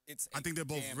 It's I a think they're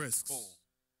both gamble. risks.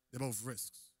 They're both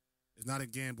risks. It's not a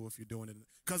gamble if you're doing it.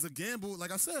 Because a gamble,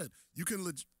 like I said, you can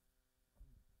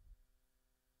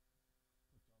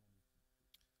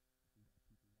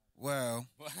Well,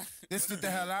 this is what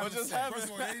the hell I What was just saying. happened?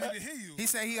 First of all, they didn't even hear you. He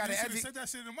said he got You to should have educate. said that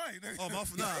shit in the mic. nigga. Oh, my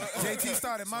JT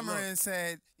started So look. murmuring and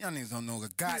said, "Y'all niggas don't know the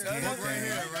goddamn book right thing."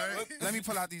 here, right? Let me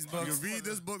pull out these You books can read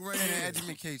this book right and here.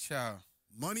 educate y'all.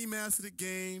 Money Master the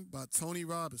Game by Tony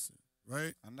Robinson,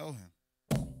 right? I know him.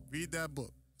 Read that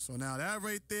book. So now that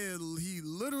right there, he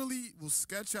literally will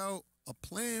sketch out a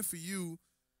plan for you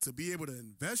to be able to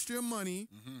invest your money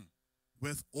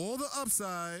with all the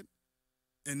upside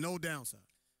and no downside.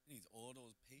 He needs all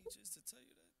those pages to tell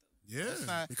you that, Yeah, That's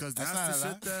not- because that's that's,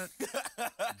 not the shit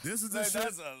that this is the though. shit.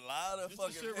 That's a lot of This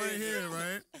fucking the shit right pages. here,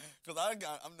 right? Cause I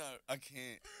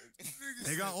can't.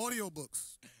 They got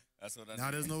audiobooks. That's what I Now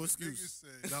need. there's no Niggas excuse. said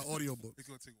They got audiobooks. they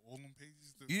gonna take all them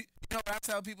pages. To, You know what I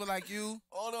tell people like you?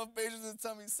 All those pages and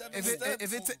tell me 7 If it- steps.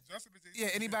 if it- Oh, Justin and JT Yeah,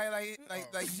 anybody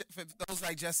Oh. for those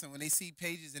like Justin, when they see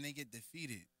pages and they get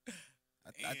defeated,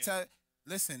 I Yeah. tell,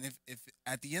 listen, if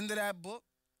at the end of that book,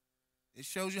 it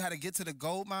shows you how to get to the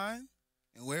gold mine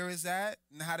and where it's at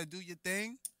and how to do your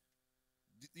thing.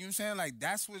 You know what I'm saying? Like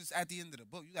that's what's at the end of the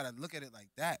book. You gotta look at it like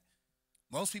that.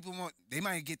 Most people they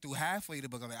might get through halfway the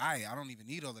book. I'm like, I don't even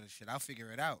need all of this shit. I'll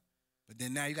figure it out. But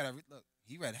then now you gotta look.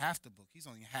 He read half the book. He's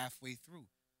only halfway through.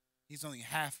 He's only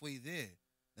halfway there.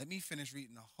 Let me finish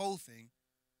reading the whole thing.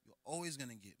 You're always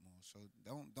gonna get more. So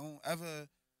don't ever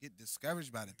get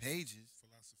discouraged by the pages.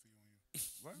 philosophy on you.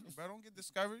 Right, bro, don't get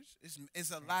discouraged.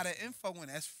 It's a lot of info and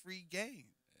that's free game.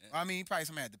 I mean, probably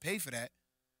somebody had to pay for that.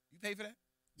 You pay for that?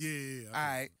 Yeah. All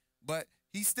right. But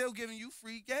he's still giving you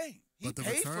free game. He But the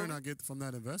paid for return it. I get from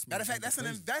that investment. Matter of fact, is that's an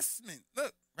crazy. investment.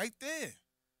 Look, right there.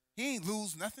 He ain't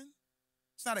lose nothing.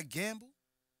 It's not a gamble.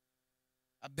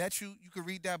 I bet you could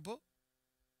read that book.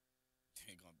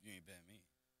 You ain't bet me.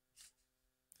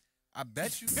 I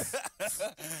bet you.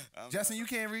 I'm Justin, you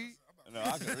can't read? No,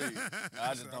 I can read.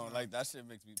 I just don't like that shit.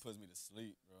 Puts me to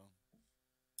sleep, bro.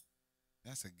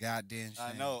 That's a goddamn shame.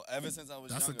 I know. Ever since I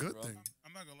was That's a younger, good bro. thing.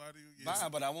 I'm not gonna lie to you. Yeah, Nah,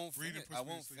 but I won't reading finish. puts I me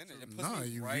to won't sleep, finish. too. It puts Nah, me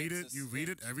you right read to it. You sleep. read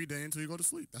it every day until you go to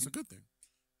sleep. That's a good thing.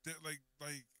 like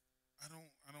I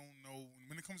don't know.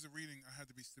 When it comes to reading, I had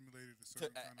to be stimulated a To,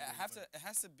 certain kind of way. it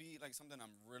has to be like something I'm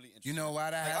really interested. You know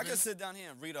why that Like, I happens? can sit down here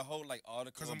and read a whole like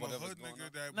article Because or I'm a whatever's hood going nigga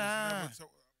on. that Nah. was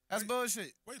never. That's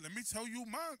bullshit. Wait, let me tell you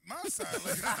my side.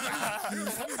 Like,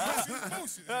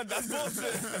 bullshit. That's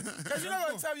bullshit. Because you're not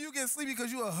going to tell me you get sleepy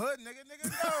because you a hood nigga.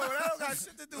 No, that don't got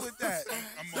shit to do with that.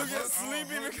 I'm You get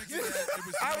sleepy hood because- nigga that it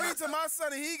was I read to my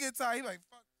son and he get tired. He like,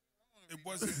 fuck. It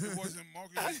wasn't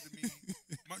marketed to me.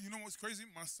 You know what's crazy?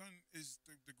 My son is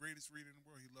the greatest reader in the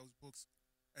world. He loves books,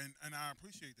 and I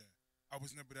appreciate that. I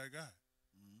was never that guy.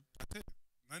 That's it.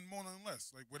 Nothing more, nothing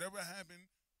less. Like whatever happened,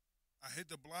 I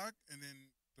hit the block, and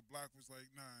then the block was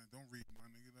like, "Nah, don't read, my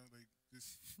nigga. Like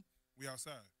just we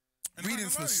outside." And I'm not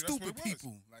Reading's gonna for lie to you, that's what stupid it was.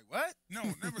 people. Like, what? No,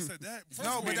 never said that. First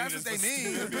No, of but all, that's what they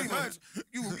mean. Pretty much.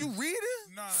 You read it?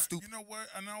 Nah, Stupid. you know what?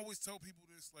 And I always tell people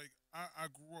this, like, I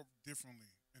grew up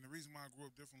differently. And the reason why I grew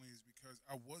up differently is because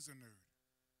I was a nerd.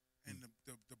 And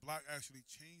the block actually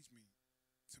changed me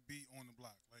to be on the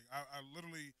block. Like, I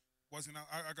literally wasn't out.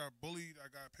 I got bullied.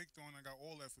 I got picked on. I got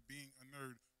all that for being a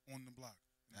nerd on the block.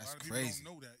 And That's a lot of people crazy.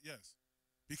 don't know that, yes.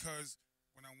 Because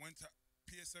when I went to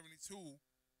PS72,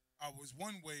 I was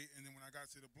one way, and then when I got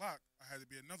to the block, I had to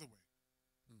be another way.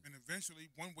 And eventually,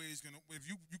 one way is gonna. If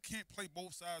you can't play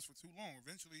both sides for too long,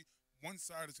 eventually one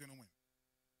side is gonna win.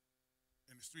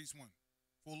 And the streets won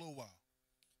for a little while.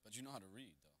 But you know how to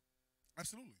read though.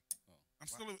 Absolutely. Oh. I'm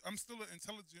still an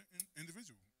intelligent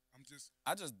individual.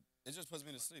 It just puts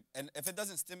me to sleep. And if it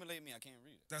doesn't stimulate me, I can't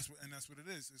read it. That's what it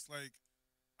is. It's like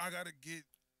I gotta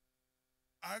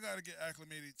get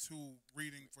acclimated to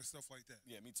reading for stuff like that.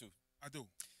 Yeah, me too. I do.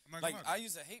 I'm not Like gonna I lie to you.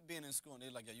 used to hate being in school and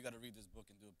they're like, "Yeah, you got to read this book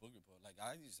and do a book report." Like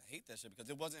I used to hate that shit because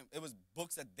it was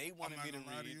books that they I'm wanted not me to gonna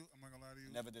lie to read. you. I'm not gonna lie to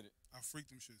you. Never did it. I freaked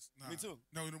them shits. Nah. Me too.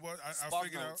 No, you know what? I Spark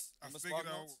figured Notes. out. Remember Spark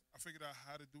Notes? I figured out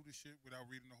how to do this shit without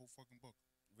reading the whole fucking book.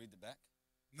 Read the back.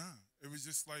 Nah, it was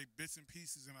just like bits and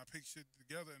pieces, and I picked shit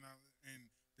together, and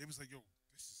they was like, "Yo,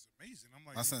 this is amazing." I'm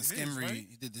like, My son "It skim is, read. right?"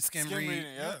 He did the skim Skim read.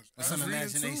 reading, yeah. Yes. With some That's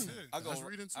reading imagination. too. Yeah. I go That's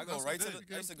reading too. I go That's right what to they the.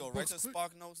 do. I used to go Books right to quick.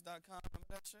 sparknotes.com.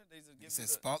 Remember that shit? They used to He give said me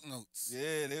the, Spark Notes.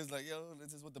 Yeah, they was like, "Yo,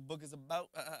 this is what the book is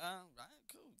about." Right,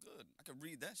 cool, good. I could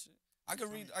read that shit. I could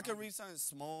read something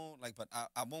small, like, but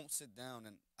I won't sit down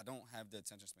and I don't have the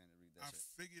attention span to read that I shit.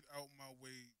 figured out my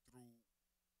way through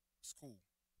school,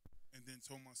 and then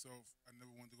told myself I never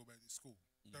wanted to go back to school.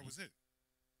 That was it.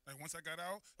 Like once I got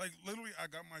out, like literally, I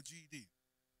got my GED.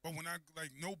 But when I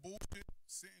no bullshit,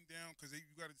 sitting down because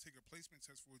you got to take a placement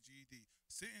test for a GED.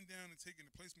 Sitting down and taking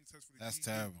the placement test for the That's GED.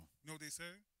 terrible. You know what they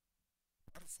said?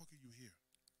 Why the fuck are you here?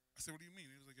 I said, what do you mean?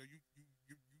 It was like, yo,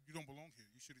 you don't belong here.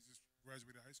 You should have just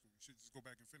graduated high school. You should just go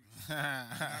back and finish.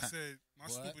 And I said, my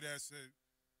What? stupid ass said,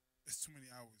 it's too many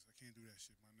hours. I can't do that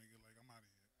shit, my nigga. Like, I'm out of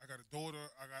here. I got a daughter.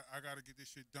 I got to get this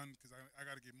shit done because I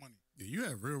got to get money. Yeah, you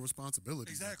have real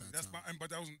responsibilities. Exactly. At that time. But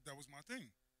that was my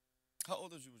thing. How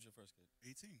old was you with your first kid?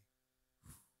 18.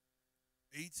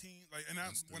 18. Like, and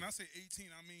when I say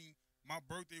 18, I mean my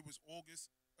birthday was August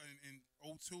in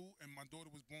 02, and my daughter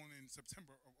was born in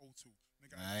September of 02.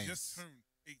 Nigga, I just Nice. turned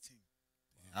 18.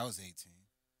 I was 18.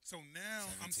 So now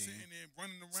I'm 17. sitting there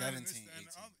running around. and this, 17, and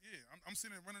the 18. other, yeah, I'm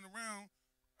sitting there running around.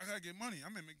 I gotta get money.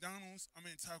 I'm in McDonald's. I'm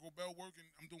in Taco Bell working.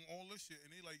 I'm doing all this shit, and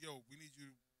they like, yo, we need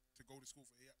you to go to school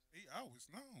for 8 hours.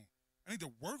 No, I need to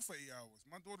work for 8 hours.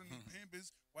 My daughter needs Pampers,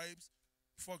 wipes,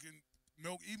 fucking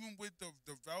milk. Even with the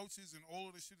vouchers and all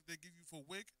of the shit that they give you for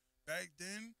WIC, back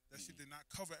then that shit did not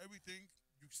cover everything.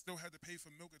 You still had to pay for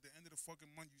milk at the end of the fucking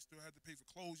month. You still had to pay for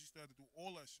clothes. You still had to do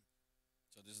all that shit.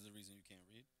 So this is the reason you can't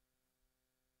read?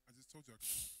 I just told you I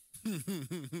could.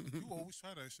 You always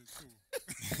try that shit too.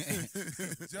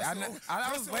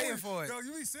 I was waiting for it. Yo,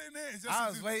 you be sitting there and just I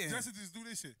was waiting. Just to just do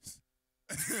this shit.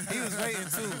 He was waiting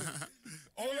too.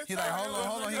 He like,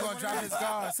 hold on. He gonna drop his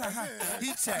guard. Heat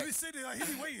He check. be sitting there like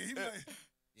he be waiting. He be like,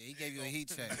 Yeah, he gave you a heat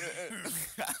check.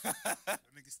 that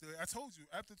nigga still. I told you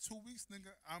after 2 weeks,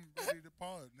 nigga, I'm ready to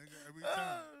pod, nigga. Every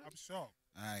time I'm sharp.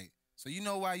 All right. So you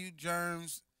know why you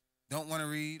germs don't want to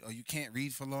read or you can't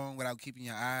read for long without keeping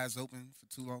your eyes open for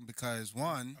too long? Because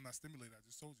one, I'm not stimulated. I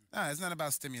just told you. nah, it's not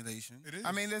about stimulation. It is.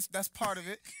 I mean, that's part of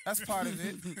it. That's part of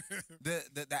it.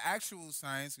 The actual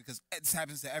science, because this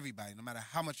happens to everybody, no matter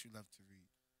how much you love to read.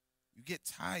 You get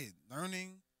tired.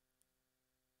 Learning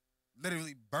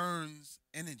literally burns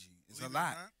energy. It's Believe a it or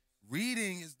lot. not,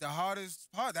 Reading is the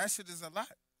hardest part. That shit is a lot.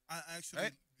 I actually.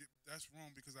 Right? That's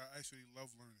wrong because I actually love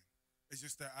learning. It's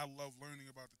just that I love learning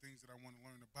about the things that I want to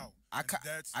learn about. And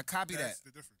I copy that's that.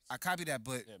 the difference. I copy that,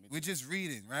 but Yeah, me we're too. just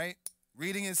reading, right?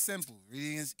 Reading is simple.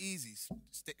 Reading is easy,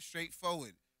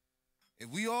 straightforward. If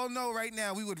we all know right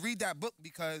now, we would read that book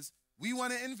because we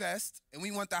want to invest and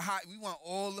we want we want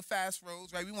all the fast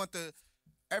roads, right? We want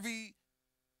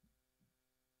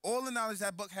all the knowledge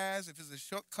that book has. If it's a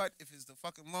shortcut, if it's the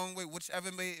fucking long way, whichever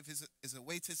way, if it's a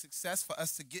way to success for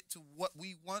us to get to what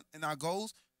we want and our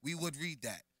goals, we would read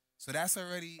that. So that's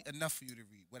already enough for you to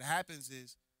read. What happens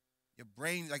is your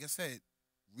brain, like I said,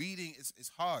 reading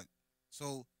is hard.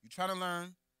 So you try to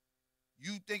learn,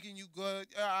 you thinking you good.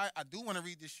 Yeah, I do want to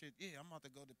read this shit. Yeah, I'm about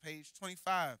to go to page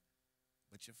 25.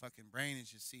 But your fucking brain is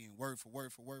just seeing word for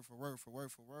word for word for word for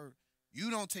word for word.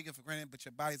 You don't take it for granted, but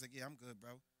your body's like, yeah, I'm good,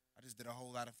 bro. I just did a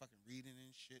whole lot of fucking reading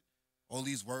and shit. All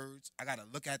these words, I got to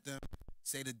look at them,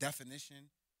 say the definition.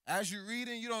 As you're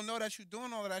reading, you don't know that you're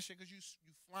doing all of that shit because you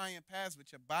flying past,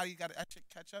 but your body got that shit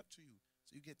catch up to you.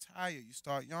 So you get tired. You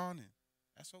start yawning.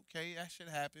 That's okay. That shit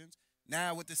happens.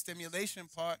 Now with the stimulation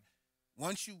part,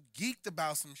 once you geeked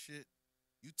about some shit,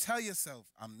 you tell yourself,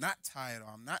 I'm not tired or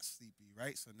I'm not sleepy,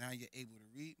 right? So now you're able to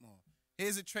read more.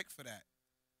 Here's a trick for that.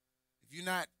 If you're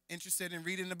not interested in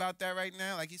reading about that right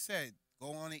now, like he said,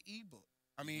 go on an ebook.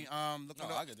 I mean, look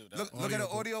No, I could do that. look at an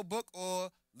audio book or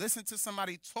listen to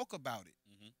somebody talk about it.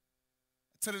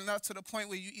 To the point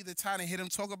where you either tired and hear them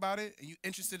talk about it and you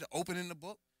interested in opening the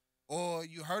book, or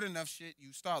you heard enough shit,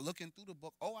 you start looking through the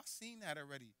book. Oh, I've seen that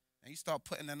already. And you start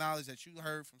putting the knowledge that you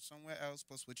heard from somewhere else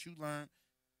plus what you learned,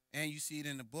 and you see it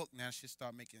in the book. Now shit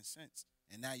start making sense.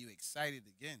 And now you're excited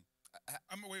again.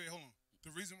 Wait, hold on.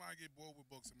 The reason why I get bored with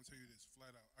books, I'm gonna tell you this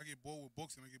flat out. I get bored with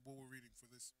books and I get bored with reading for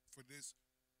this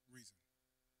reason.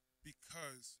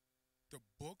 Because the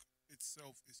book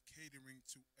itself is catering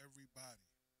to everybody.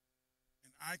 And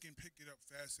I can pick it up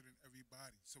faster than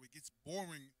everybody. So it gets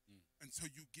boring until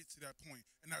you get to that point.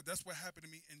 And now that's what happened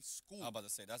to me in school. I was about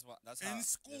to say that's how. In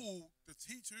school, the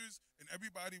teachers and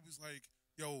everybody was like,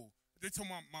 yo, they told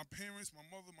my parents, my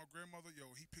mother, my grandmother, yo,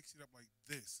 he picks it up like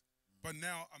this. But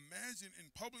now imagine in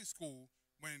public school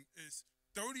when it's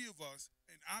 30 of us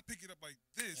and I pick it up like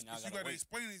this, And now I because you gotta got to wait.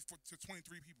 explain it to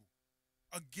 23 people.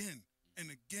 Again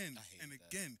and again I hate and that.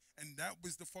 again. And that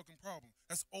was the fucking problem.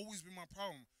 That's always been my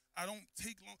problem. I don't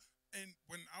take long. And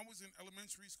when I was in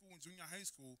elementary school and junior high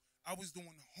school, I was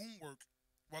doing homework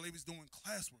while they was doing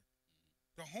classwork.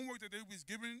 The homework that they was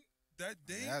giving that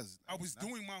day, I was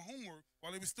doing my homework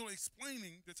while they was still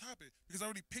explaining the topic because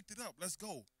I already picked it up. Let's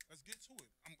go. Let's get to it.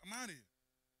 I'm out of here.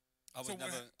 I So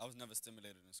was never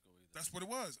stimulated in school either. That's what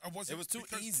it was. I wasn't. It was too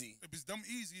because easy. It was dumb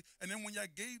easy. And then when y'all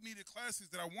gave me the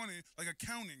classes that I wanted, like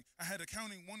accounting, I had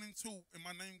accounting 1 and 2 in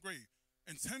my 9th grade.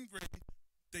 In 10th grade,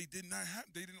 they didn't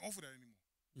offer that anymore.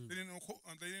 They didn't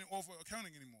offer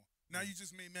accounting anymore. Now you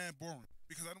just made mad boring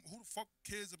because who the fuck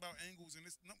cares about angles and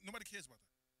this? Nobody cares about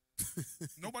that.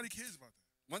 Nobody cares about that.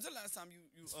 When's the last time you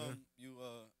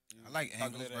I like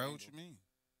angles, calculated bro. an What you angle? mean?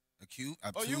 Acute,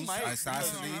 Oh, you obtuse, might. No,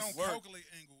 isosceles. I don't Work. calculate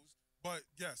angles, but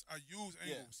yes, I use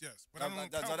angles. Yes, but I don't.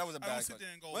 That was a I bad don't sit question.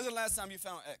 there and go. When's the last time you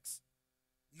found X?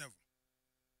 Never.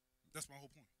 That's my whole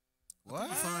point. What?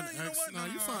 You find you know X. what? No,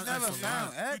 you find Never X a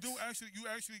found lot. X. You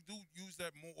actually do use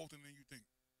that more often than you think.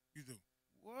 You do.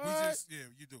 What?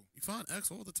 You do. You find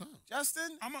X all the time.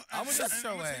 Justin? I'm I'ma gonna shut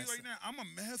tell your you ass right now. I'm a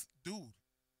math dude.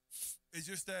 It's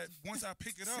just that once I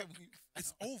pick it up,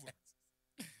 it's over.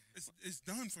 It's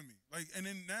done for me. Like, and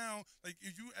then now, like,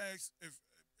 if you ask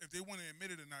if they want to admit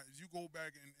it or not, if you go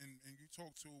back and you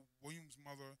talk to William's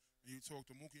mother and you talk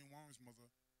to Mookie and Warren's mother,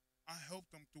 I helped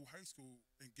them through high school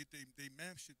and get they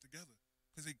math shit together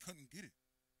because they couldn't get it.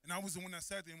 And I was the one that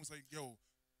sat there and was like, yo,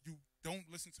 you don't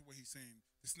listen to what he's saying.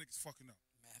 This nigga's fucking up.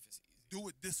 Math is easy. Do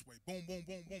it this way. Boom, boom,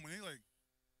 boom, boom. And they like,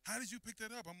 how did you pick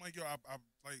that up? I'm like, yo,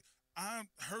 I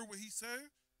heard what he said,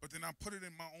 but then I put it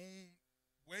in my own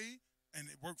way and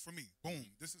it worked for me. Boom.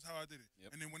 This is how I did it. Yep.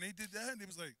 And then when they did that, they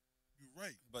was like, you're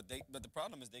right. But the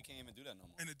problem is they can't even do that no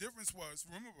more. And the difference was,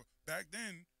 remember, back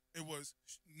then, it was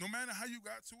no matter how you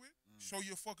got to it, show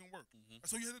your fucking work.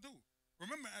 That's all you had to do.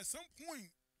 Remember, at some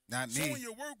point, Not showing me.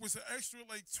 your work was an extra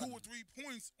like 2 or 3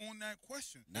 points on that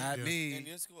question. Not Yeah. me. In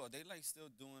your school, are they like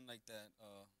still doing like that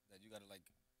that you gotta like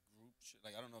group shit?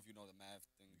 Like I don't know if you know the math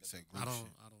thing. You said I group don't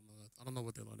shit. know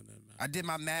what they're learning in math. I did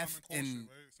my math Common Core in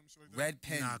shit, right? Some shit like that. red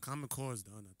pen. Nah, Common Core is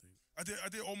done, I think. I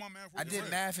did all my math. Work I in did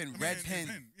red. math in red pen.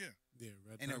 Yeah. Yeah,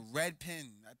 red In a pen. red pen.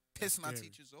 I pissed my scary.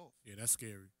 teachers off. Yeah, that's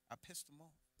scary. I pissed them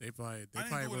off. They probably I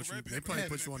didn't do it in put you, red they pen, probably but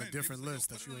put you on a pen. They different was like, list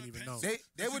yo, that put you it ain't on even a know. pencil.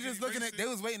 They were Did just you looking erase at. They it?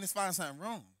 was waiting to find something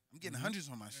wrong. I'm getting hundreds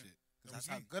on my shit because that's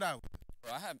was how me. good I was.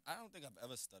 Bro, I don't think I've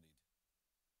ever studied.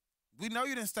 We know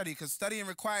you didn't study because studying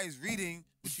requires reading,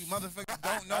 which you motherfuckers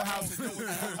don't know how to do.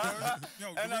 Yo,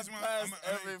 And I reason why passed I'm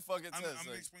every fucking I'm test. gonna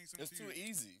like, explain something it's to too you.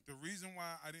 easy. The reason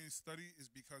why I didn't study is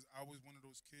because I was one of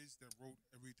those kids that wrote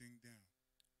everything down.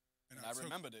 And I took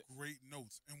remembered it. Great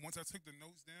notes. And once I took the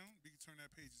notes down, we could turn that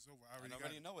page. It's over. I I already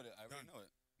already got it. know it. I already Done. know it.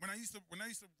 When I used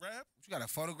to rap, You got a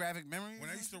photographic memory?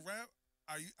 when I used to rap,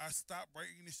 I stopped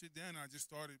writing this shit down and I just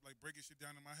started like breaking shit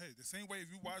down in my head. The same way if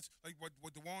you watch like what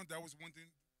Dewan, that was one thing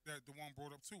that Dewan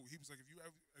brought up too. He was like, if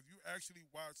you actually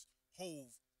watch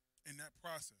Hove in that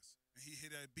process and he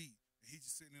hit that beat and he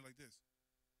just sitting there like this.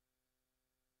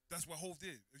 That's what Hove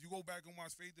did. If you go back and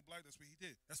watch Fade to Black, that's what he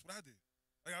did. That's what I did.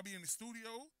 Like I'll be in the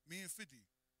studio, me and 50,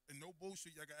 and no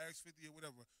bullshit. Y'all can ask 50 or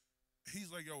whatever. He's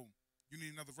like, yo, you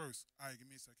need another verse. All right, give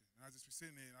me a second. And I just be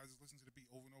sitting there and I just listen to the beat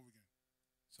over and over again.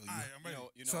 So All right, I'm ready.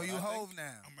 You know so what you I think? hove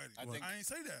now. I'm ready. I I, think- ain't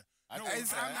say that. I No, think-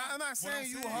 I'm not what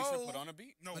saying you I'm saying- You should hold. put on a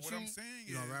beat. No, But what you- I'm saying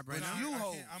you is, gonna rap right but now? You I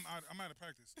hold. can't- I'm out of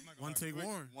practice. I'm not gonna One lie. take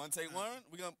Warren. One take one.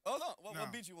 We gonna hold on. What Nah.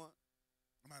 beat you want?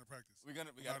 I'm out of practice. We gotta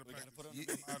I'm out of put practice. on a You-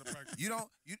 beat. I'm out of practice. You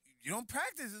don't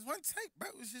practice. It's one take, bro.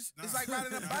 It's just Nah. it's like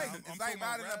riding a Nah, bike. I'm It's talking like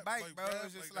about riding a rap, bike, bro. rap,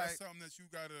 It's just that's like something that you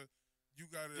gotta.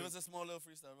 Give us a small little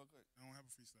freestyle real quick. I don't have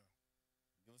a freestyle.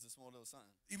 Give us a small little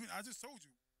something. Even I just told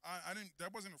you, I didn't.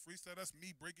 That wasn't a freestyle. That's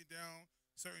me breaking down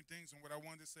certain things and what I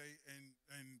wanted to say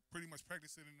and pretty much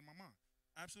practicing it in my mind.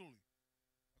 Absolutely.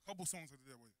 A couple songs I did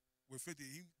that with 50.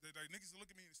 Like niggas look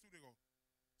at me in the studio and go,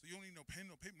 so you don't need no pen,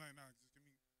 no paper, nah,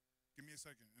 just give me a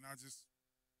second. And that's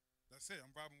it.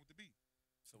 I'm vibing with the beat.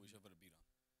 So we should put a beat on.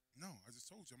 No, I just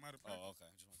told you I'm out of practice. Oh,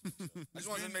 okay. I just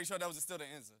wanted to make sure that was still the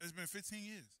answer. It's been 15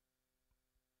 years.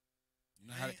 you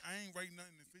know how to, I ain't writing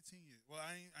nothing in 15 years. Well,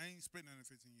 I ain't spit nothing in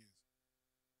 15 years.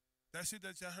 That shit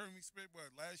that y'all heard me spit, what,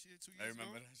 last year, 2 years I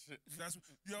remember ago? that shit. That's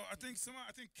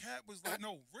I think Cat was like,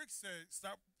 no, Rick said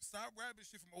stop rapping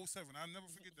shit from 07. I'll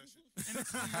never forget that shit. In the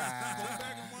comments, go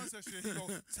back and watch that shit. He go,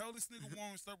 tell this nigga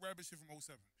Warren stop rapping shit from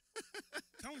 07.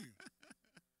 Telling you.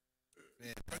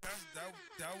 Yeah. But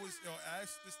that was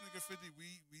ask this nigga 50.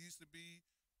 We used to be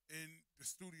in the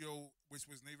studio,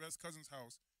 which was Nave's cousin's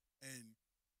house, and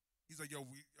he's like, yo,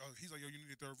 you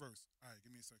need a third verse. All right,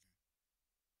 give me a second.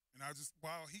 And I just,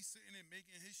 while he's sitting there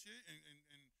making his shit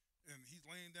and he's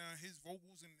laying down his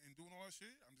vocals and doing all that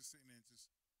shit, I'm just sitting there and just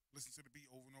listening to the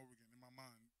beat over and over again in my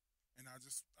mind. And I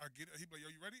get it. He be like, yo,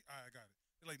 you ready? All right, I got it.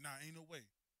 They're like, nah, ain't no way.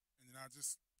 And then I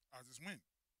just went.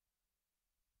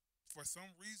 For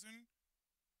some reason,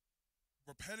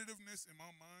 repetitiveness in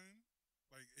my mind,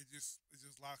 like it just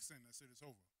locks in. That's it, it's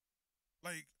over.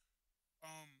 Like,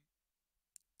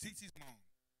 TT's mom.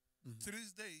 To this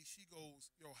day, she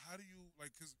goes, yo, how do you, like,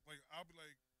 because, like, I'll be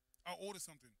like, I'll order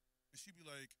something. And she'd be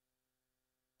like,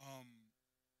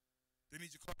 they need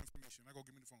your card information. I go,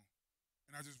 give me the phone.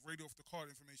 And I just read off the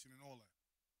card information and all that.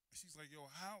 And she's like, yo,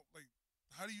 how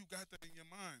do you got that in your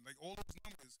mind? Like, all those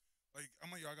numbers. Like,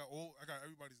 I'm like, yo, I got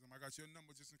everybody's number. I got your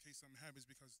number just in case something happens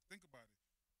because think about it.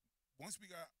 once we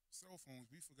got cell phones,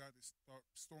 we forgot to start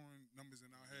storing numbers in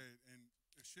our head, and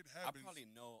if shit I happens, probably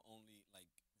know only like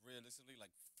realistically like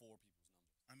 4 people's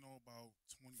numbers, I know about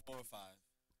 20. 4 or 5.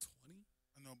 20?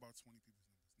 I know about 20 people's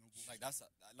numbers. No bullshit. Like that's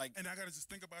like and I gotta just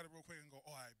think about it real quick and go,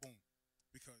 all right, boom,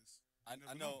 because I you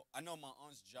never know my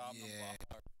aunt's job number Yeah.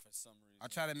 for some reason. I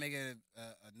try to make it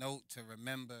a note to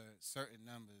remember certain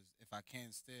numbers if I can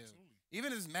still. Absolutely.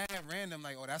 Even if it's mad random,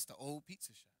 like, oh, that's the old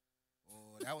pizza shop.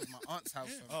 Or that was my aunt's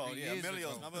house from Oh 3 yeah, years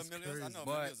Emilio's. ago. Remember That's Emilio's? I crazy. know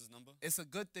But- Emilio's number. It's a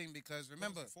good thing because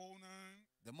remember, 409.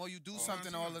 the more you do Oh,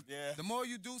 something, all the yeah. the more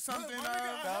you do something, My nigga,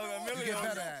 I That was haven't you ordered- get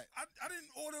Emilio's. better at. I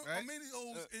didn't order Right?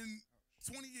 Emilio's in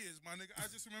 20 years, my nigga. I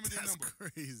just remember their That's number.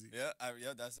 crazy. Yeah,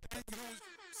 that's And you know,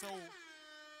 so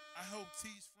I helped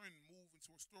T's friend move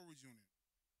into a storage unit.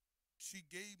 She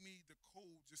gave me the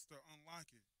code just to unlock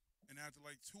it, and after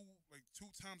like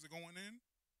two times of going in,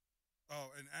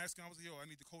 and asking, I was like, "Yo, I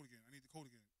need the code again. I need the code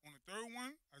again." On the third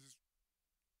one,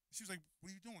 she was like, "What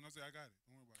are you doing?" I was like, "I got it.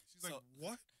 Don't worry about it." She's like, So-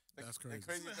 "What?" That's The crazy.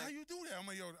 She's like, "How you do that?" I'm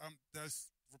like, "Yo,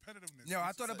 that's repetitiveness." Yo, I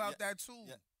It's thought just about that too.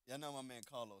 yeah. Y'all know my man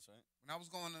Carlos, right? When I was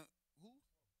going to who?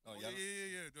 Oh yeah,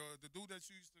 yeah. The dude that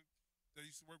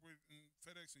used to work with in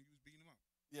FedEx, and you was beating him up.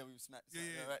 Yeah, we smacked.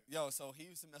 Yeah. Right? Yo, so he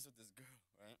used to mess with this girl,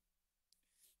 right?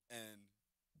 And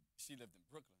she lived in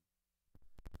Brooklyn.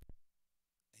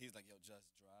 He's like, "Yo, just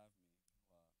drive me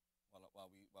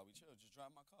while we chill. Just drive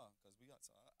my car, cause we got."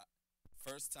 So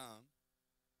first time,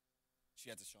 she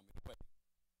had to show me the way.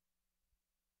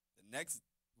 The next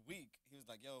week, he was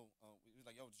like, "Yo,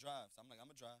 drive." So I'm like, "I'm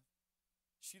gonna drive."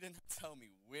 She didn't tell me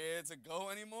where to go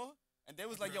anymore, and they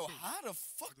was I like, do "Yo, that too. how the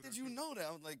fuck do did that you too. know that?"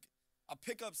 I was like, "I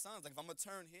pick up signs. Like if I'm gonna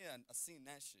turn here, I seen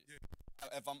that shit. Yeah.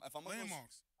 If I'm gonna go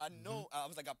Landmarks. I know. I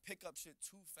was like, I pick up shit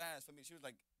too fast for me.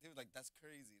 They was like, that's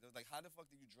crazy. They was like, how the fuck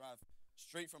did you drive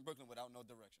straight from Brooklyn without no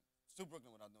directions? To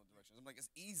Brooklyn without no directions. I'm like, it's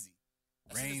easy.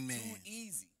 That shit Rain is too Man.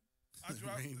 easy. I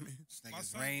drive. Rain Man. This My nigga's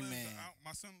son, Rain lives Man.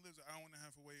 my son lives an hour and a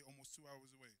half away, almost 2 hours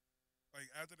away. Like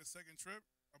after the second trip,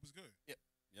 I was good. Yep.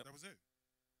 That was it.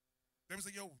 They was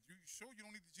like, "Yo, you sure you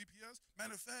don't need the GPS?"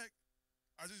 Matter of fact,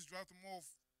 I just dropped them off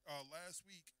last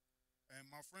week, and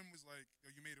my friend was like,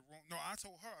 "Yo, you made it wrong." No, I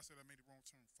told her, I said I made it wrong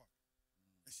turn. Fuck.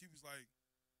 And she was like,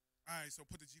 "All right, so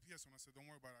put the GPS on." I said, "Don't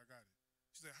worry about it, I got it."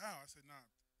 She said, "How?" I said, "Nah."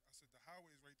 I said, "The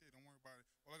highway is right there. Don't worry about it.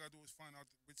 All I gotta do is find out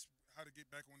how to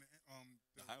get back on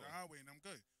the highway, and I'm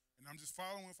good." And I'm just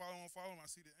following. I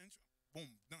see the entrance. Boom,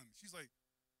 done. She's like,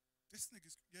 "This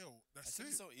nigga's That that's shit it.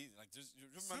 is so easy. Like just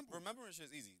Simple. remembering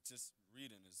shit is easy. Just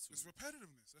reading is too. It's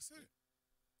repetitiveness. That's it."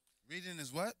 Reading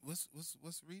is what? What's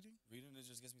reading? Reading it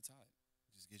just gets me tired.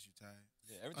 Just gets you tired.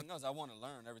 Yeah, everything else I want to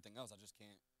learn. Everything else I just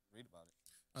can't read about it.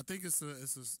 I think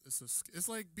it's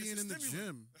like being in the stimulant.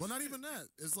 gym. Well, That's not it. even that.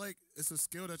 It's like it's a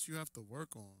skill that you have to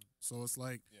work on. So it's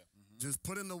like Yeah. just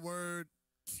putting the word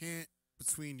 "can't"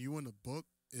 between you and the book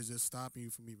is just stopping you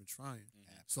from even trying.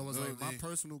 So it's like my Absolutely.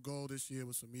 personal goal this year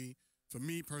was for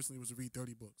me personally was to read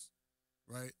 30 books.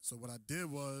 Right? So what I did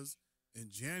was in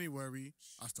January,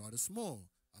 I started small.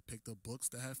 I picked up books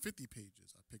that had 50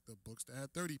 pages. I picked up books that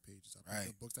had 30 pages. I picked Right.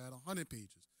 up books that had 100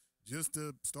 pages. Just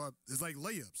to start, it's like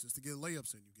layups, just to get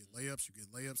layups in. You get layups, you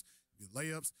get layups, you get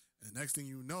layups. And the next thing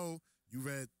you know, you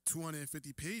read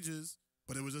 250 pages,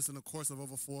 but it was just in the course of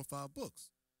over 4 or 5 books.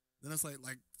 Then it's like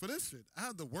for this shit, I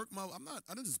had to work I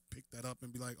didn't just pick that up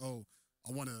and be like, oh,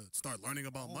 I want to start learning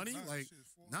about Oh, money. nah, Like, shit,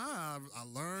 4 nah, I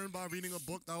learned by reading a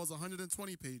book that was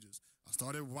 120 pages. I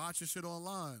started watching shit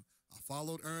online. I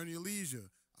followed Earn Your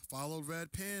Leisure. I followed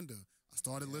Red Panda. I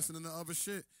started listening to other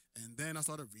shit. And then I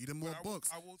started reading more But books.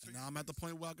 I will tell And you now I'm at the this.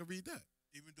 point where I can read that.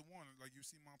 Even DeWan, like you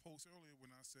see my post earlier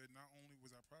when I said not only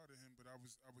was I proud of him, but I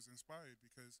was inspired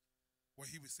because what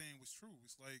he was saying was true.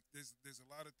 It's like there's a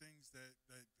lot of things that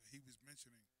he was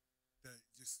mentioning that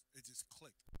it just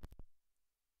clicked.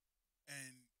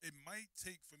 And it might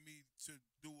take for me to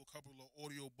do a couple of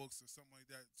audio books or something like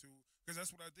that too, because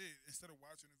that's what I did. Instead of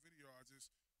watching a video, I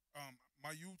just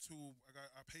my YouTube,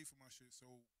 I pay for my shit. So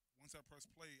once I press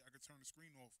play, I could turn the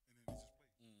screen off and then it just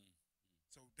plays.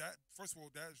 So that first of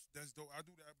all, that's dope. I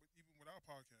do that, but even with our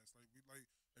podcast, like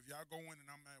if y'all go in and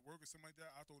I'm at work or something like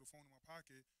that, I throw the phone in my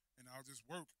pocket and I'll just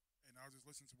work and I'll just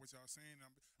listen to what y'all saying.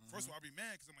 First of all, I'll be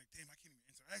mad because I'm like, damn, I can't even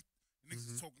interact. The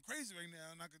niggas is talking crazy right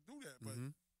now, and I could do that, but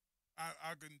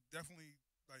I can definitely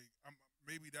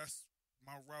maybe that's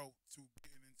my route to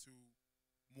getting into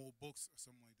more books or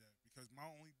something like that. Because my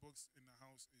only books in the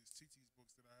house is TT's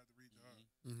books that I had to read to her. That's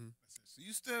it. So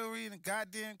you still reading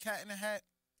goddamn Cat in the Hat?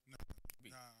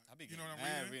 I be You know what I'm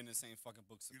mad reading? the same fucking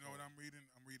books. You know what I'm reading?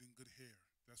 I'm reading Good Hair.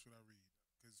 That's what I read.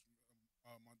 Because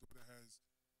my daughter has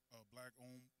a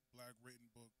black-owned, black-written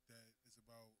book that is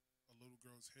about a little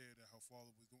girl's hair that her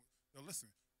father was doing. Yo, listen.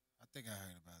 I think I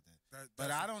heard about that. But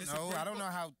That's I don't it's a know. great I don't book.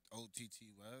 know how OTT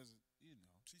was. You know.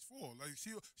 She's 4. Like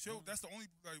she'll. That's the only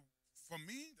like for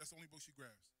me. That's the only book she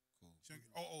grabs.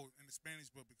 Cool. And the Spanish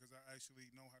book because I actually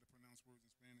know how to pronounce words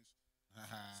in Spanish.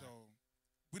 Uh-huh. So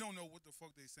we don't know what the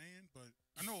fuck they saying, but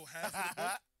I know half of the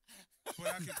book. But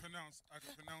I can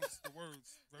pronounce the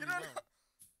words very well.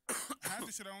 Half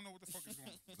the shit I don't know what the fuck is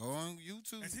going on. Go on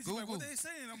YouTube. And she's Google. like, what they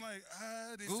saying? I'm like,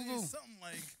 they Google. saying something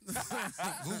like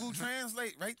Google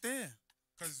Translate right there.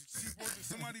 because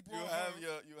somebody You brought have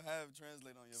her. you have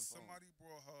translate on your phone. Somebody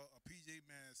brought her a PJ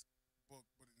Masks book,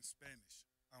 but in Spanish.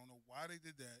 I don't know why they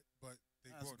did that, but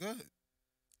they That's brought it. good.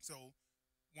 So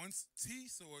once T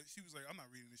saw it, she was like, I'm not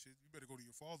reading this shit. You better go to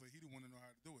your father. He didn't want to know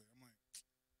how to do it. I'm like,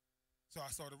 so I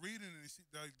started reading, and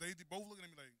they both looking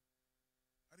at me like,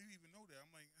 how do you even know that?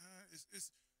 I'm like,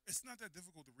 it's not that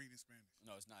difficult to read in Spanish.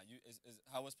 No, it's not. It's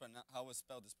how it's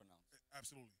spelled is pronounced.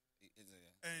 Absolutely.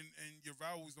 Yeah. And your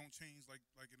vowels don't change like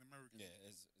in America. Yeah,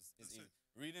 it's That's easy. it.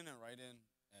 Reading and writing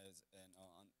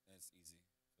it's easy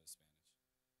for Spanish.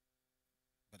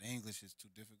 But English is too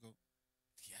difficult.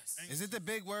 Yes. English Is it the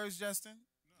big words, Justin?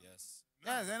 No. Yes.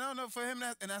 Yes, I don't know for him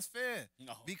and that's fair.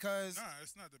 No. Because Nah,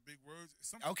 it's not the big words.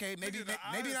 Okay, maybe Nigga, the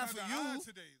maybe eyes not have for the you. I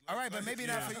today. All right, but maybe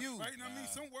not for you. Right? You know what I mean? Nah.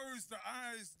 Some words, the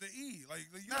eyes, the E. Like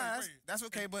you Nah, like, that's, wait. that's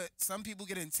okay. But some people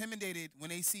get intimidated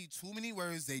when they see too many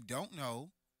words they don't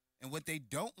know, and what they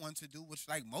don't want to do, which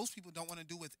like most people don't want to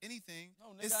do with anything.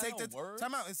 No, nigga, is I take know the words.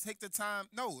 time out. Is take the time.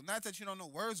 No, not that you don't know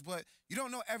words, but you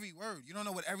don't know every word. You don't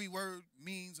know what every word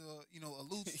means or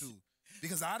alludes to.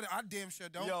 Because I damn sure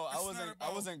don't. Yo, I It's was not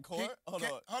in about- court. Hold on.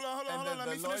 Hold on. Let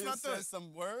me finish my said thought.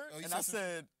 some word, Oh, you and I said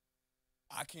said,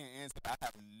 I can't answer. I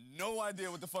have no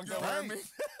idea what the fuck that Right. word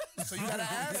means. So you gotta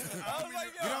ask. I was like,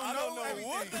 yo, You don't I don't know know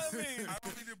what everything. that means. I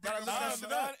don't mean to bring Gotta up look that I'm shit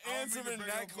another- up. not I don't mean to answering bring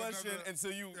that up question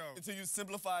another- until you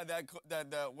simplify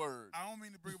that word. I don't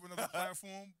mean to bring up another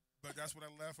platform, but that's what I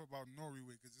laugh about Nori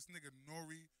with. Because this nigga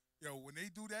Nori, when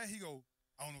they do that, he go,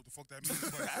 I don't know what the fuck that means,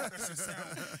 but that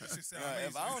shit sound Right, amazing.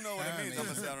 if I don't know what it means, I'm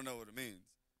gonna Amazing. say I don't know what it means.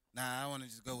 Nah, I want to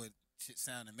just go with shit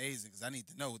sound amazing because I need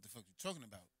to know what the fuck you're talking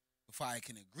about before I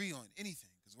can agree on anything.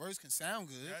 Because words can sound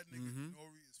good. That nigga Mhm.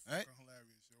 Nori is Right? fucking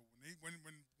hilarious, yo.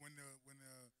 When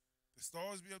the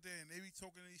stars be up there and they be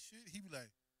talking their shit, he be like,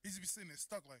 he just be sitting there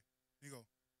stuck like, he go,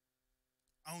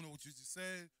 I don't know what you just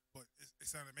said, but it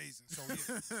sounded amazing. So yeah,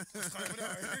 let's clap it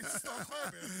up. Start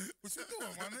clapping. What you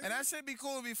doing, my nigga? And that should be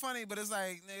cool and be funny, but it's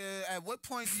like, nigga, at what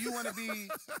point do you want to be?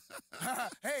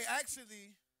 Hey,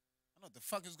 actually, I don't know what the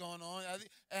fuck is going on,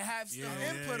 and have some Yeah,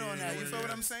 input yeah, on that. yeah, You feel yeah.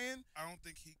 what I'm saying? I don't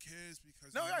think he cares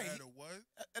because No, no right, matter what.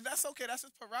 And that's okay. That's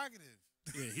his prerogative.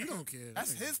 Yeah, he don't care.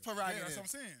 That's That his nigga- Yeah, prerogative. that's what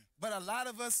I'm saying. But a lot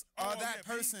of us are that yeah,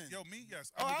 person. Me,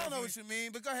 yes. Oh, would I don't know definitely- what you mean,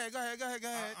 but go ahead.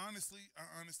 I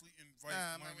honestly invite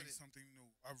Nah, I'm not learning with it. something new.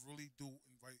 I really do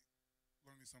invite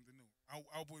learning something new.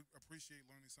 I would appreciate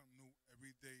learning something new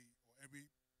every day or every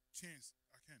chance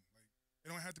I can. Like it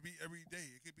don't have to be every day.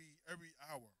 It could be every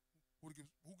hour. Who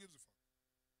gives a fuck?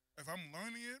 If I'm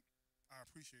learning it, I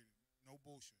appreciate it. No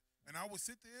bullshit. And I would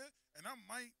sit there and I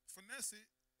might finesse it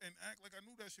and act like I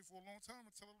knew that shit for a long time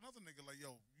and tell another nigga like,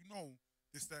 yo, you know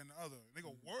this, that, and the other. And they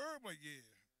go, word? Like, yeah.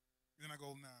 And then I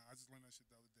go, nah, I just learned that shit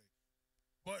the other day.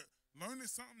 But learning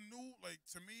something new, like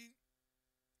to me,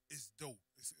 is dope.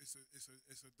 It's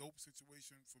a dope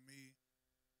situation for me.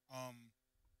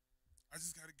 I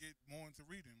just gotta get more into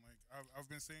reading. Like I've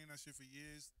been saying that shit for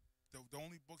years. The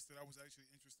only books that I was actually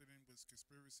interested in was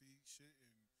conspiracy shit,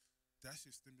 and that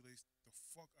shit stimulates the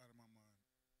fuck out of my mind.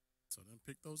 So then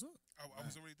pick those up. I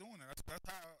was already doing that. That's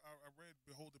how I read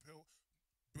Behold the Pale.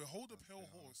 Behold the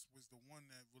Pale Horse was the one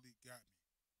that really got me,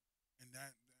 and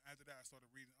that after that I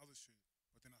started reading other shit,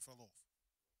 but then I fell off.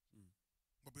 Mm.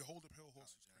 But Behold the Pale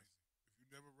Horse was crazy. If you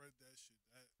never read that shit,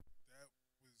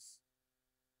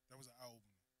 that was an eye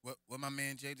opener. What my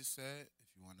man Jada said, if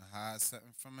you want to hide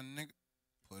something from a nigga,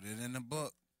 put it in the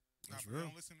book. That's but real.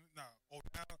 Don't listen. Now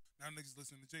niggas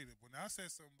listening to Jada. But now I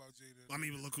said something about Jada. I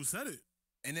mean, look who said it.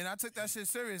 And then I took that shit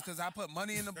serious because I put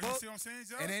money in the You book, see what I'm saying,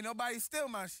 Josh? and ain't nobody steal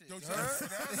my shit. Yo, you Josh, heard? when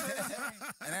I said something,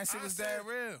 And that shit I was said- that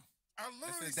real. I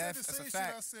literally That's said the a same shit.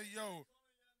 fact. I said, yo,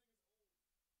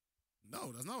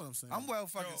 No, that's not what I'm saying. I'm well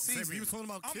fucking Yo, Say, but you seasoned. was talking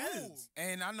about I'm kids. old.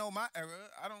 And I know my era.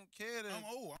 I don't care to I'm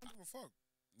old. I don't give a fuck.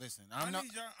 listen. I I'm not.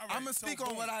 need y'all- all right, I'm gonna so speak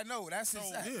on boom. what I know. That's just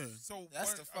that. Yeah. So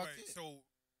That's what, the fuck all right, it. So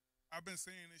I've been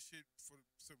saying this shit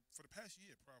for the past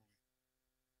year probably.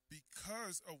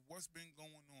 Because of what's been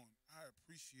going on, I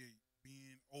appreciate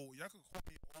being old. Y'all can call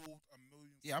me old a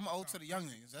million. Yeah, I'm fucking old to times. the young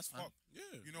niggas. That's fine. Fuck.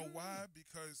 Yeah. You know why?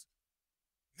 Because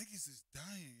niggas is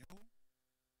dying, yo.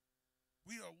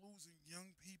 We are losing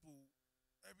young people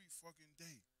every fucking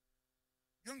day.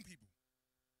 Young people.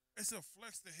 It's a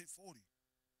flex to hit 40.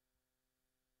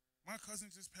 My cousin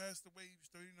just passed away. He was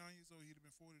 39 years old. He'd have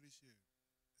been 40 this year.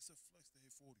 It's a flex to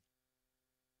hit 40.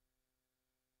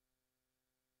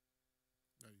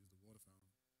 Gotta use the water fountain.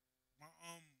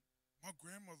 My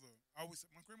grandmother,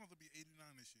 my grandmother be 89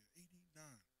 this year.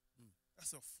 89. Mm.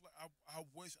 That's a flex. I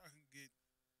wish I can get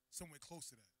somewhere close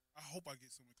to that. I hope I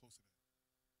get somewhere close to that.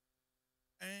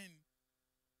 And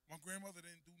my grandmother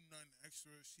didn't do nothing extra.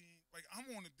 She ain't, like, I'm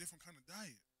on a different kind of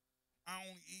diet. I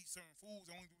only eat certain foods.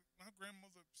 My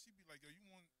grandmother, she'd be like, yo, you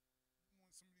want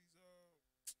some of these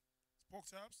pork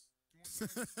chops? You want some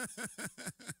of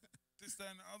this, that,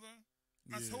 and the other?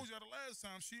 I told y'all the last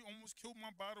time, she almost killed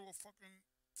my bottle of fucking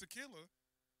tequila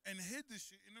and hid this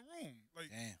shit in the room. Like,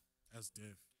 Damn. That's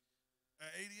diff.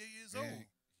 at 88 years Yeah, old.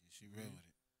 she real with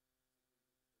it.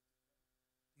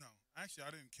 No, actually,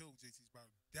 I didn't kill JT's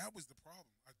bottle. That was the problem.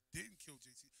 I didn't kill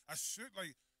JT. I should,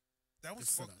 like, that was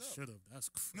Just said fucked I up. should have. That's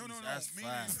crazy. No, That's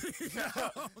meaning,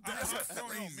 That's no,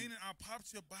 crazy. meaning I popped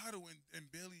your bottle and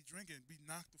barely drink it and be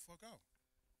knocked the fuck out.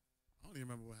 I don't even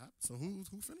remember what happened. So who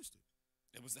finished it?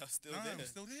 It was still Nah, there. it was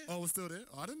still there. Oh, it was still there?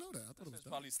 Oh, I didn't know that. I thought it was It's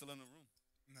done. probably still in the room.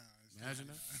 Nah, it's Imagine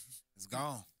not. that. It's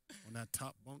gone. On that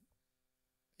top bunk.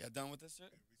 Y'all done with this shit?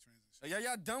 Yeah, we transition. Like,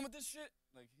 y'all done with this shit?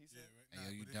 Like he Yeah, said. right. Hey, yo,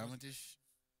 you but it done was- with this?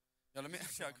 Yo, let me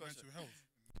ask y'all a about question. mental health.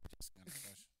 Just got a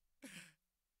question.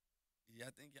 Y'all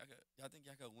think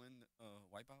y'all could win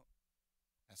Wipeout?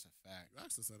 That's a fact. You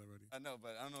asked us that already. I know,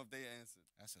 but I don't know if they answered.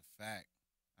 That's a fact.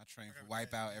 I train I for got a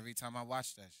bad Wipeout knee. every time I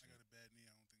watch that I shit. got a bad knee.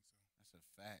 I don't think so. That's a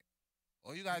fact.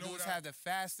 All you gotta You know do is what have the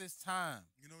fastest time.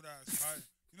 You know what I aspire?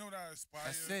 You know what I aspire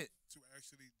That's it. to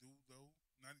actually do though?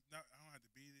 Not I don't have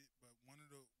to beat it, but one of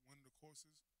the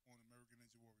courses on American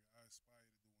Ninja Warrior, I aspire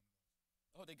to do one of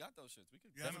those. Oh, they got those shits. We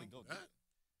could Yeah, I definitely know. go do That- it.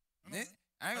 I know, Nick, man.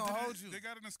 I ain't I gonna did hold it. you. They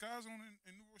got it in Sky Zone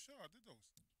in New Rochelle. I did those.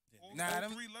 All, Nah, all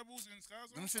them- 3 levels in Sky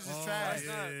Zone. Them shits is Oh, trash. That's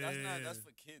yeah.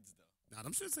 for kids though. Nah,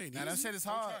 them shits ain't Now that easy. shit is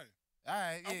Go try hard. it. All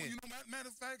right, I, yeah. you know, matter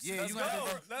of fact, Yeah, let's you go. gotta go.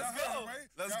 Let's go. Right?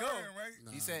 Let's Y'all go. heard, right?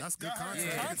 Nah, He said- that's good Y'all content. heard We it.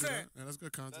 can do that. Content. Yeah, that's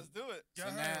good content. Let's do it. Y'all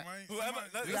So heard, now- right? Whoever-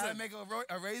 Somebody- let- We gotta Listen. make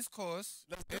a race course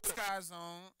in Sky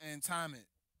Zone and time it.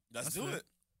 Let's That's do it. it.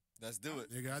 Let's do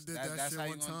it. Nigga, I did That- that, that's shit how you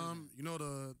one gonna do time. You know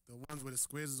the ones where the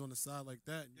squares is on the side like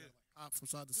that? And you Yeah. gotta, like hop from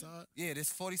side to side? Yeah,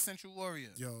 this 40 Central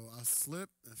Warrior. Yo, I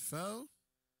slipped and fell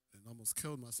and almost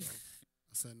killed myself.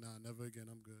 I said, nah, never again.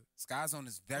 I'm good. Sky Zone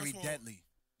is very First of all, deadly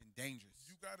and dangerous.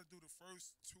 You got to do the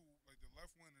first 2, like the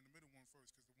left one and the middle one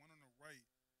first, because the one on the right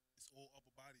is all upper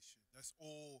body shit. That's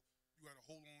all you got to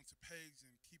hold on to pegs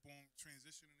and keep on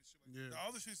transitioning and shit like Yeah. that. The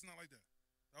other shit's not like that.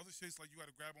 The other shit's like you got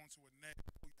to grab onto a neck,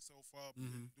 pull yourself up,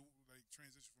 and then do like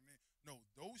transition from there. No,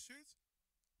 those shits,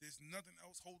 there's nothing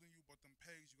else holding you but them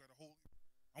pegs. You got to hold.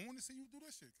 I want to see you do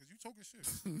that shit because you talking shit.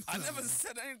 I never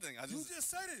said anything. I You just just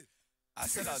said it. I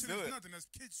said that I'll shit do is it. Nothing. That's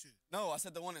kid shit. No, I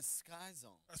said the one in Sky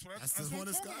Zone. That's what I. That's That's the what one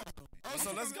I'm that's talking got. about. Oh,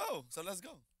 so let's go. So let's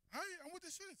go. Hey, I'm with the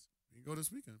shits. You can go this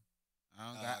weekend.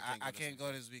 I can't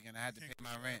go this weekend. I had to pay Can't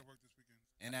my go. I rent. gotta work this weekend.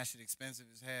 And that shit expensive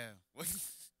as hell.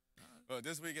 Bro,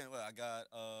 this weekend, what I got?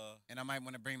 And I might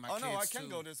want to bring my Oh kids no, I too. can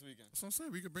go this weekend. That's what I'm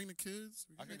saying. We could bring the kids.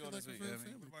 We I can make go it this like a weekend. real What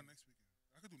family. about next weekend?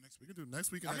 I could do next We weekend. could do next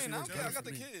weekend. I mean, actually I works don't care. I better got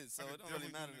for the me. kids, so I it could don't really definitely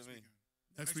do matter to next me. weekend.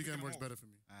 Next weekend I'm works off. better for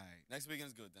me. All right, Next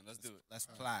weekend's good then. Let's do it. let's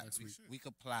All right, plot. next week. We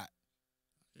could plot.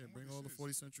 Yeah, I'm bring with all the the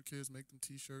shits. 40 Central kids, make them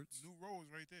T-shirts. New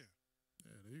Rose right there.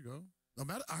 Yeah, there you go. No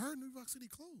matter, I heard New York City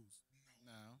closed.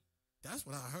 No. That's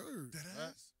what I heard. Dead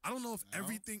What? ass. I don't know if No.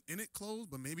 everything in it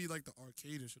closed, but maybe like the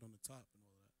arcade and shit on the top and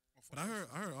all that. But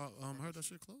I heard that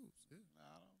shit closed. Yeah.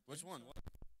 Which one? What?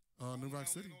 New Rock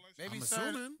City. Maybe I'm certain-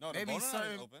 assuming. No, the Maybe bowling alley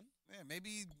certain- open. Yeah,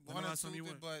 maybe When one the or last time two, you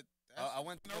good, went? but I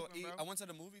went to that's go open, eat. bro. I went to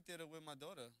the movie theater with my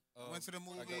daughter. Went to the I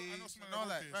movie. got- I know somebody and all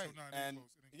that that, worked there, right? so nah, it and didn't close.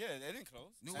 It didn't yeah, they didn't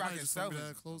close. New Somebody Rock just told itself me is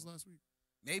that closed last week.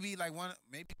 maybe like one of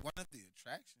the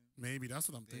attractions. Maybe that's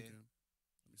what I'm Yeah. thinking.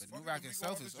 But Fuck New it, Rock can we go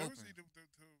itself out to is Jersey open. To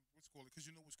what's it called? Because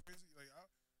you know what's crazy? Like,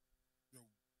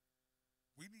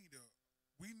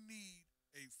 we need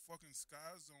a fucking Sky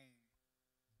Zone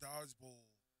dodgeball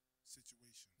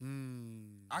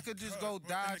situation. I could just Cause, go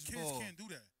bro, and the kids dodgeball. can't do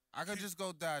that. I could just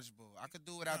go dodgeball. I could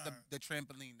do without Nah. the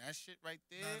trampoline. That shit right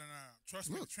there. Nah. Trust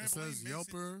me, Look, the it says trampoline makes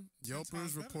it 10 Yelpers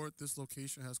times better. report this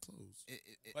location has closed.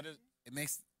 But it, It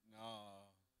makes no.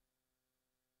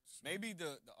 Maybe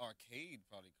the arcade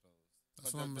probably closed.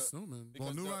 That's But what I'm the- assuming. because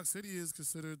Well, New the- Rock City is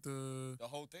considered the The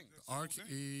whole thing. That's the whole thing.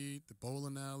 arcade, the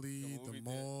bowling alley, The the, movie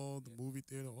mall, the theater. movie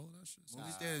theater, all of that shit. So, movie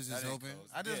Nah, theaters that is ain't open.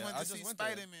 closed. I just Yeah, went I to just see went there.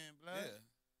 Spider-Man, blood. Yeah.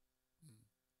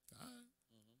 alright.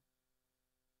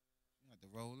 You have to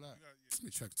roll up. Let me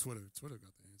check Twitter. Twitter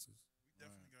got the answers. We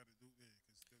definitely got to do that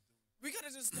because We gotta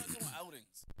just start doing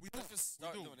outings. we don't. just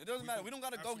start do. doing it. It doesn't We matter. do. We don't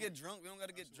gotta go get Absolutely. drunk. We don't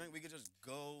gotta get drunk. We could just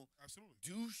go Absolutely.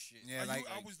 do shit. Yeah,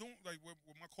 I was doing like with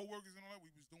my coworkers and all that. We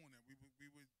was doing that. We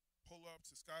would pull up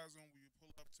to Sky Zone. We would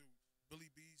pull up to Billy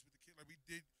B's with the kid. Like we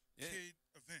did Yeah. kid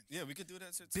events. Yeah, we could do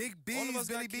that shit too. Big All of B's, us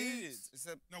got Billy B's. kids,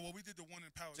 except No, well, we did the one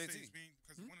in Palisades. JT.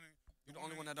 Because the one in you're the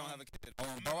only one that don't have a kid. Oh, I'm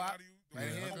not Bo gonna out? lie to you, the Right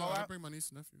one in here, I Bo co-op- out? bring my niece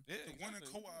and nephew. Yeah, The one in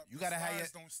exactly. co-op, You the gotta have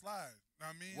slides your- don't slide. Know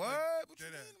what I mean? What? Like, What you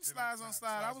dead mean ass, them dead slides ass. on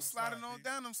slide? I was don't sliding slide, on B.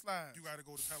 down them slides. You gotta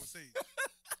go to Palisades. I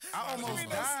What you almost mean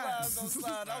died. those slides don't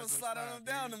slide? I was Slides don't sliding slide, them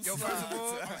down them Yo, slides. first of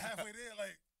all, I'm halfway there,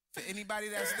 like. For anybody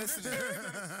that's listening,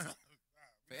 Nah,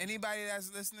 for anybody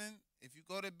that's listening, if you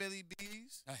go to Billy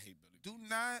B's, I hate Billy. do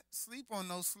not sleep on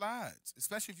those slides,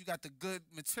 especially if you got the good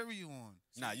material on.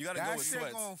 Nah, you gotta go That with shit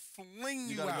sweats. gonna fling You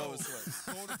you gotta out. go with sweats.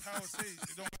 Go to Palisades.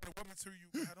 It don't matter what material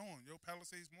you got on. Yo,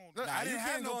 Palisades Mall. Look, Nah, I you didn't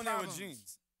have can't no go in there with problems.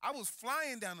 jeans. I was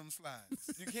flying down them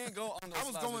slides. You can't go on those I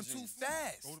was slides going with too jeans.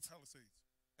 fast. Go to Palisades.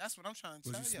 That's what I'm trying to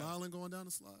Was tell you you. smiling going down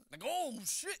the slide? Like, oh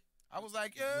shit. I was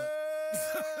like,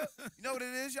 yeah. You know what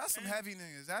it is? Y'all some heavy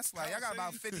niggas. That's why y'all got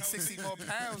about 50, 60 more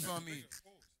pounds on me. Of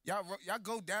course. Y'all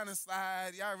go down and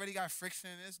slide. Y'all already got friction.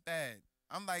 It's bad.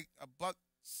 I'm like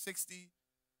 $160,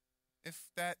 if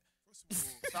that. First of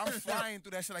So all, I'm flying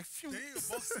through that shit like, phew. they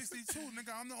 $1.62,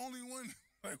 nigga. I'm the only one.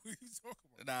 Like, what you talking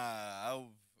about?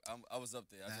 Nah, I was up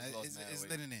there. I Nah, just lost it's mad weight.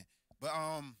 lit in there. But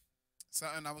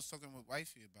something I was talking with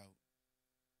wifey about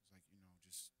was like,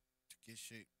 just to get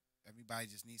shit. Everybody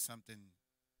just needs something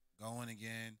going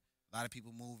again. A lot of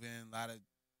people moving. A lot of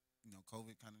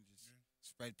COVID kind of just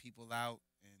spread people out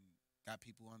and got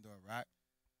people under a rock.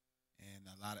 And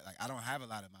a lot of I don't have a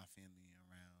lot of my family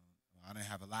around. Well, I didn't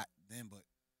have a lot then, but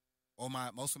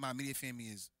most of my immediate family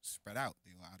is spread out.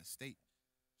 They were out of state.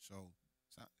 So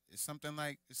it's something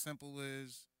like as simple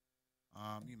as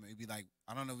maybe like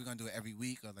I don't know if we're gonna do it every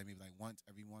week or like maybe like once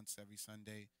every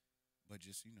Sunday, but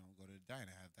just go to the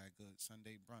diner, have that good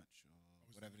Sunday brunch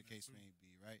or whatever the case may be,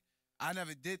 right? I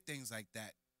never did things like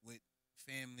that with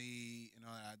family and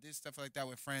all that. I did stuff like that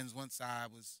with friends once I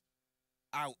was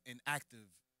out and active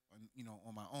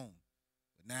on my own.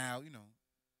 But now,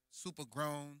 super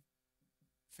grown,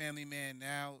 family man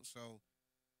now, so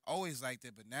always liked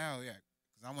it, but now, yeah,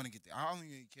 because I want to get there. I only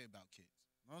really care about kids.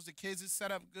 As long as the kids is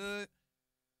set up good,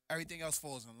 everything else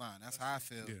falls in line. That's how I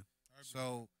feel. Yeah. I agree.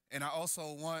 So, and I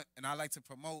also want, and I like to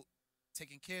promote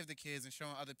taking care of the kids and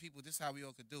showing other people this is how we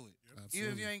all could do it. Yep. Even if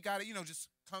Absolutely. you ain't got it, just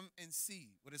come and see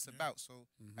what it's Yeah. about. So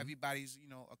Mhm. everybody's,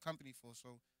 a company for.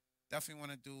 So definitely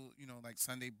want to do, like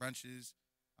Sunday brunches,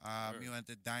 Sure. at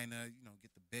the diner,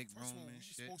 get the big First of all, room we and were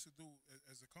shit. supposed to do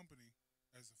as a company,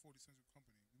 as a 40 Central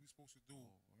company. We were supposed to do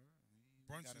We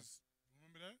brunches.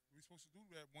 Remember that? We were supposed to do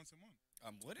that once a month.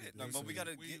 I'm with it. Yeah, But we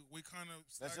gotta we get. we kind of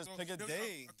Let's just pick a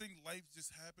day. I think life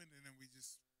just happened, and then we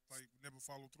just never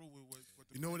followed through with what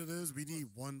the You know what it plan is? We need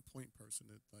was. one point person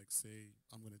to say,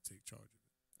 I'm gonna take charge of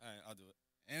it. All right, I'll do it.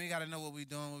 And we got to know what we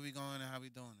doing, where we going, and how we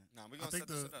doing it. Nah, we I gonna think set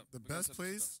this shit up. the We gonna best set this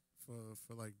shit place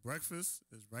for like breakfast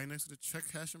is right next to the check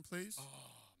cashing place. up.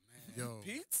 Oh man. Yo.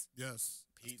 Pete's. Yes,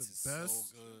 Pete's it's is the best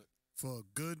so good. for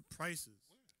good prices.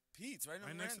 Pete's right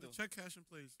Right in next to the Randall. check cashing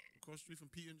place, across the street from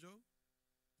Pete and Joe,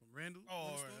 from Randall. Oh, all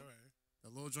Little right, store. all right.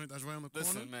 That little joint that's right on the corner.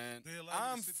 Listen, man. They allow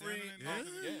you I'm to sit down free. and Yeah, talk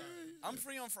to yeah, them? yeah. I'm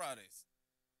free on Fridays.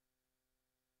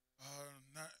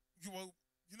 Not well.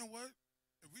 You know what?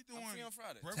 If we doing I'm free on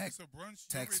Fridays. breakfast or brunch, you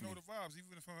text already know me. the vibes.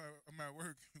 Even if I'm at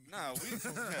work. Nah,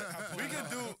 we can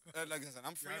do like I said.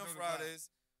 I'm free Yeah, I on know the vibe. Fridays.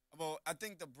 Well, I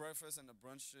think the breakfast and the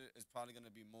brunch shit is probably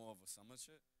gonna be more of a summer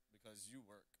shit because you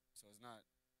work, so it's not.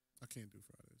 I can't do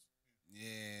Fridays.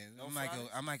 Yeah, No I'm like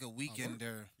Fridays? I'm like a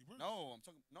weekender. You work? No, I'm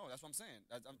talking. No, that's what I'm saying.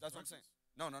 That's what I'm saying.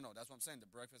 No, that's what I'm saying. The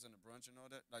breakfast and the brunch and all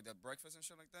that, like the breakfast and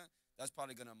shit like that. That's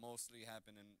probably gonna mostly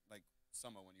happen in like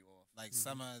summer when you off. Like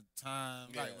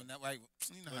summertime, Yeah. right? When that, like,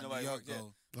 you know When how nobody New York work, yeah.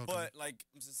 go. Okay. But like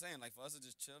I'm just saying, like for us to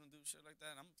just chill and do shit like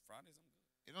that, Fridays. I'm good.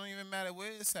 It don't even matter where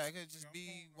it's at. It could just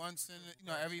be once in,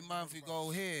 every month we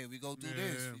go here, we go do Yeah,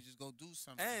 this, yeah. we just go do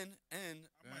something. And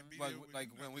I might be like there with like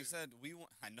you when not we there. said we want,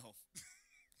 I know.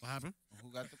 What happened? Who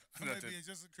got the? I might be in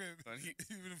just a crib, But he-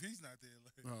 even if he's not there.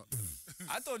 Like,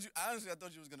 I thought you honestly. I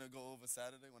thought you was gonna go over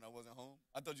Saturday when I wasn't home.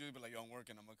 I thought you would be like, "Yo, I'm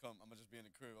working. I'm gonna come. I'm gonna just be in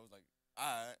the crib." I was like, "All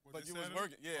right," What, but this you was Saturday?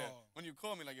 working. Yeah. Oh. When you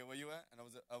called me, like, "Yo, where you at?" And I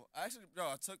was, I actually,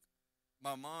 I took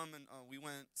my mom and we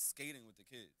went skating with the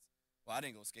kids. Well, I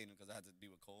didn't go skating because I had to be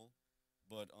with Cole,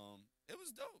 but it was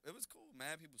dope. It was cool.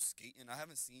 Mad people skating. I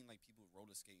haven't seen like people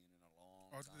roller skating in a long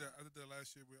I time. did that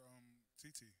last year with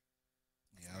TT.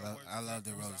 Yeah, I love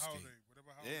the It was a roller skate. holiday,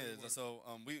 whatever holiday Yeah, it was. so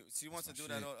she wants to That's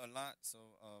do my that shit. a lot. So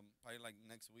probably like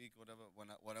next week, whatever.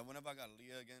 Whenever I got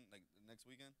Leah again, like the next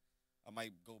weekend, I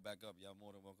might go back up. Y'all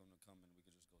more than welcome to come and we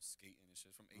could just go skating and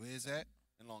shit from. Where is that?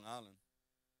 In Long Island.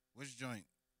 Which joint?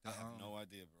 I have no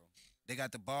idea, bro. They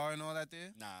got the bar and all that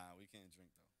there? Nah, we can't drink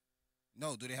though.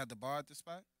 No, do they have the bar at the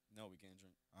spot? No, we can't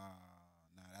drink. Nah,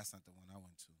 that's not the one I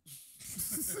went to.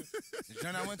 The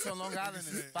joint I went to on Long Island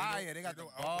is fire. They got the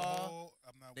bar. Alcohol,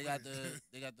 I'm not They with got it.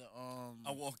 they got the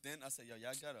I walked in. I said, "Yo,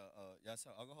 y'all got y'all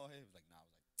sell alcohol here?" He was like, "Nah." I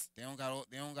was like,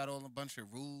 they don't got all a bunch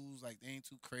of rules. Like they ain't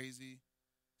too crazy.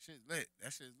 Shit lit.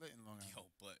 That shit's lit in Long Island.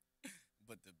 "Yo,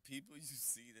 but the people you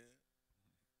see there,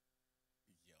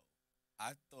 yo,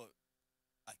 I thought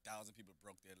 1,000 people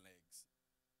broke their legs.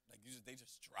 Like they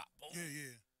just dropped. Boom,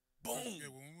 Yeah. boom.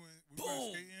 Yeah, when we went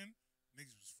Boom. skating,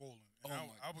 niggas was falling. And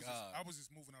Oh my God. I was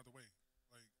just moving out the way.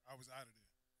 Like I was out of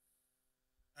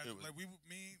there. It was- Like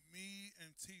me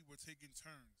and T were taking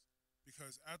turns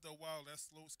because after a while that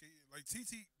slow skating, like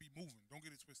TT be moving. Don't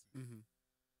get it twisted. Mm-hmm.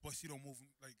 But she don't move.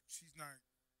 Like she's not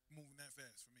moving that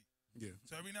fast for me. Yeah.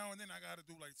 So every now and then I gotta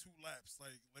do like 2 laps.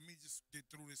 Like let me just get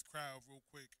through this crowd real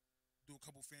quick, do a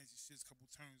couple fancy shits, couple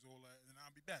turns, all that, and then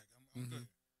I'll be back. I'm Mhm. good.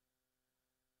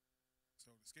 So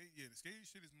the skating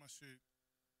shit is my shit.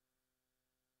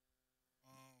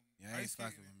 Yeah, I ain't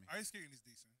fucking with me. Ice skating is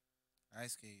decent.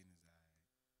 Ice skating is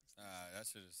alright. That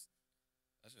shit is.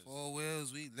 4 wheels,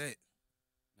 we lit.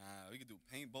 Nah, we could do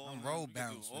paintball. I'm man. road We could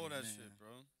bounce do all with it, that man. shit,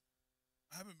 bro.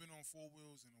 I haven't been on 4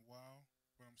 wheels in a while,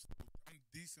 but I'm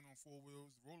decent on 4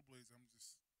 wheels. Rollerblades, I'm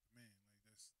just man. Like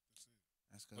that's it.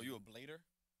 That's good. Oh, you a blader?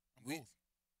 I'm We- both.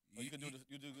 Oh, you can do the.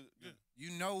 You do good. Yeah. You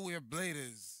know we're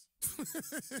bladers.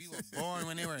 We were born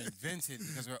when they were invented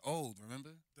because we're old,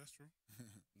 remember? That's true.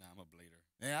 Nah, I'm a blader.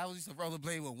 Man, I used to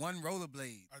rollerblade with one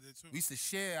rollerblade. I did too. We used to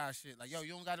share our shit. Like, yo,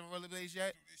 you don't got the rollerblades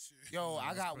yet? do this shit. Yo,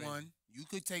 I That's got crazy. one. You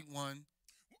could take one.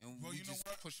 And Well, we you know just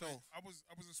what? push Like, off. I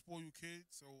was a spoiled kid,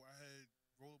 so I had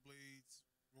rollerblades,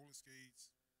 roller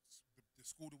skates, the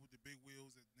scooter with the big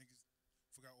wheels that niggas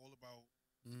forgot all about.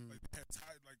 Mm. Like they had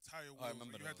tire wheels. I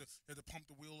remember like, those. you had to pump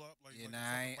the wheel up. Like Yeah, like nah,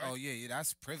 a I ain't, fucking oh, bike. yeah, that's I had one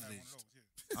of privileged. those,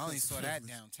 yeah. I only saw that Privileged.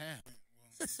 downtown.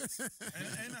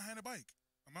 and I had a bike,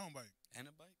 a mountain bike, And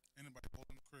a bike. and a bike all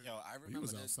in the crib. Yo, I was remember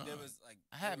there outside. was like.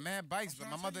 I had mad bikes, I'm but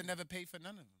trying my to mother tell you. never paid for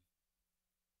none of them.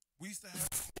 We used to have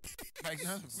Like,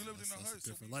 none of we them. lived in the That's a hood,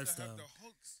 so we different used to have lifestyle. the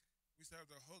hooks. We used to have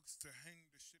the hooks to hang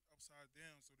the shit upside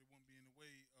down so they wouldn't be in the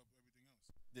way of everything else.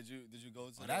 Did you go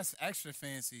to? Oh, that's extra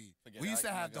fancy. Forget We it. used to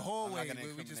I'm have not the gonna- I'm not hallway gonna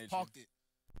where we just incriminate parked it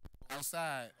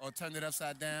outside or turned it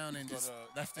upside down and go just to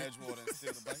left it. Edgewater and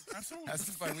steal the bike? Absolutely, That's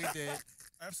the fun we did.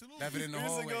 absolutely. Left it in the We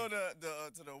used to hallway. go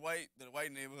to the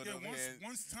white neighborhood Yeah, over here.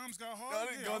 once times got hard,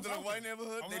 Go yeah, go I to was the out white there.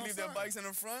 neighborhood. I was They leave their outside. bikes in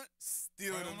the front.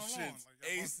 Steal Right them on the lawn, shits like,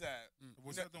 y'all ASAP.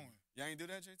 What's You that doing? Y'all ain't do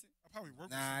that, JT? I probably work.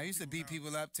 with Nah, I some used to beat now.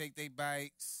 people up, take their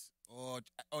bikes, or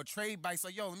trade bikes.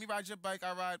 Like, yo, let me ride your bike.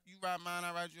 You ride mine.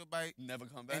 I ride your bike, Never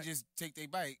come back. and just take their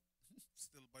bike.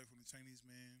 Steal a bike from the Chinese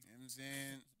man. You know what I'm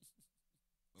saying?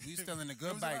 But we still in the It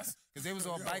good was bikes because they was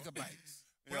all Yo. biker bikes.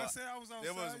 When Yo, I say I was outside,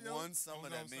 there was yo, one I summer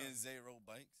was that me outside. and Zay rode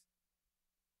bikes,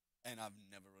 and I've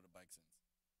never rode a bike since.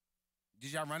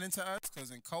 Did y'all run into us?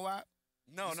 Because in co-op,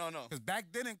 No. because back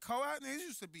then in co-op, niggas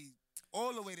used to be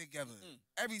all the way together.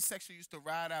 Every section used to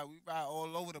ride out. We ride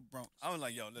all over the Bronx. I was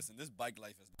like, yo, listen, this bike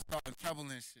life is. Starting trouble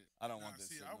and shit. I don't Nah, want this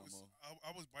see, shit I no was more.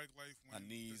 I was bike life when My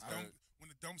knees the dump, hurt. when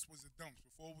the dumps was the dumps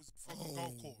before it was fucking Oh,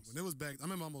 golf course. when it was back, I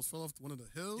remember I almost fell off one of the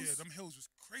hills. Yeah, them hills was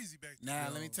crazy back then. Nah,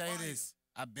 Yo. let me tell you Fire. this.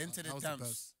 I've been to That the was the dumps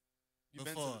best. You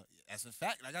been to before. That's a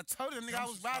fact. Like I told them, nigga, I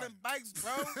Dumps was is riding fire. bikes,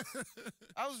 bro.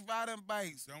 I was riding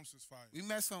bikes. Dumps was fire. We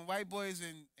met some white boys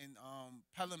in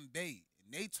Pelham Bay,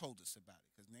 and they told us about it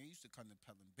because they used to come to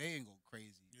Pelham Bay and go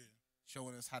crazy, Yeah.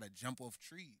 showing us how to jump off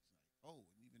trees. Like, oh,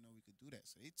 I didn't even know we could do that.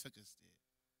 So they took us there.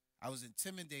 I was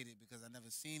intimidated because I never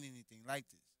seen anything like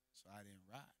this, so I didn't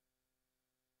ride.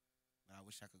 But I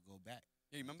wish I could go back.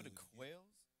 Yeah, you remember the Do it again.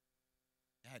 quails?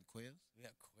 They had quails. We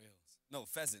had quails. No,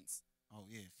 pheasants. Oh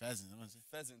yeah, pheasants. I'm gonna say.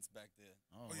 Pheasants back there.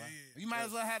 Oh, Oh, yeah, wow. yeah. You might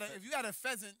as well have if you got a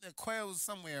pheasant, the quail was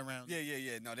somewhere around. Yeah.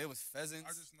 No, there was pheasants.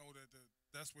 I just know that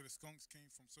that's where the skunks came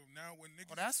from. So now when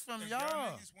niggas, Oh, that's from if y'all.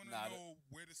 niggas want to Nah, know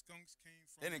where the skunks came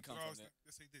from, They didn't come from regardless, there.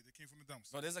 Yes, they did. They came from the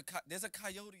dumps. Bro, there's a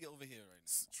coyote over here right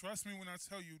now. Trust me when I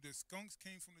tell you, the skunks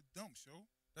came from the dumps, yo.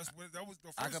 That's where that was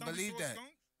the first I can time we believe saw a that.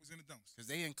 skunk was in the dumps. Because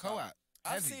they in co-op.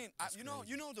 I've Heavy. seen, That's you know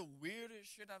crazy. the weirdest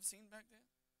shit I've seen back there.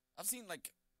 I've seen like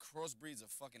crossbreeds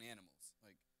of fucking animals.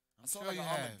 Like I I'm saw sure like you an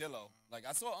have. armadillo. Like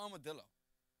I saw an armadillo.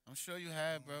 I'm sure you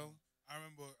have, bro. I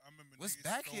remember. What's niggas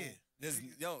back stole, here?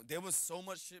 There was so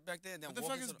much shit back there. And then What the fuck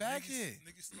walking is to the- back niggas, here?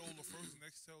 Niggas stole the first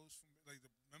Nextels from like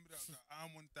remember the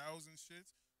IM-1000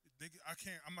 shits.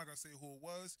 I'm not gonna say who it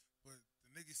was, but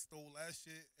the niggas stole that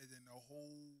shit, and then the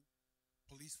whole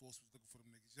police force was looking for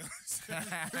them niggas. Yo.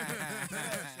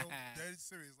 So dead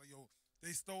serious. Like yo,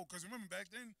 They stole because remember back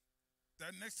then,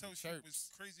 that Nextel shit was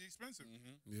Chirps. crazy expensive.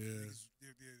 Yeah.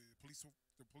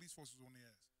 The police force was on their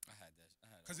ass I had that.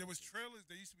 because there was trailers.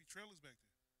 There used to be trailers back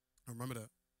there. I remember that.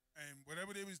 And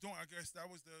whatever they was doing, I guess that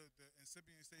was the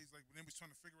incipient stage, like when they was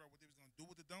trying to figure out what they was gonna do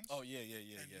with the dumps. Oh yeah.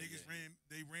 and niggas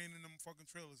ran in them fucking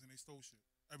trailers and they stole shit,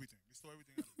 everything. They stole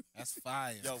everything. Out of it. That's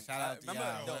fire. Yo, Shout out to remember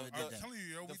y'all. the- whoever I'm did that. telling you,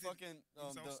 yo, The we fucking we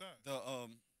was outside. the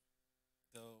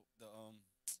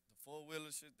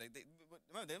 4-wheeler shit. They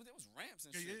remember there was ramps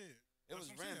and Yeah, shit. yeah. It That's was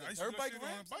what I'm saying. ramps, I used to dirt do that bike shit on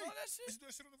a ramps, and all bike. that I shit. used to do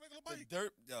that shit on a regular The bike.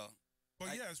 dirt, yo. But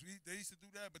I- yes, they used to do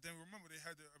that. But then remember, they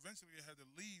had to eventually they had to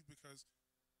leave because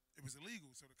it was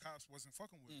illegal. So the cops wasn't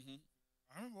fucking with it. Mm-hmm.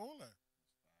 I remember all that.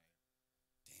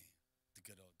 Damn, the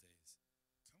good old days.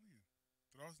 I'm telling you,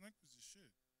 Draw's Neck was the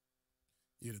shit.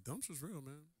 Yeah, the dumps was real,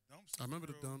 man. The dumps. I remember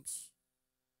the real. dumps.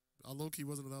 I low-key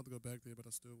wasn't allowed to go back there, but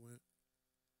I still went.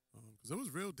 Because it was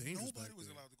real dangerous Nobody back was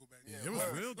there. allowed to go back Yeah, there. it was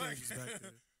Word. real Like- dangerous back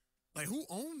there. Like, who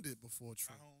owned it before I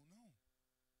Trump? don't know.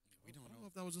 We I don't don't know know.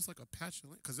 if that was just like a patch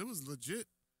of land. Because it was legit,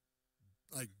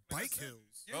 like, Like I bike said,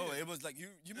 hills. yeah, Bro, yeah. it was like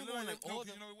you No, remember no, when no, like no, all 'cause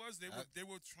the you know what it was? They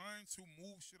were trying to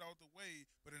move shit out the way,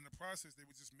 but in the process they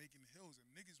were just making hills,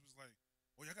 and niggas was like,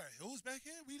 "Oh, y'all got hills back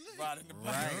here? We live." riding the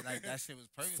bike. Right, like that shit was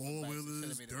perfect. for bikes. It Four-wheelers,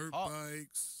 should've made a dirt park.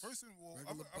 bikes. First of all,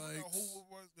 I Regular forgot bikes. who it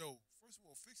was. Yo, first of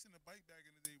all, fixing the bike back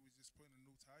in the day was just putting a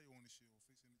new tire on the shit or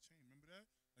fixing the chain. Remember that?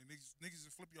 Like niggas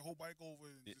just flip your whole bike over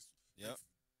and Yeah. just Yep.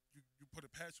 like, you put a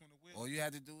patch on the wheel. All you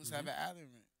had to do was have an Allen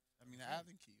wrench. I mean, an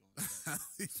Allen key on the back.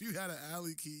 If you had an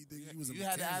alley key, then you was a You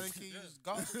had the mechanic. Allen key, you was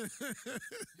gone.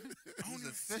 I don't was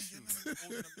even official.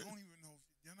 I don't even know if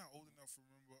you're not old enough to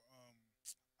remember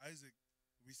Isaac.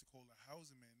 We used to call the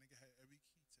housing man. Nigga had every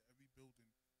key to every building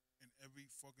and every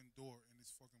fucking door in this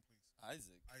fucking place.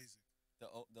 Isaac. Isaac. The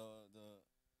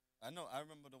I know I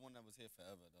remember the one that was here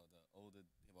forever though. The older,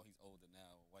 well, he's older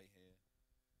now, white hair,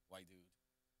 white dude.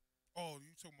 Oh,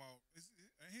 you talking about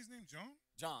his name John?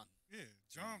 John. Yeah,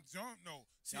 John. No,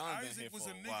 see, John been Isaac here was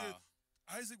for a a nigga. while.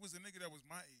 Isaac was a nigga that was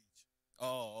my age.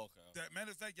 Oh, okay. That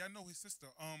matter of fact, y'all know his sister.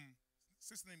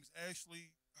 Sister name is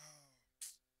Ashley.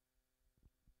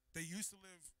 They used to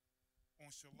live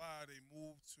on Shalai. They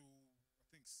moved to I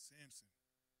think Sampson.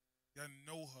 Y'all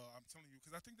know her. I'm telling you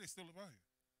because I think they still live out here.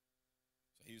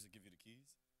 So he used to give you the keys.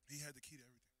 He had the key to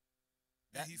everything.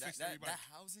 That, he that, fixed that, everybody. that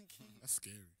housing key. That's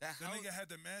scary. That The house, nigga had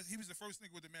the master. He was the first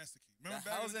nigga with the master key. that Remember back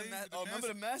in the housing day with the remember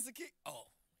master? the master key? Oh,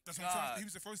 That's what I'm God. telling you. He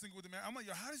was the first nigga with the master. I'm like,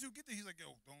 yo, how did you get there? He's like,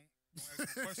 yo, don't ask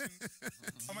no questions.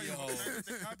 I'm like, yo, Yo. can I get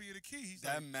the copy of the key? He's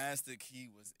that like, master key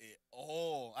was it.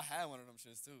 Oh, I had one of them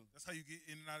shits too. that's how you get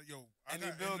in and out of I Any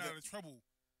got in and out building. of trouble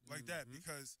like that Mhm.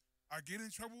 because I get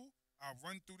in trouble. I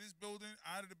run through this building,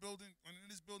 out of the building, run in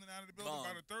this building, out of the building. Gone.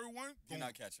 By the third one, You're boom.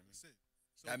 not catching me. That's it.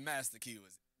 So That master key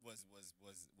was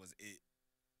it.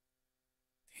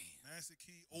 Damn. master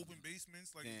key, open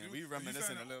basements, like Damn, you- we you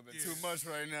reminiscing found a little bit yeah. too much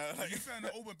right now. When you found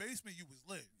the open basement, you was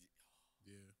lit.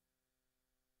 Yeah.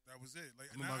 That was it. Like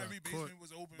I remember not I every got caught. basement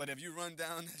was open. But if you run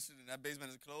down that shit and that basement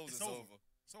is closed, It's it's over. over.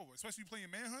 it's over. Especially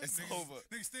playing manhunt. It's niggas, over.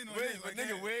 Niggas standing on Wait, there but like,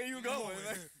 nigga, "Hey, where you going?"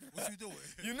 What you doing?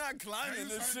 You're not Now climbing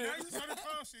you this trying- Now shit. you trying to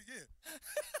climb shit, yeah.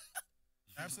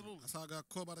 Absolutely. That's how I got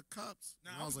caught by the cops.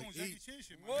 Now when I was like on Jackie 8. Chan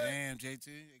shit, man. What? Damn, JT,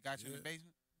 it got you in the Yeah.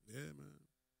 basement. Yeah, man.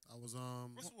 I was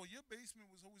First of all, your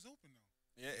basement was always open though.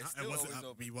 Yeah, it's it still wasn't. always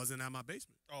open. He wasn't at my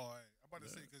basement. Oh, all right. I'm about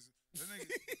to say because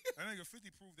that nigga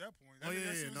 50 proved that point. That Oh nigga-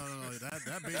 yeah, that yeah. shit No, was- no, no. That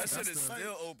That basement. shit is that's,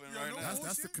 still open Yeah, right no now. that's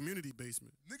the bullshit. community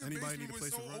basement. Nigga Anybody basement need a was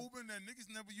place so to run? open that niggas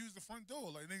never used the front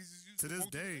door. Like niggas just used To this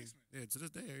walk through the day, basement. yeah. To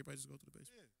this day, everybody just go to the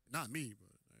basement. Yeah. Not me, but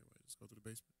everybody just go to the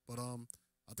basement. But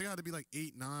I think I had to be like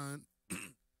 8, 9.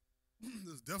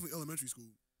 This is definitely elementary school.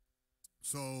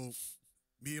 So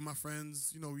me and my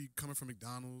friends, we coming from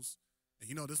McDonald's,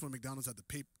 and this when McDonald's had the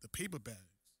paper bags,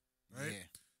 right? Yeah.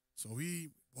 So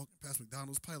we walking past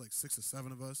McDonald's, probably like 6 or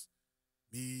 7 of us.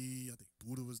 Me, I think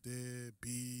Buddha was there,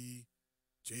 B,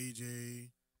 JJ.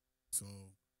 So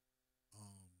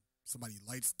somebody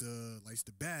lights the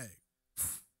bag.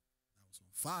 That was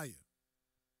on fire.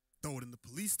 Throw it in the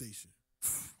police station.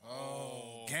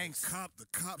 Oh, gangsta. The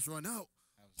cops run out.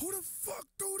 Who the fuck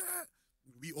threw that?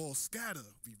 We all scatter.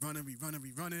 We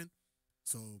running.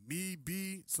 So me,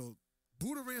 B, so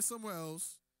Buddha ran somewhere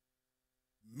else.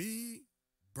 Me,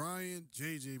 Brian,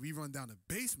 JJ, we run down the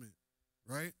basement,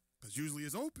 right? Because usually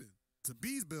it's open to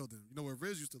B's building, where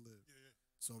Riz used to live. Yeah.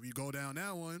 So we go down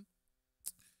that one.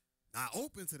 Not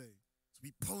open today. So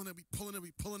we pulling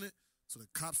it. So the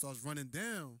cop starts running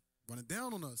down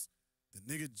on us. The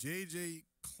nigga JJ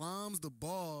climbs the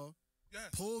bar, Yes.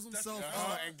 pulls That's- himself that's up,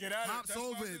 why- and get out of hops That's why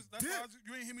over I and just- that's why I dip. just-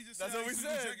 You ain't hear me just That's say what I we used to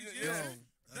do said. Jackie Chan Yeah. shit?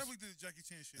 Definitely did Jackie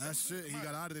Chan shit. That shit, he my-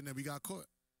 got out of there and then we got caught.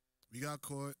 We got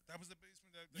caught. That was the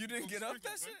basement that You didn't get controlled up the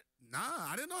that sprinklers, shit? Nah,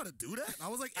 I didn't know how to do that. I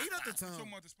was like 8 at the Right? You talking time.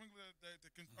 about the sprinkler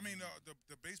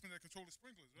the basement that controlled the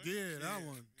sprinklers, right? Yeah, that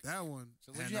one. That one.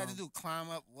 So what And, you had to do? Climb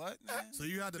up what? Man? So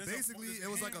you had to There's a- basically, there's it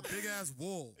was like a handrail. big ass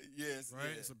wall, Yes,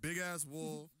 right? It's a big ass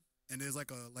wall, and there's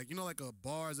like a like a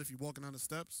bar as if you're walking down the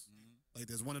steps. Like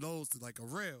there's one of those to like a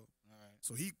rail. All right.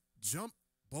 So he jumped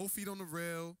both feet on the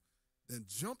rail, then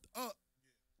jumped up,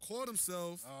 caught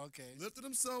himself, Oh, okay. lifted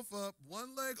himself up,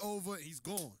 one leg over, and he's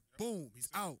gone. Boom, he's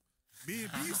out. Me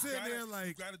and B sitting there You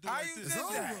like, gotta do How like you this. it's did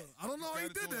over. that? I don't know how he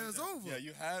gotta did do it that. like It's that. over. Yeah,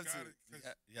 you have got to. it, 'cause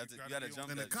You you have to. gotta You gotta be on jump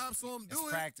And that. the cops saw him It's do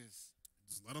it. practice.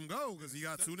 Just let him go because he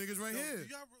got two niggas right Yo, here.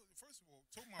 y'all really, first of all,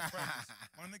 talking about practice,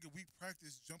 my nigga, we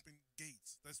practice jumping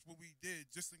gates. That's what we did,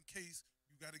 just in case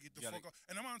you got to get the You gotta- fuck up.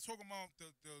 And I'm not talking about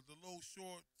the little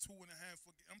short 2.5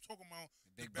 foot. I'm talking about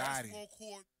the big body. basketball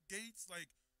court gates, like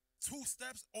 2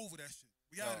 steps over that shit.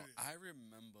 We Yo, out of there. I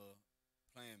remember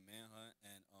playing Manhunt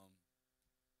and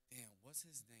damn, what's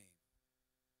his name?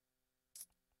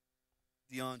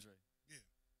 DeAndre. Yeah.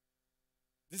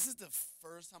 This is the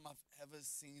first time I've ever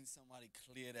seen somebody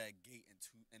clear that gate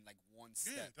in like one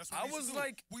step. Yeah, that's what I we used was to do.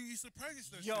 like, we used to practice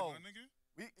that Yo. shit, my nigga.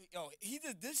 he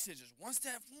did this shit just one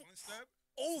step One step,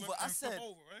 over. flip I and flip said,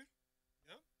 over, right?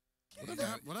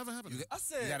 Whatever happened? You, I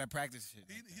said, you gotta practice shit.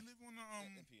 He lived on the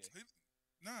In PA.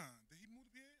 did he move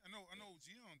to PA? I know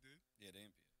Gion did. yeah, they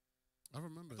in PA. I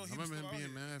remember. I thought I he was remember him still out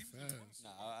being here. mad He was in the Bronx.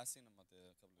 fast. Nah, I seen him out there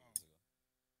a couple of years ago.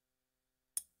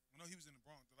 I know he was in the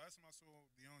Bronx. The last time I saw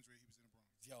DeAndre, he was in the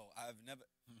Bronx. Yo, I've never.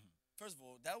 First of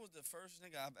all, that was the first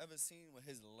nigga I've ever seen with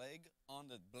his leg on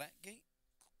the black gate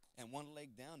and one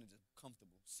leg down and just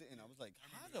comfortable sitting. I was like, I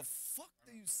how remember the fuck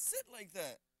do you sit like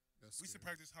that? That's We used to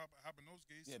scary. practice hopping those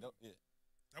gates. Yeah, too. yeah.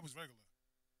 That was regular.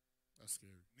 That's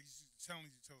scary. Niggas used to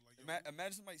challenge each other like, yo,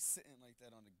 Imagine somebody sitting like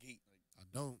that on the gate, like, I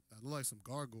don't. I look like some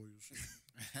gargoyle shit.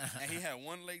 and he had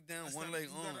one leg down, that's one that, leg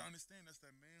you on. gotta understand that's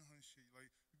that manhunt shit. Like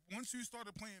once you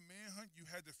started playing manhunt, you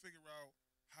had to figure out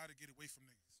how to get away from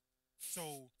niggas.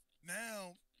 So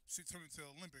now shit turned into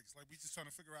Olympics. Like we just trying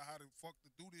to figure out how to fuck to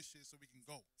do this shit so we can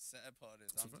go. Sad part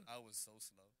is, That's a fact. I was so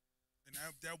slow. And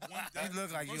that one, that, look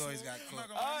like you first of always all, got I'm caught. not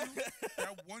gonna lie to you,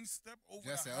 that one step over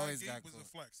Jesse the high always gate got was a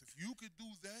caught. flex. If you could do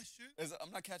that shit, I'm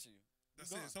not catching you.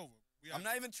 that's gone. it. It's over. We I'm out.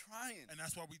 not even trying. And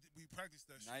that's why we practice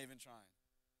that shit. Not even trying.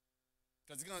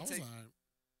 Cause it's I gonna was take. alright.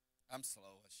 I'm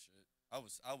slow as shit. I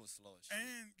was slow as shit.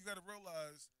 And you got to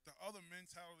realize the other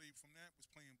mentality from that was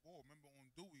playing ball. Remember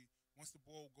on Dewey, once the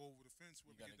ball go over the fence,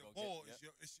 where You we get gotta the go ball, get-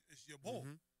 it's your ball.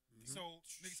 Mhm. So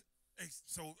niggas,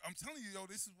 so I'm telling you, yo,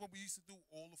 this is what we used to do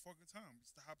all the fucking time. We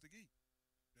used to hop the gate.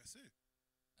 That's it.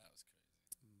 That was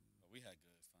crazy. But we had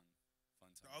good fun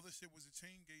times. The other shit was the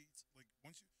chain gates. Like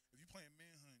once you, if you playing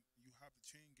manhunt, and you hop the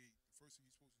chain gate. The first thing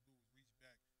you're supposed to do is reach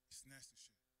back, snatch the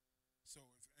shit. So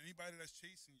if anybody that's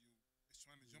chasing you is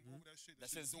trying to jump over that shit, That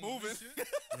shit's shit's doing moving. this shit,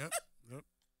 Yep. Yep.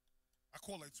 I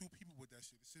caught like 2 people with that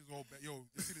shit. This shit is all bad. Yo,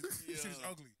 this shit is Yo.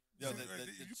 ugly. Yo,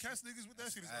 If you catch niggas with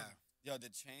that shit, it's ugly. Yo, the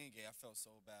chain gate, I felt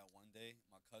so bad one day.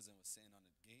 My cousin was sitting on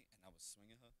the gate and I was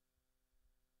swinging her.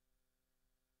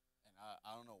 And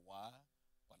I don't know why,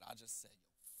 but I just said,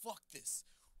 yo, fuck this.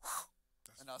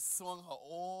 And I swung her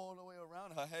all the way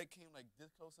around. Her head came like this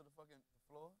close to the fucking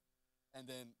floor. And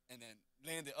then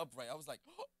landed upright. I was like,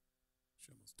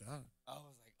 She almost died. I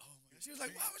was like, oh my god. She was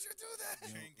like, why would you do that?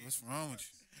 Chain gate What's was wrong with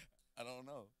flex. I don't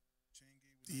know. Chain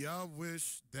gate was Do y'all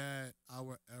wish that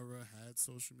our era had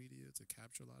social media to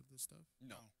capture a lot of this stuff?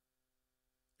 No.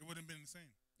 It wouldn't have been the same.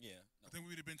 Yeah. No. I think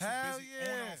we would have been too Hell busy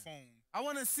yeah. on our phone. I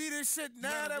want to see this shit now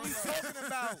gotta that we realize- talking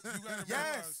about. You gotta Yes,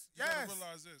 realize, you gotta yes.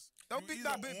 realize this. Don't You be either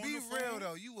not on be the real phone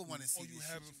though. You would want to see or you this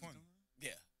having shit. fun.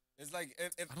 Yeah. It's like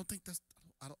if I don't think that's.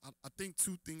 I think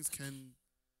two things can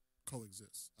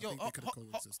coexist. I Yo, think they could have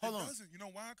coexisted. hold It on. doesn't. You know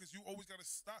why? Because you always gotta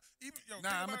stop. Even yo, Nah, think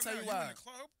I'ma about it tell now. you You in why. the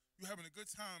club, you having a good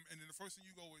time, and then the first thing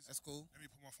you go is, That's cool. let me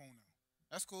put my phone down.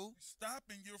 That's cool. You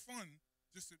stopping your fun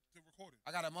just to record it.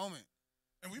 I got a moment.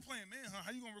 And we playing manhunt. How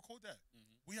you gonna record that?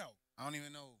 We out. I don't even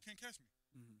know. Can't catch me.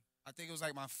 I think it was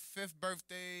like my 5th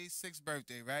birthday, 6th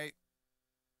birthday, right?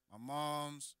 My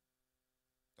mom's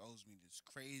throws me this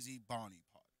crazy Barney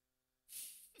party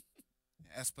in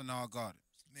Esplanade Gardens.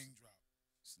 Name drop.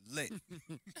 It's lit.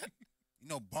 You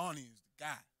know, Barney is the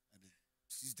guy.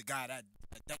 She's the guy that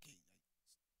decade.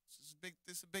 Like,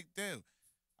 this is a big deal.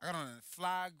 I got on a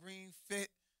fly green fit.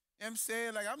 You know what I'm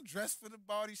saying? Like, I'm dressed for the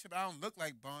party shit, but I don't look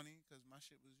like Barney because my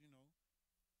shit was,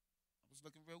 I was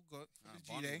looking real good for the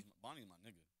G-Day. Bonnie's my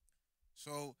nigga.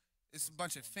 So it's a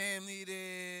bunch of family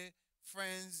there,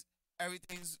 friends,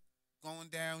 everything's going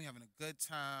down. We having a good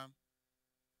time.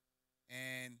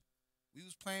 And we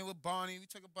was playing with Barney. We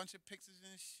took a bunch of pictures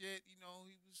and shit. He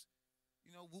was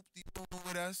whoopty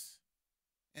with us.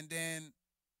 And then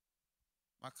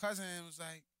my cousin was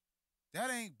like, that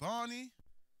ain't Barney.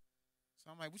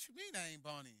 So I'm like, what you mean that ain't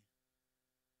Barney?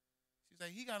 She's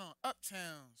like, he got on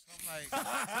Uptown. So I'm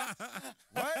like,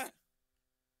 what?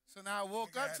 So now I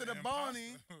woke up to the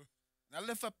Barney, and I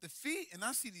lift up the feet, and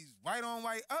I see these white on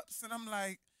white ups, and I'm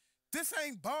like, this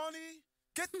ain't Barney.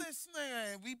 Get this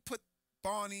nigga. And we put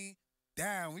Barney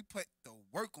down. We put the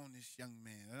work on this young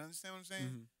man. You understand what I'm saying?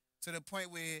 Mhm. To the point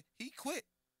where he quit.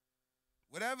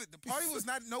 Whatever. The party was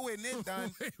not nowhere near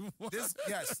done. Wait, what?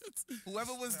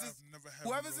 Whoever was I've this, never had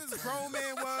whoever's one of this those. grown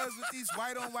man was with these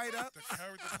white on white ups, The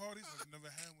character parties, I've never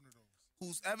had one of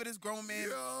those. whoever this grown man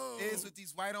Yo. is with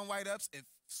these white on white ups, if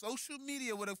social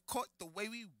media would have caught the way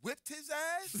we whipped his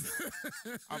ass,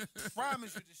 I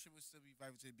promise you this shit would still be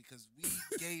viral today because we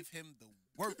gave him the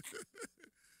work.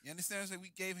 You understand what I'm saying?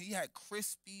 We gave him, he had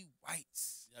crispy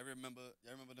whites. Y'all remember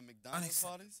the McDonald's Unacceptable.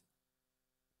 parties?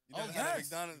 You Oh, never had a yes.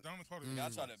 McDonald's. McDonald's party. Mm. Y'all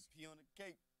try to pee on the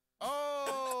cake.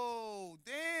 Oh,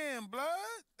 damn, blood.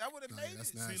 That would have Nah, made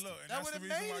that's it. nasty. See, look, and That that's the would've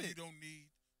reason made why it. you don't need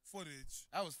footage.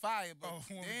 That was fire, but Oh,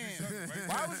 when we damn. done, right?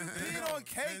 Why would you There pee you on go.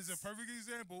 cakes? There's a perfect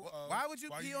example. Of Why would you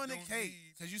why pee on the don't cake?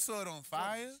 need Because you saw it on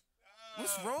fire?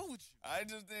 What's wrong with you? I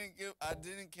just I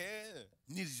didn't care.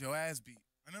 You needed your ass beat.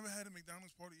 I never had a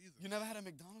McDonald's party either. You never had a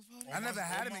McDonald's party? I never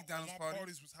had a all McDonald's all party. My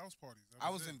parties was house parties. That I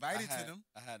was it. invited to them.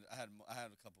 I had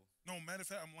a couple. No, matter of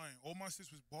fact, I'm lying. All my shit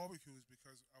was barbecues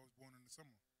because I was born in the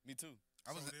summer. Me too.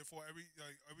 I was so therefore every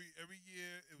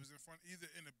year it was in front, either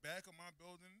in the back of my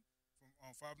building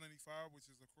from 595, which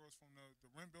is across from the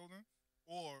Rim building,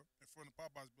 or in front of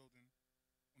Popeye's building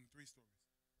on the 3 stories.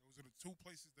 Those are the 2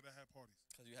 places that I had parties.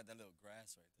 Because you had that little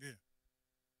grass right there. Yeah.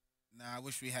 Nah, I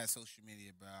wish we had social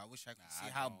media, bro. I wish I could Nah, see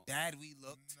I how don't. bad we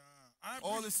looked. Nah,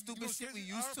 All the stupid shit we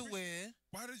used to wear. wear.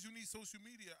 Why did you need social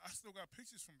media? I still got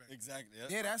pictures from back then. Exactly. Yeah.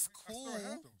 Yeah, that's I still have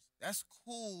cool. those. That's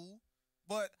cool.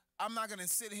 But I'm not gonna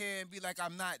sit here and be like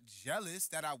I'm not jealous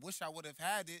that I wish I would have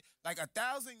had it. Like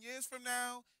 1,000 years from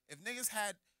now, if niggas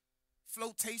had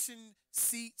flotation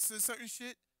seats or certain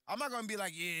shit, I'm not gonna be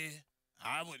like, yeah,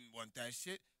 I wouldn't want that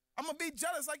shit. I'm gonna be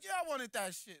jealous, like, yeah, I wanted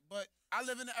that shit. But I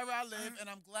live in the era I live, and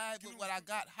I'm glad with what I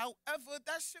got. However,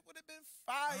 that shit would have been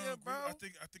I fire, agree. bro. I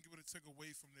think it would have took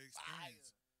away from the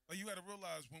experience. Like you got to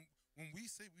realize when we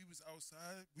say we was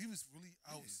outside, we was really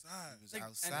outside. We was Like,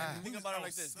 outside. And We think was about it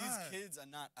like this: outside. these kids are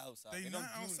not outside. They They don't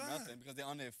not do outside. nothing because they're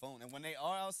on their phone. And when they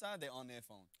are outside, they're on their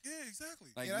phone. Yeah,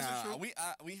 exactly. Like, Yeah, that's nah, true.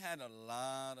 we had a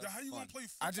lot of Yeah, how you fun. gonna play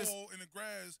I football just- in the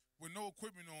grass with no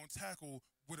equipment on, tackle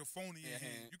with a phone in your Yeah,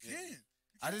 hand? You yeah. can't.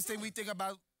 I just think do we it. think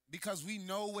about because we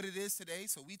know what it is today,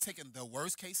 so we taking the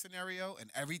worst case scenario and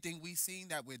everything we seen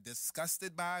that we're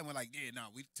disgusted by, and we're like, yeah, no,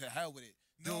 we to hell with it.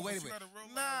 Do No, away but with you it. gotta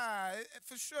realize- Nah,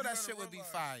 for sure You that gotta shit would be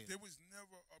realize fire. There was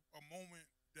never a moment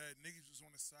that niggas was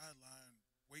on the sideline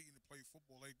waiting to play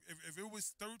football. Like if it was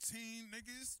 13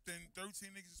 niggas, then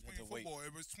 13 niggas is You had playing to wait. football. If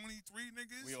it was 23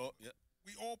 niggas,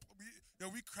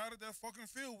 We crowded that fucking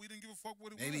field. We didn't give a fuck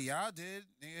what it Maybe was. y'all did.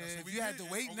 Nigga, That's what if we you had did.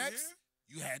 to wait Over next, here,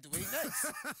 you had to wait next.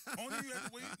 only you had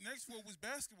to wait next for was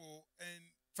basketball,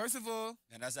 and First of all,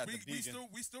 and that's at we, the we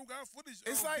Beacon. still got footage.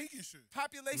 It's of like Beacon shit.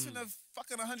 population of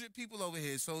fucking 100 people over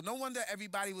here, so no wonder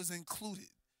everybody was included.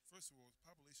 First of all, it's a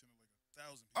population of like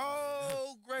 1,000 people.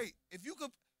 Oh, great. If you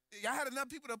could, y'all had enough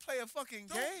people to play a fucking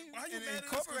Don't- game why you and mad at us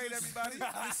 'cause incorporate it's- everybody.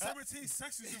 There's 17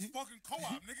 sections in fucking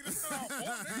co-op, nigga. That's not our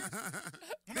fault, nigga.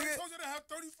 When I Nigga, told you to have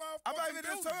 35 I'm not fucking even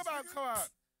just talking buildings, about nigga.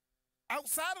 co-op.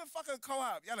 Outside of the fucking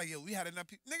co-op, y'all like, yo, we had enough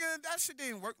people. Nigga, that shit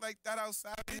didn't work like that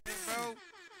outside, bro.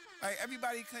 Like,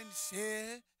 everybody couldn't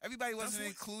share. Everybody wasn't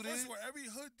included. That's why every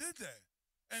hood did that.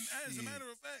 And as a Shit. matter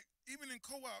of fact, even in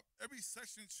co-op, every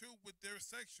section chilled with their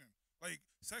section. Like,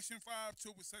 Section 5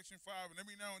 chilled with Section 5, and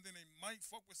every now and then they might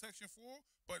fuck with Section 4,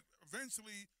 but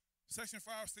eventually Section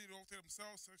 5 stayed off to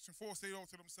themselves, Section 4 stayed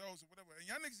off to themselves, or whatever. And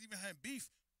y'all niggas even had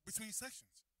beef between sections.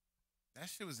 That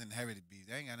shit was inherited beef.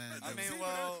 That ain't got nothing to do I with mean, it.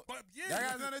 well, but yeah, That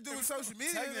got nothing to do with social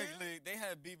media. nigga. Technically, they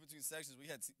had beef between sections. We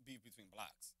had beef between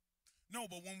blocks. No,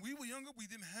 but when we were younger, we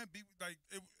didn't have beef. Like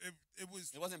it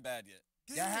was. It wasn't bad yet.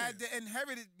 Y'all had the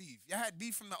inherited beef. Y'all had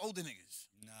beef from the older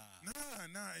niggas.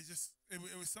 Nah. It's just it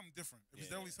was something different. It was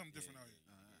definitely something different out here.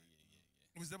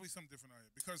 It was definitely something different out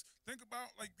here. Because think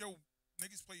about like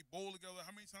niggas play bowl together.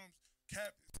 How many times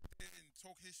Cap and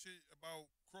talk his shit about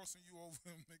crossing you over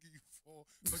and making you fall,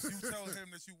 but you tell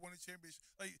him that you won a championship.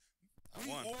 Like I we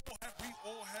won.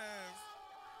 all have.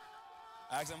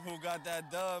 Ask him who got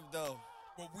that dub though.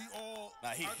 But we all.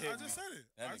 Nah, he I hit just me. said it.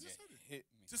 That I nigga just said it. hit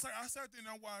me. Just like I sat there and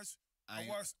I watched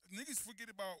niggas forget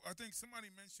about. I think somebody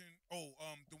mentioned.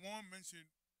 DeJuan mentioned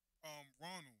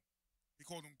Ronald. He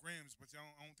called him Grams, but I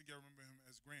don't think y'all remember him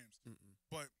as Grams. Mm-mm.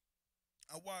 But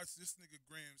I watched this nigga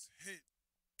Grams hit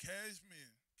Cash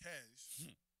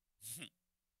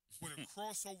with a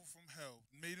crossover from hell,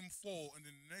 made him fall, and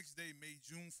then the next day made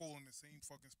June fall in the same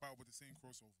fucking spot with the same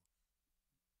crossover.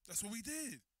 That's what we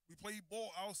did. We played ball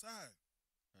outside.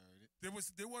 Heard it.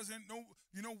 There wasn't no,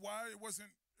 you know why it wasn't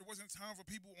time for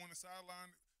people on the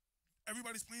sideline.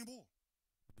 Everybody's playing ball.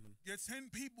 Mhm. Your 10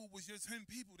 people was your 10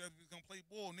 people that was gonna play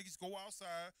ball. Niggas go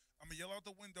outside. I'm gonna yell out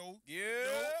the window.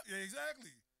 Yeah. Yeah,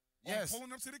 exactly. Yes. I'm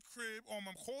pulling up to the crib, or I'm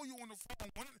gonna call you on the phone.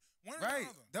 One or the Right.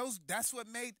 other. That's what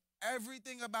made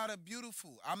everything about it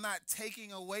beautiful. I'm not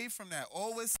taking away from that.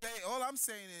 All I'm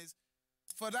saying is,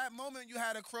 for that moment you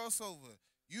had a crossover.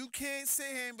 You can't sit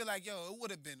here and be like, yo, it would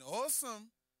have been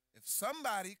awesome if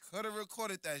somebody could have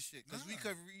recorded that shit. Because we Nah.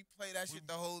 could replay that shit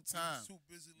the whole We was time. too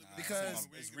busy living Because-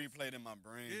 in the it's moment. replayed in my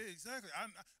brain. Yeah, exactly.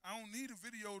 I don't need a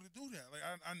video to do that. Like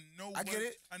I know. I get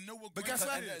it. I know what. But guess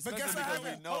Grant what? did. But guess what because we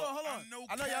happened? know- Hold on. I know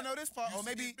I know y'all Cat know this part. used Or to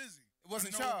maybe get busy. it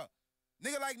wasn't I know- y'all.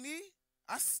 Nigga like me,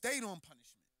 I stayed on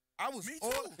punishment. I was Me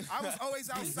too. I was always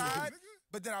Me too, outside, nigga.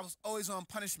 but then I was always on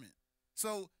punishment.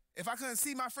 So if I couldn't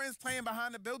see my friends playing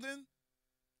behind the building,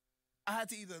 I had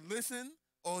to either listen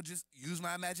or just use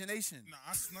my imagination. Nah,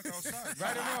 I snuck outside.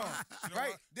 Right or wrong? You know Right?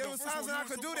 what? There No, was first of times all, when I you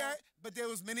could wanna do talk about- that, but there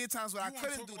was many times when I You wanna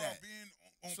couldn't talk do about that. Being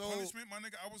on So- punishment, my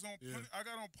nigga, I was on. Yeah. I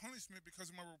got on punishment because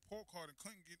of my report card and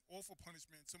couldn't get off of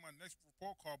punishment until my next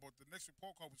report card. But the next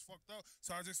report card was fucked up,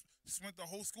 so I just spent the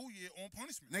whole school year on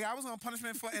punishment. Nigga, I was on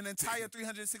punishment for an entire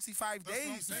 365 That's what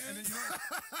I'm days. saying. And then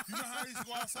nigga. you know how I used to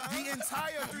go outside. The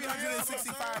entire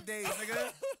 365 days, nigga.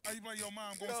 I used to be like, yo,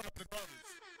 mom, go take out the garbage.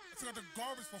 I took out the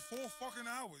garbage for 4 fucking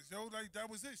hours. Yo, like that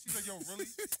was it. She's like, yo, really?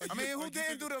 Like, I mean, who like,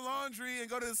 didn't do the laundry and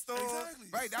go to the store? Exactly.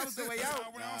 Right, that was the way That's out. how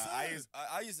I went Nah, outside.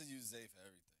 I used to use Zay for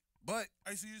everything. But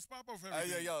I used to use Papa for Yo,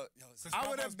 everything. yo, 'Cause I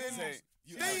would Papa's have been boss. Zay,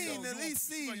 you She's like, seen, yo, at you least on- she's like,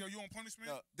 seen yo, you on punishment?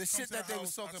 No, the Come shit to that they house,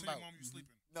 was talking I'll tell about. your mom you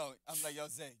sleeping. no, I'm like, yo,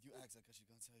 Zay, you ask her because she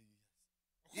gonna tell you yes.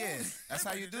 Of Yeah, course. that's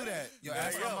how you Everybody do does. that. Yo, Yeah,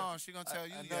 ask my yo. mom, she gonna tell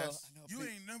you I know, yes. I know. You big-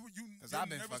 ain't never you're I've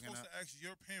been never fucking supposed up. to ask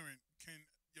your parent, can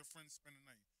your friends spend the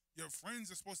night? Your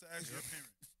friends are supposed to ask your parent.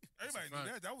 Everybody knew fact.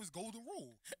 that. That was golden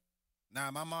rule.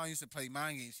 Nah, my mom used to play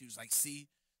mind games. She was like, see,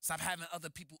 stop having other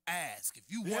people ask. If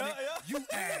you Yeah, want it, yeah. you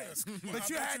ask. I But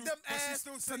you bet had you- them but she ask,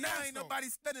 still so say now yes, ain't though. nobody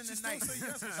spending She the still night. say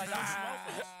yes. It's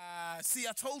like, see,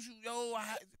 I told you, yo,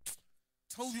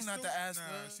 told you She not still- to ask nah,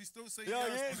 her. she still say Yo,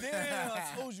 yes. but- yeah,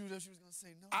 I told you that she was gonna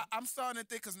say no. I'm starting to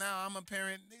think, because now I'm a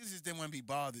parent, niggas just didn't want to be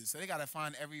bothered. So they got to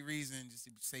find every reason just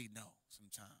to say no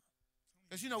sometimes.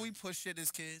 Because, you know, we push shit as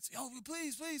kids. Yo,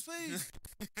 please, please, please.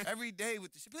 Every day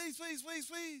with the shit. Please, please, please,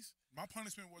 please. My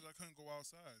punishment was I couldn't go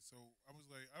outside. So I was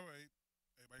like, all right,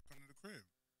 everybody come to the crib.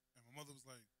 And my mother was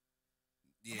like,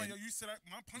 I'm Yeah, like, yo, you said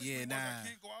my punishment Yeah, was nah. I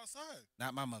can't go outside.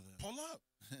 not my mother. Pull up.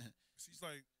 She's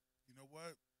like, you know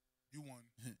what? You won.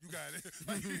 You got it.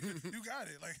 Like, you got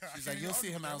it. Like I She's can't like, you'll argue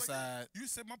see him with that. Like, outside. you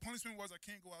said my punishment was I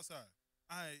can't go outside.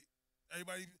 All right,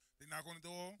 everybody, they knock on the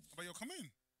door. I'm like, yo, come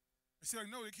in. And she's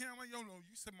like, no, they can't. I'm like, yo, no,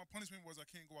 you said my punishment was I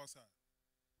can't go outside.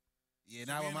 Yeah,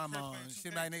 So not we with in my the crib mom. playing She be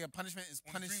 2K like, nigga, punishment is on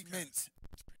the punishment. Dreamcast.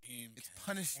 It's On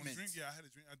punishment. drink, yeah, I had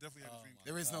a dream. I definitely had a dream.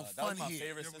 There is no that fun was my here.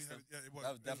 favorite Definitely system. had a- yeah, it was.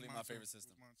 That was It definitely mine my too. favorite It was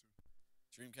system. mine too.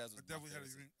 Dreamcast was I definitely my had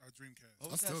a favorite Dreamcast. What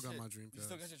I was still that got shit? my You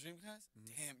still got Dreamcast. your Dreamcast?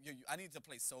 Damn, I need to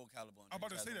play Soul Calibur on Dreamcast. I'm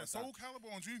about to say one that. more Soul time. Calibur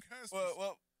on Dreamcast.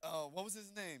 What was his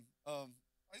name?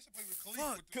 I used to play with Khalid.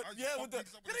 Fuck, With the, I used to yeah, fuck with the-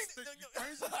 niggas up with a stick. You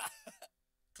crazy?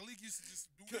 Khalid used to just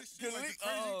do this shit like the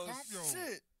crazy oh, comp. Yo,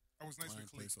 shit. I was nice I with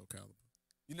ain't play Khalid. Soul Calibur.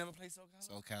 You never played Soul Calibur?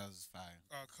 So cows is fire.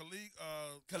 Khalid,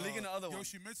 Khalid and the other one.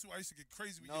 Yoshimitsu. I used to get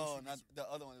crazy with No, Yoshimitsu. not the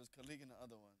other one. It was Khalid and the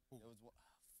other one. Who? It was what?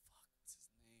 Fuck, what's his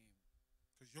name?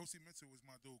 Because Yoshimitsu was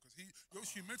my dude. Because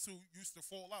Yoshimitsu used to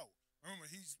fall out. Remember,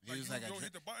 he's He like, was you like go a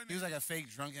hit the button. he was like a fake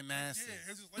drunken master. yeah,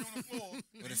 he'll just lay on the floor.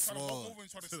 and With he a try to walk sword. over and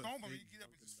try to To the stomp him. And feet, he get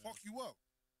up and drunken just fuck you up.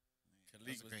 Khalid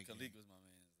That's a was great Khalid game. was my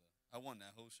man. Though. I won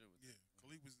that whole shit with Yeah, him.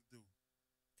 Khalid was the dude.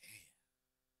 Damn.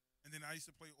 And then I used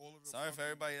to play all of the. Sorry for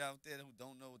fucking- everybody out there who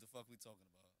don't know what the fuck we talking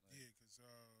about. Like, Yeah, because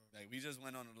like we just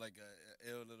went on like a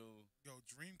ill little. yo,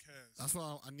 Dreamcast. That's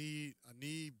why I need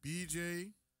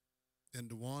BJ and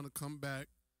Dewan to come back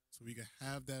so we can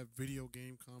have that video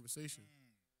game conversation.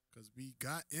 Cause we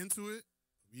got into it,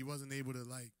 we wasn't able to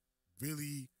like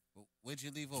really Where'd you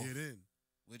leave off? get in.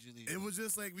 Where'd you leave It off? was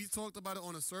just like we talked about it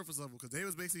on a surface level because they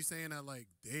was basically saying that like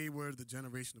they were the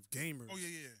generation of gamers. Oh yeah,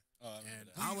 yeah. Oh, I remember And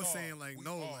that. I was are. saying like We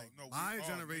no, are. like No, we my are,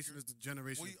 generation nigga. is the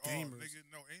generation We of are, gamers nigga.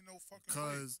 No, ain't no fucking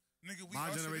because way. Nigga, we my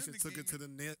ushered generation in took it to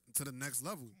gaming. the next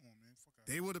level. Come on, man. Fuck out.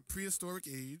 They were the prehistoric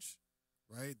age,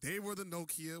 right? They were the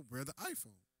Nokia, we're the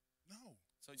iPhone. No.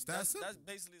 So It's that that's simple.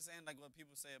 basically saying like what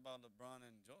people say about LeBron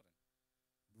and Jordan.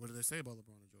 What did they say about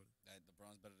LeBron and Jordan? That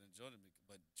LeBron's better than Jordan,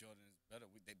 but Jordan is better.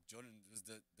 Jordan is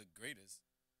the greatest.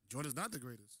 Jordan's not the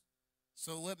greatest.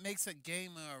 So what makes a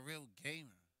gamer a real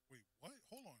gamer? Wait, what?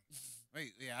 Hold on.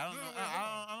 Wait, yeah, I don't No, know. wait,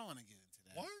 hold on. I don't want to get into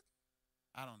that. What?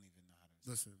 I don't even know how to.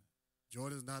 Listen,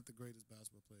 Jordan's not the greatest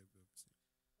basketball player we've ever seen.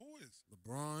 Who is?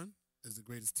 LeBron is the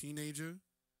greatest teenager,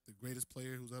 the greatest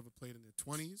player who's ever played in their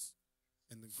 20s,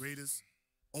 and the greatest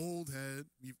old head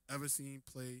we've ever seen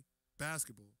play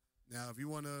basketball. Now, if you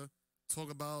want to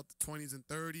talk about the 20s and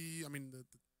 30s, I mean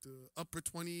the upper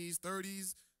 20s,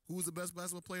 30s, who's the best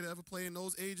basketball player to ever play in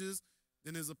those ages,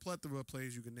 then there's a plethora of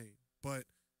players you can name. But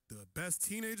the best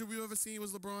teenager we've ever seen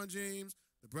was LeBron James.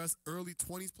 The best early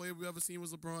 20s player we've ever seen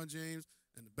was LeBron James.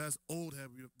 And the best old head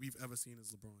we've ever seen is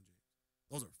LeBron James.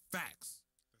 Those are facts.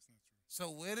 That's not true.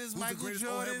 So where does Who's the Michael greatest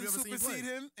old head Jordan we ever seen supersede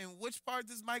play? him? And which part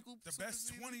does Michael The best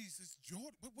supersede him? 20s is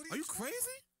Jordan. What Are you talking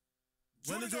crazy? about?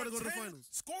 When did Jordan got go to the 10 finals?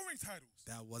 Scoring titles.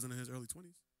 That wasn't in his early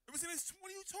 20s. It was in his. What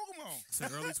are you talking about? I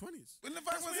said early 20s. When the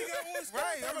fuck That's was when he he got all his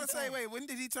Right, scoring I'm gonna say, titles. wait, when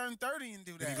did he turn 30 and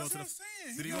do Did he that? go That's to what the- I'm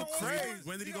saying. did he got go all his crazy? scoring-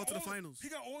 When did he go to the got all- finals? He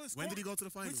got all his. When did he go to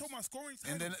the We finals? talking about scoring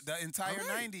titles. And then the entire All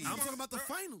right. 90s. I'm talking about the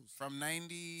finals. From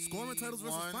 90. Scoring titles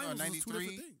versus or finals is two 93.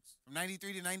 different things. From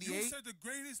 93 to you 98. said the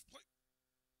greatest play.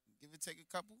 Give it, take a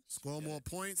couple. Score more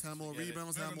points, have more Forget it.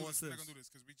 rebounds, We're have not more gonna do assists. this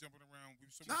because we jumping around.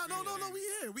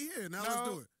 No, we here. Now let's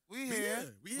do it. We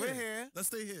here. We We're here. Let's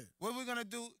stay here. What we're gonna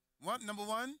do? Number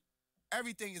one,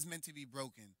 everything is meant to be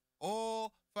broken.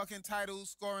 All fucking titles,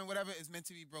 scoring, whatever is meant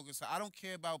to be broken. So I don't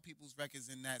care about people's records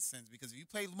in that sense because if you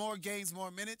play more games,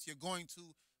 more minutes, you're going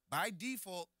to, by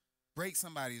default, break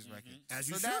somebody's record. As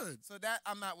you so that, should. So that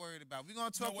I'm not worried about. We're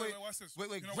gonna No, talk wait, watch this. with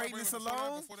You know what, greatness before that,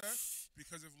 alone. before that,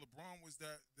 because if LeBron was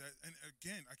that, and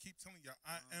again, I keep telling you,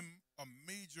 I am a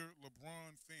major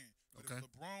LeBron fan. But Okay. if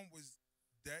LeBron was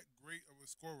that great of a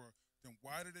scorer, then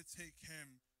why did it take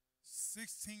him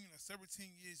 16 or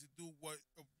 17 years to do what,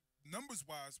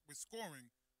 numbers-wise, with scoring,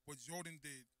 what Jordan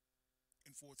did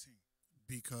in 14?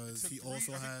 Because Took he three-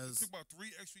 also I think has it took about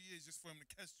 3 extra years just for him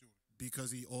to catch Jordan.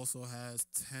 because he also has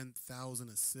 10,000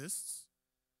 assists.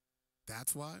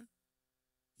 That's why.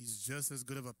 He's just as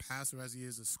good of a passer as he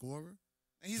is a scorer.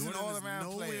 He's Jordan an is all-around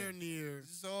nowhere player. near He's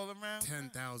just all around.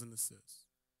 10,000 assists.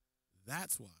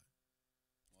 That's why.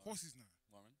 Of course he's not.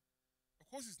 Warren. Of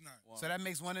course he's not. Warren. So that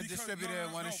makes one a Because- distributor no,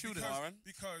 and one a shooter. Because, Warren?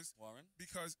 because, Warren.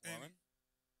 because, and Warren.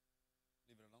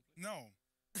 Leave it alone, please.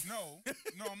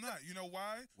 no, I'm not. You know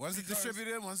why? One's a Because-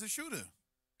 distributor, one's a shooter.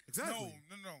 Exactly.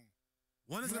 No.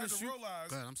 One is You going have to to shoot. realize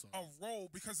Go ahead, I'm sorry. a role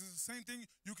because it's the same thing.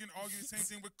 You can argue the same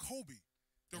thing with Kobe.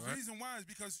 The Right. reason why is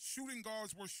because shooting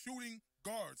guards were shooting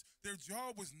guards. Their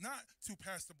job was not to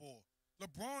pass the ball.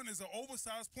 LeBron is an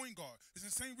oversized point guard. It's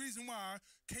the same reason why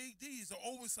KD is an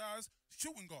oversized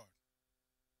shooting guard.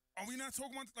 Are we not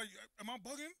talking about, like, am I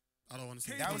bugging? I don't want to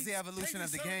say That KD was the evolution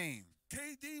of the KD game.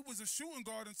 KD was a shooting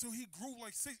guard until he grew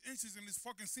like 6 inches in his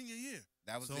fucking senior year.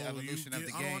 That was So the evolution of the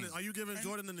I don't game. wanna- are you giving And-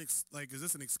 Jordan like, is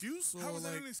this an excuse? Or How is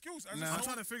that like, an excuse? No. I'm don't-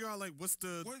 trying to figure out, like, what's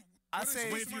the what- I what say-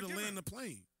 excuse way for am you to I land giving? the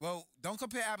plane? Well, don't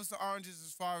compare apples to oranges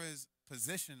as far as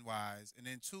position wise. And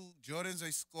then two, Jordan's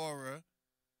a scorer.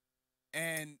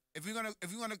 And if we're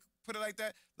gonna put it like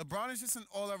that, LeBron is just an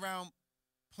all around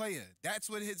player. That's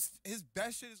what his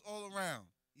best shit is all around.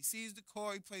 He sees the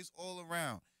core, he plays all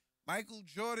around. Michael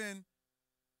Jordan,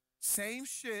 same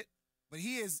shit, but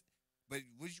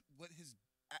what his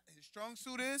strong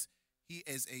suit is, he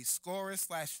is a scorer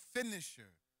 /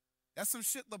 finisher. That's some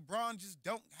shit LeBron just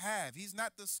don't have. He's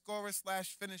not the scorer /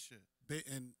 finisher.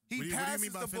 And He what do you passes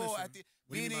mean by the ball finisher? at the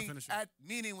What do you mean by meaning finisher?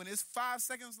 meaning when it's 5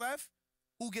 seconds left,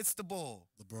 who gets the ball?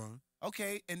 LeBron.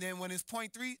 Okay, and then when it's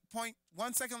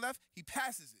 0.1 second left, he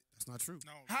passes it. That's not true.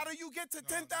 No. How do you get to No,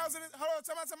 10,000? no. Hold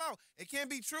on, time out. It can't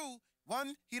be true.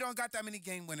 One, he don't got that many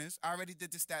game winners. I already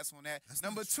did the stats on that. That's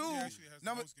Number not two, He actually has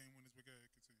number the most game winners, but go ahead,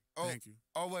 continue. oh, Thank you.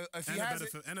 oh well, if he And a, has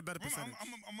better, it, and a better Remember,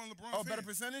 percentage. I'm a LeBron oh, fan. better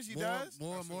percentage, he more,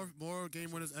 does. more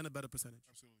game winners and a better percentage.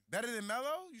 Absolutely. Better than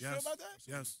Melo? You sure Yes. about that?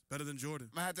 Yes, better than Jordan.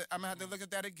 I'm gonna have to look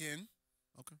at that again.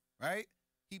 Okay. Right?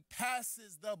 He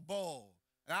passes the ball.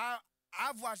 And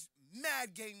I've watched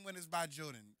mad game winners by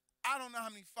Jordan. I don't know how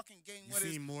many fucking game You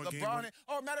winners seen more game LeBron. win-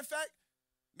 Oh, matter of fact,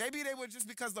 maybe they were just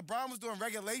because LeBron was doing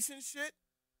regulation shit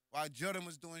while Jordan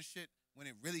was doing shit when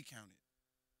it really counted.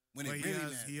 When But it he really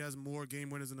has mattered. he has more game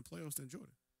winners in the playoffs than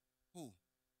Jordan. Who?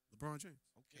 LeBron James.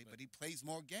 Okay, but he plays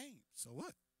more games. So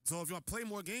what? So if I play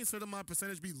more games, shouldn't my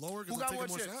percentage be lower Who because got I'm more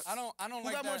taking more chips? shots? I don't Who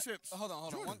like got that. more chips? Hold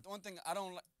on. Jordan. One thing I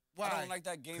don't like. Why? I don't like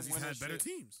that game Because he's winner had better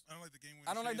shit. teams. I don't like the game winner.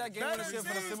 I don't like that game Better winner shit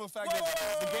for the teams? simple fact that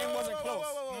the game wasn't close.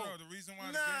 No, the reason why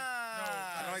the game.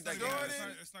 I don't like that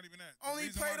game. It's not even that. The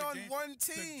Only reason played why on the game, one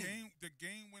team. The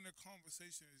game winner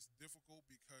conversation is difficult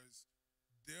because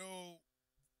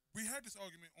we had this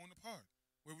argument on the pod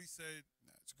where we said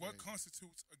what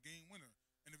constitutes a game winner,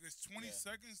 and if there's 20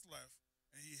 seconds left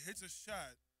and he hits a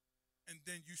shot, and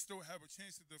then you still have a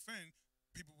chance to defend,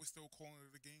 people were still calling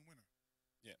it a game winner.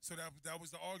 Yeah. So that was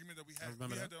the argument that we had.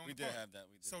 remember We had that. that on We the did pod. have that.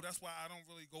 We did. So that's why I don't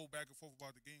really go back and forth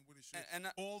about the game winner shit. And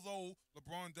Although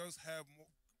LeBron does have more,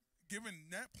 given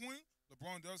that point,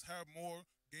 LeBron does have more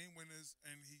game winners,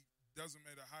 and he does them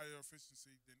at a higher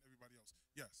efficiency than everybody else.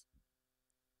 Yes.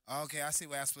 Okay, I see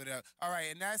where I split it up. All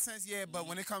right, in that sense, yeah. But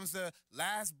when it comes to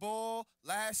last ball,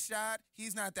 last shot,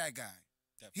 he's not that guy.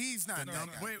 He's not No, that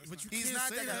no, guy. Wait, but you He's can't not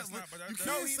say that guy. that. That's not, but You that-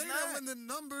 can't No, he's say not. that when the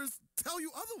numbers tell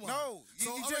you otherwise. No,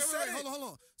 you all just right, said it. Hold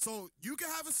on. So you can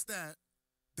have a stat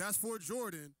that's for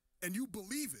Jordan, and you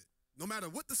believe it, no matter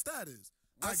what the stat is.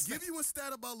 What's I give you a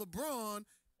stat about LeBron,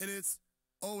 and it's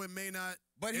it may not.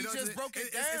 But he just doesn't- broke it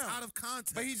It's down. out of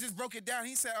context. But he just broke it down.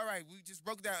 He said, all right, we just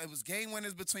broke it down. It was game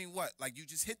winners between what? Like you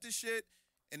just hit the shit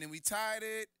and then we tied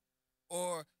it,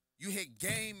 or you hit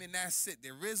game and that's it.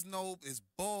 There is no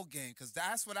ball game, because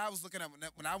that's what I was looking at.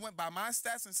 When I went by my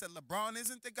stats and said LeBron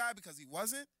isn't the guy because he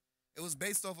wasn't, it was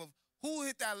based off of who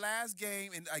hit that last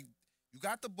game, and like you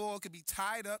got the ball, it could be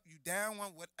tied up, you down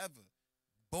one, whatever.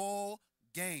 Ball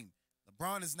game.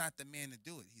 LeBron is not the man to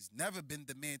do it. He's never been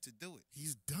the man to do it.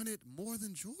 He's done it more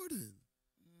than Jordan.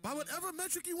 By whatever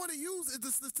metric you want to use,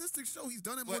 the statistics show he's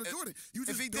done it more But than Jordan. You if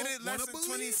just he did don't it less wanna than 20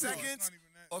 believe it. seconds, It's not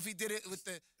even that. or if he did it with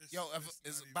the It's it's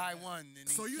not even by that. one, and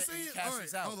So he, you he saying,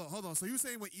 cashes all right, out. hold on. So you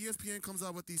saying when ESPN comes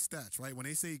out with these stats, right? When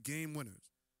they say game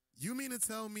winners, you mean to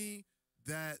tell me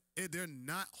that they're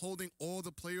not holding all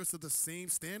the players to the same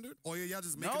standard, or y'all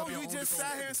just making No, up your we own just different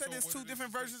sat here and standard? said So there's what two it is different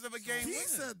is versions of a this. game He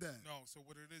winner. said that. No, so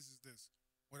what it is this.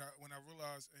 When I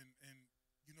realized, and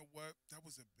you know what, that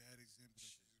was a bad example that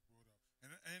you just brought up,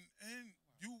 and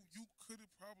you could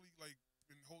have probably like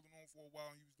been holding on for a while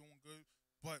and you was doing good,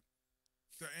 but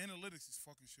the analytics is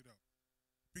fucking shit up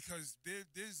because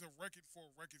there's a record for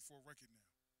a record for a record now,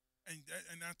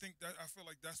 and I think that I feel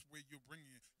like that's where you're bringing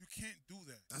it. You can't do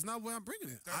that. That's not where I'm bringing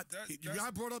it. That's- I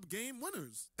brought up game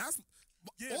winners. That's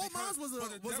Yeah, all because- mine was but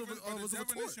the a retort.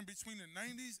 definition between the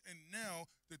 90s and now,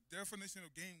 the definition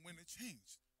of game winner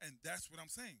changed. And that's what I'm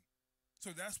saying.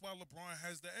 So that's why LeBron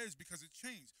has the edge, because it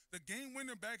changed. The game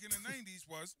winner back in the 90s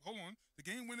was, hold on, the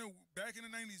game winner back in the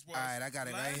 90s was, All right, I got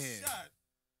it right last here. shot,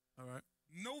 All right.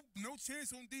 no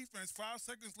chance on defense, 5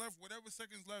 seconds left, whatever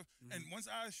seconds left, Mm-hmm. and once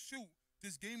I shoot,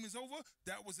 this game is over,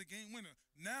 that was a game winner.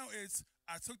 Now it's,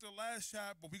 I took the last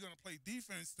shot, but we're going to play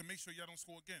defense to make sure y'all don't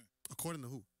score again. According to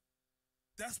who?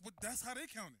 That's how they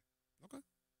counted. Okay.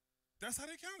 That's how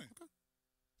they counted. Okay.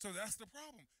 So that's the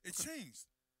problem. It changed.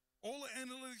 All the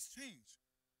analytics changed.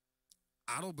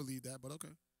 I don't believe that, but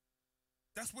okay.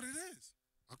 That's what it is.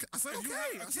 Okay. I said If you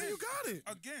okay. have- I said you got it.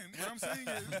 Again, what I'm saying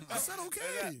is, I said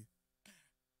okay.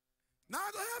 Nah,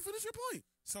 go ahead. Finish your point.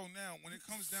 so now when it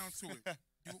comes down to it,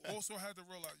 you also have to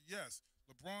realize, yes,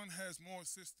 LeBron has more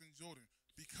assists than Jordan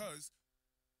because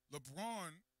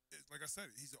LeBron, like I said,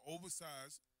 he's an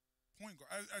oversized point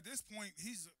guard. At this point,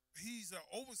 he's an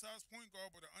oversized point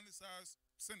guard but an undersized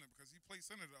center because he played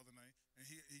center the other night and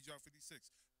he dropped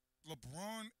 56.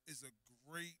 LeBron is a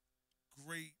great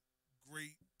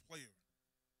player.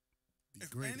 The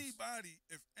If greatest.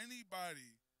 anybody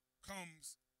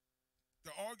comes,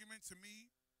 the argument to me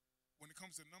when it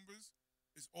comes to numbers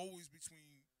is always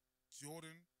between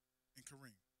Jordan and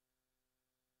Kareem,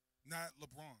 not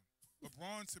LeBron.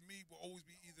 LeBron to me will always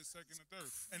be either second or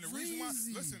third. And the reason why,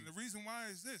 Crazy. listen, the reason why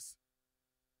is this.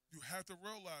 You have to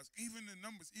realize, even the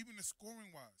numbers, even the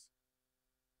scoring wise,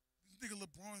 nigga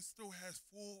LeBron still has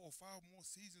 4 or 5 more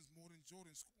seasons more than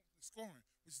Jordan scoring,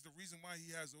 which is the reason why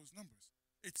he has those numbers.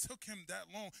 It took him that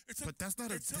long. But that's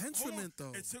not a it took- hold on. detriment,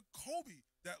 though. It took Kobe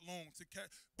that long to catch.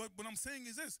 But what I'm saying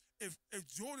is this: if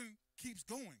Jordan keeps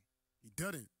going, He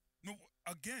doesn't. no,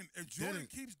 again, if Jordan didn't.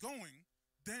 keeps going,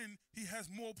 then he has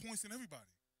more points than everybody.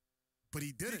 But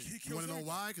he didn't. he You kills want to know everybody.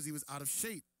 why? Because he was out of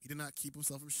shape. He did not keep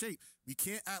himself in shape. We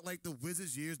can't act like the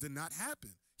Wizards' years did not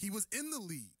happen. He was in the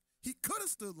league. He could have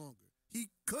stood longer. He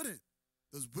couldn't.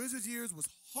 Those Wizards' years was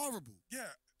horrible. Yeah,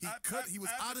 He was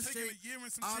after out of taking shape, a year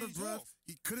and some out of change breath. off,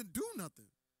 He couldn't do nothing.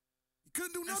 He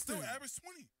couldn't do and nothing. still averaged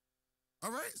 20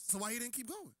 All right. So why he didn't keep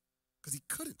going? Because he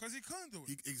couldn't. because he couldn't do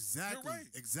it. Exactly. You're right.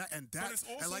 Exactly. And But that's it's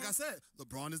also- and like I said,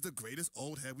 LeBron is the greatest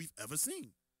old head we've ever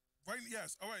seen. Right?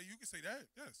 Yes. All right. You can say that.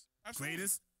 Yes. Absolutely.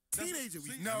 Greatest teenager. We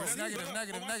See, No, that's- negative, but-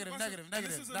 negative, but negative, watch negative, And this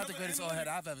negative. is Not the another greatest old head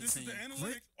analytic. I've ever This seen. is the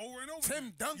analytic over and over. Tim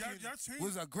again. Duncan Y'all changed.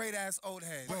 was a great ass old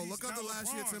head. Bro, He's look up not the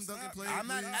last year LeBron. Tim Duncan Stop. played. I'm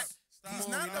not. please. Stop. He's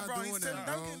Come not on, you're LeBron. not He's doing Tim that,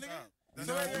 Duncan, bro. nigga. You're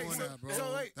So not wait, doing so- that, bro.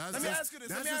 so wait, That's let me just- ask you this.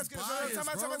 that's Let me ask just you this. bias, Time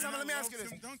out, bro. Let me I ask you love this.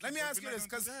 Tim Duncan, Let me but ask you we're this, not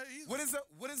gonna because do that either.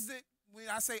 what is it when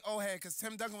I say old head? Because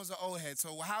Tim Duncan was an old head.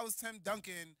 So how is Tim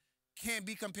Duncan can't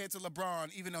be compared to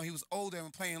LeBron, even though he was older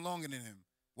and playing longer than him?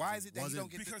 Why is it that he Wasn't don't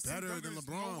get the Because better Tim than Duncan is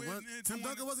LeBron. nowhere What? near Tim doing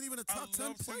Duncan it. wasn't even a I top 10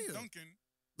 love Tim player. Duncan.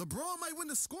 LeBron might win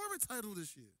the scoring title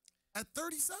this year at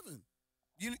 37.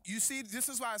 You see, this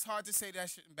is why it's hard to say that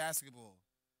shit in basketball.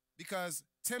 Because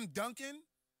Tim Duncan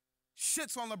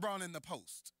shits on LeBron in the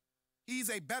post. He's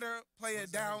a better player What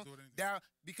does that have to down, do with anything? down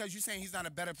because you're saying he's not a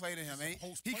better player than him. He's a Eh?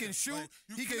 post He player. can shoot, Like,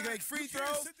 you he can cannot- make free you can't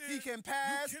throws, sit there- he can you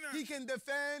pass, cannot- he can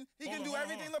defend, he can do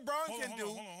everything LeBron can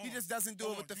do. He just doesn't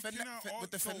do it with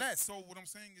the finesse. So what I'm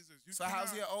saying is this. So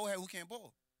how's he an old head who can't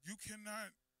ball? You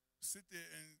cannot sit there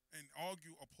and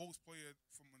argue a post player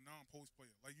from a non-post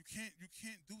player. Like you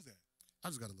can't do that. I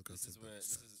just got to look up This is Tim where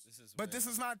Duncan. this is. But where- this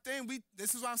is my thing.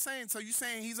 This is what I'm saying. So you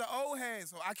saying he's an old head,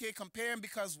 so I can't compare him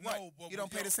because what? No, but You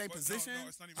don't play the same but position. No,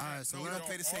 it's not even All that. right, so No, we don't y'all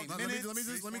play the same arguing minutes. Let me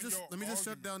based on your just shut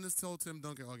argument. down this whole Tim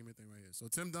Duncan argument thing right here. So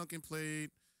Tim Duncan played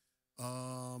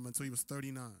until he was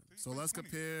 39. he So played let's 20.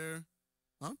 compare.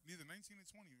 Neither 19 and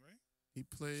 20, right? He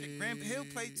played. Grant Hill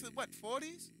played to what,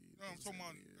 40s? No, I'm talking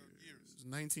about years.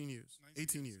 19 years. 19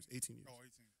 18 years. 18 years. Oh,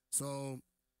 18. So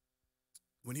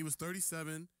when he was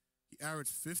 37, he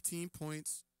averaged 15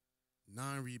 points,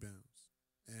 9 rebounds,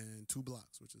 and 2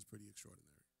 blocks, which is pretty extraordinary.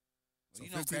 So You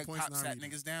know, 15 Greg points, Pop 9 sat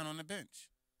rebounds. niggas down on the bench.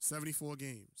 74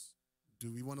 games.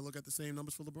 Do we want to look at the same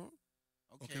numbers for LeBron?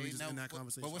 Okay, can we just now, end that but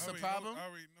conversation? what's I the already know- problem? I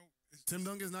already know. It's- Tim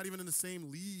Duncan's not even in the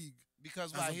same league.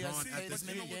 Because As why he LeBron hasn't at played this as you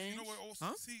many know what- games? You know what also,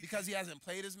 Huh? see, Because he hasn't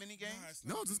played as many games? nah, it's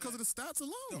No, not just because even of the stats that.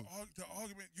 alone. The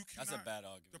argument, you cannot. That's a bad The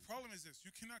argument. problem is this: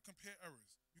 you cannot compare errors.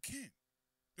 You can't.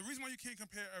 The reason why you can't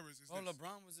compare errors is Oh, this.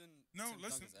 LeBron was in. No, Tim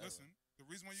listen, Duncan's era. listen. The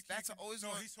reason why you Stats can't. are always no,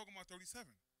 on- he's talking about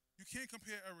 37. You can't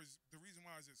compare errors. The reason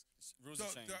why is this. Rules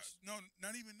have changed. No,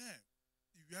 not even that.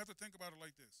 You have to think about it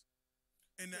like this.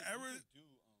 In the You era, could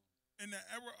do, in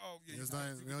the era of yeah, you It's can- not,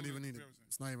 you we can don't do even the need it. comparison.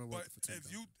 It's not even worth But it for Tim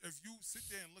if you sit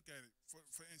there and look at it,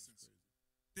 for instance, Duncan.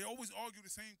 they always argue the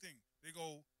same thing. They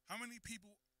go, how many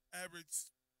people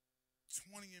averaged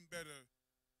 20 and better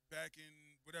back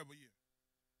in whatever year?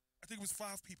 I think it was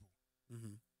 5 people.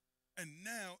 Mm-hmm. And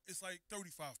now it's like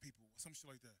 35 people or some shit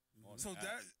like that. More So than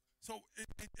that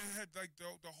it had like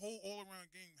the whole all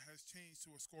around game has changed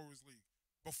to a scorer's league.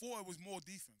 Before it was more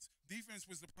defense. Defense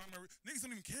was the primary. Niggas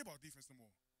don't even care about defense no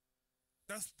more.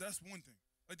 That's one thing.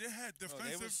 Like they had Bro,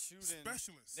 defensive they was shooting.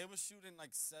 specialists. They were shooting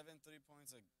like 7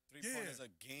 3-points, like 3 Yeah. pointers a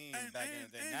game And- back and- in the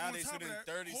day. and Now on they top of shooting that,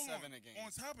 37 hold a on. game.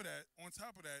 On top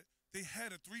of that, they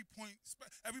had a 3-point.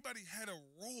 Everybody had a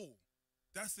role.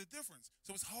 That's the difference.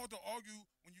 So it's hard to argue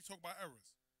when you talk about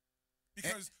errors,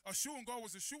 because a shooting guard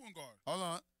was a shooting guard. Hold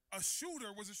on. A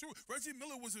shooter was a shooter. Reggie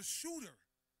Miller was a shooter.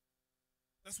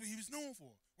 That's what he was known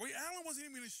for. Ray Allen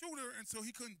wasn't even a shooter until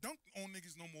he couldn't dunk on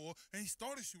niggas no more, and he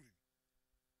started shooting.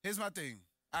 Here's my thing.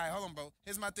 All right, hold on, bro.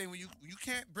 Here's my thing. When you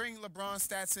can't bring LeBron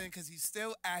stats in because he's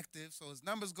still active, so his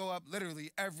numbers go up literally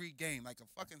every game like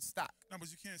a fucking stock. No, but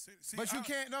you can't say. See, But you I-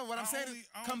 can't. No, what I'm I saying only- is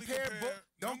I only compare.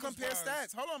 Don't numbers compare wise.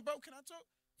 stats. Hold on, bro. Can I talk?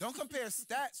 Don't compare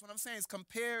stats. What I'm saying is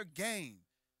compare game.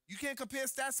 You can't compare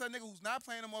stats to a nigga who's not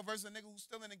playing no more versus a nigga who's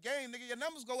still in the game. Nigga, your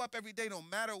numbers go up every day no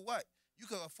matter what. You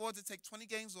could afford to take 20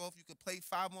 games off. You could play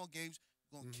 5 more games.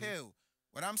 You're going to kill.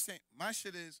 What I'm saying, my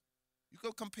shit is, you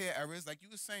could compare eras like you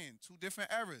were saying, 2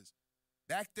 different eras.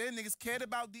 Back then, niggas cared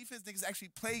about defense. Niggas actually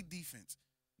played defense.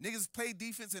 Niggas played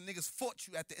defense and niggas fought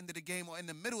you at the end of the game or in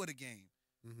the middle of the game.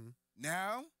 Mm-hmm.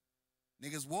 Now,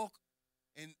 niggas walk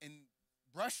and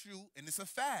brush you and it's a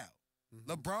foul.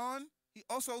 Mm-hmm. LeBron, he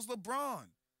also is LeBron.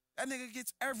 That nigga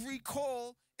gets every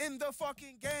call in the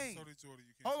fucking game. So did Jordan.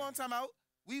 You can't Hold say on, that. time out.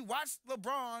 We watched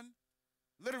LeBron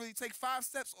literally take 5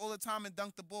 steps all the time and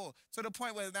dunk the ball to the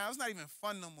point where now it's not even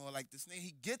fun no more. Like this nigga,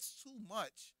 he gets too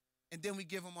much, and then we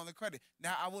give him all the credit.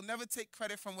 Now I will never take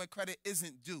credit from where credit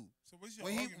isn't due. So what's your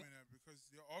When he- argument at? Because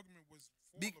your argument was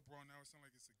for Be- LeBron. Now it sounds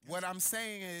like it's against. What I'm LeBron.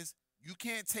 saying is you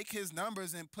can't take his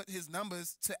numbers and put his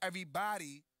numbers to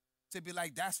everybody to be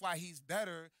like that's why he's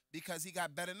better because he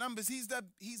got better numbers. He's the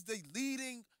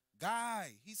leading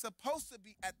guy. He's supposed to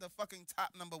be at the fucking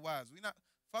top number wise. We not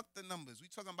fuck the numbers. We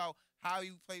talking about how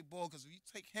you play ball because if you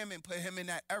take him and put him in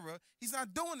that era, he's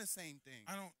not doing the same thing.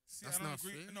 I don't see. That's I don't not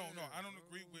agree. fair, No, I don't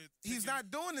agree with. He's taking-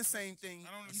 not doing the same thing.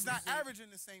 I don't He's agree not with- averaging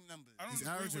the same numbers. I don't He's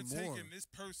agree with averaging more. taking this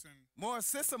person. More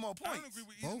assists or more I points. don't agree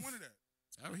with either Both. one of that.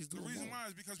 He's The doing reason more. why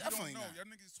is because Definitely we don't know. not.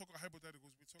 Y'all niggas talking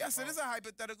hypotheticals. We talking Yes, it about, is a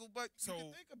hypothetical, but So- you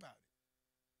can think about it.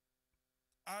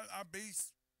 I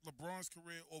base LeBron's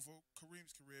career off of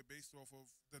Kareem's career based off of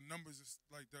the numbers,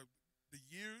 like the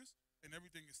years and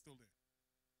everything is still there.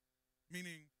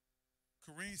 Meaning,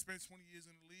 Kareem spent 20 years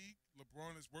in the league.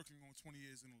 LeBron is working on 20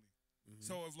 years in the league. Mhm.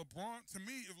 So if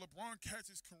LeBron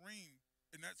catches Kareem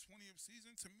in that 20th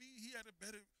season, to me, he had a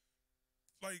better,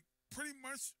 like pretty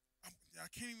much.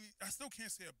 I still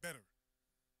can't say a better,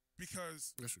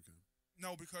 because Yes, you can.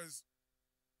 no, because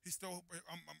he's still.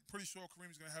 I'm pretty sure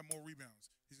Kareem's gonna have more rebounds.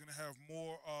 He's gonna have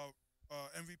more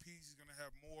MVPs. He's gonna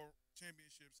have more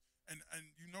championships. And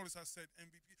you notice I said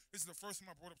MVP. This is the first time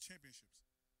I brought up championships,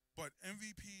 but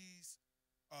MVPs,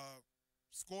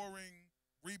 scoring,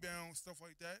 rebounds, stuff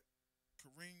like that.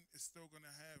 Kareem is still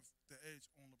gonna have the edge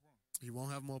on LeBron. He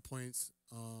won't have more points.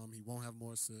 He won't have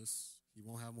more assists. He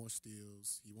won't have more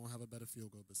steals. He won't have a better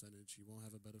field goal percentage. He won't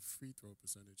have a better free throw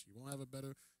percentage. He won't have a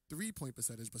better 3-point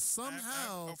percentage. But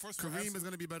somehow, first of all, Kareem is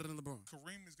going to be better than LeBron.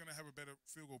 Kareem is gonna have a better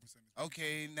field goal percentage.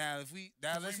 Okay, now let's Kareem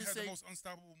just had say the most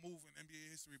unstoppable move in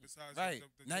NBA history besides right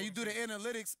the now you do the Jordan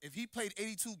analytics. If he played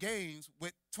 82 games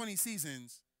with 20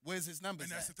 seasons, where's his numbers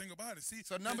And that's at? the thing about it. See,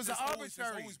 So numbers there's are always-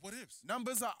 arbitrary. There's always what ifs.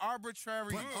 Numbers are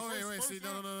arbitrary. But, wait. See,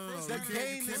 no. The You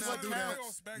game is cannot what do that.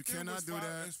 counts. Back You then cannot was do five-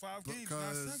 that. It's 5 games,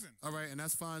 because, not 7. all right, and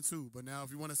that's fine too. But now, if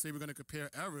you want to say we're going to compare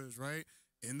eras, right?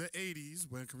 In the 80s,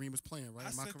 when Kareem was playing, right? I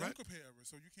Am I said correct? don't compare eras,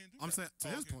 so you can't do I'm that. saying to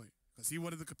Oh, his okay. point, because he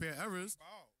wanted to compare eras.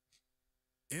 Wow.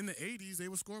 In the 80s, they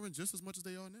were scoring just as much as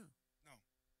they are now. No.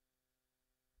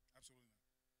 Absolutely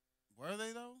not. Were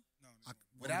they though? No. I,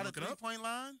 no. Without a look it up? 3-point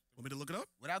line? Want me to look it up?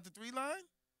 Without the 3 line?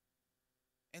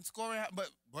 And scoring, but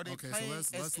were they Okay, so playing?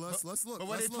 let's look. But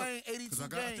were let's they look. playing 82 'Cause I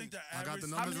got- I games? think the I got average. the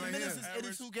How numbers many right minutes here. is average-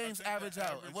 82 I games think the average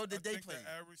out? And what did I they think play? The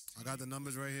average I got the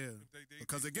numbers right here. scored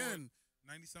Because again,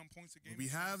 90-some points a game. we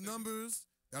have numbers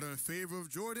that are in favor of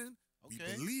Jordan. We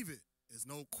Okay. believe it. There's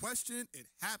no question. It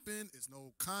happened. There's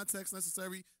no context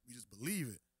necessary. We just believe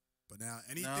it. But now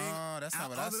anything No, that's not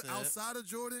what I said. outside of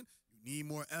Jordan, you need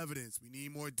more evidence. We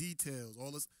need more details.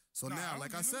 All this. So Nah, I now, don't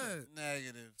like I believe that. said,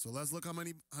 Negative. so let's look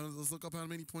let's look up how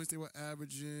many points they were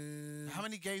averaging. How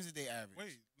many games did they average?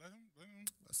 Wait, let him.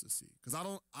 Let's just see. Because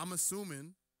I'm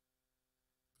assuming,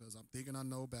 because I'm thinking I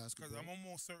know Because basketball. I'm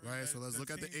almost certain. Right, that so let's the look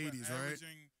at the teams were 80s, right?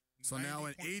 averaging So now 90 in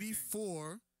points a game.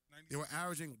 84, 90 they were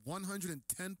averaging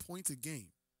 110 points a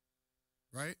game.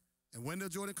 Right? And when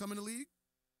did Jordan come in the league?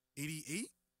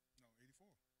 88? No,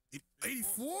 84.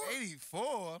 84?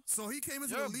 84? So he came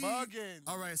into You're the league. bugging.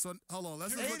 All right, so hold on.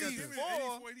 Let's Give just me- look at give me this.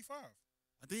 84, 85.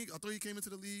 I thought he came into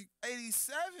the league.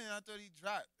 87? I thought he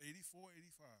dropped. 84,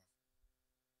 85.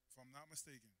 If I'm not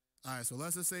mistaken. All right, so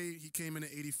let's just say he came in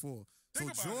at 84.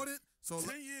 Think so about Jordan, so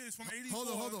 10 years from 84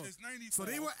 hold on. is 94.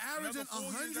 So they were averaging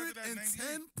Another 4 years after that, 110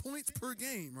 98. points per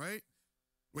game, right?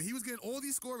 Where he was getting all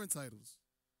these scoring titles.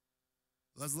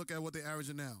 Let's look at what they're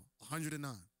averaging now.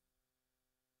 109.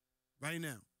 Right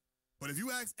now. But if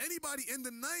you ask anybody in the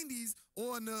 90s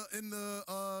or in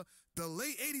the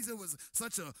late 80s, it was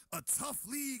such a tough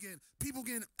league and people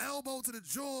getting elbowed to the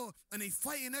jaw and they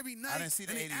fighting every night. didn't see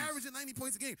the and they 80s. averaging 90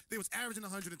 points a game. They was averaging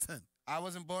 110. I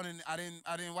wasn't born in. I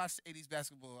didn't watch the 80s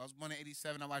basketball. I was born in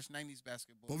 87. I watched 90s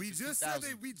basketball. But we which is just said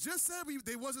 2000.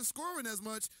 they wasn't scoring as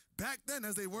much back then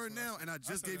as they were now, and I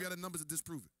just gave you the numbers to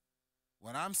disprove it.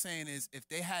 What I'm saying is, if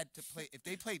they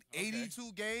played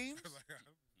 82 games,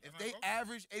 if they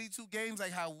averaged 82 games,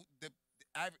 like how the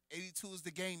average 82 is the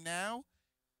game now,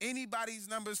 anybody's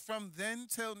numbers from then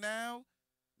till now,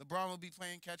 LeBron would be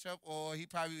playing catch up, or he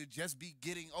probably would just be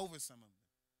getting over some of them.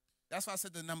 That's why I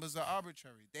said the numbers are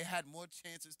arbitrary. They had more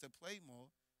chances to play more,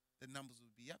 the numbers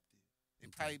would be up there.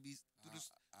 They'd probably be through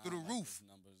the like roof. this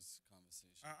numbers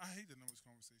conversation. I hate the numbers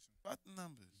conversation. About the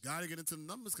numbers. Gotta get into the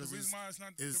numbers The because reason why it's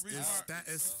not. it's the reason why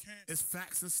it's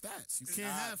facts and stats. You can't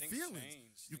Nah, have things feelings.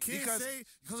 change. You can't Because- say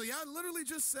because y'all literally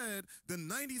just said the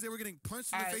 90s they were getting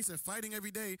punched in the Alright. face and fighting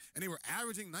every day, and they were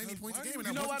averaging 90 points a game. And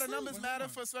You that know why wasn't the true. numbers matter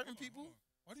for certain people?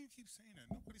 Why do you keep saying that?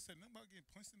 Nobody said nothing about getting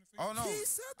punched in the face. Oh no, He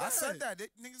said I said that. that.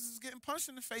 Niggas was getting punched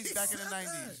in the face He back in the said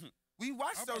 90s. that. We I'm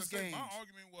watched about those to say, games. my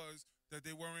argument was that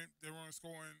they weren't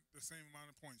scoring the same amount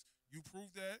of points. You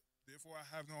proved that, therefore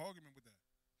I have no argument with that.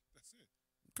 That's it.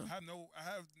 Okay. I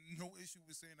have no issue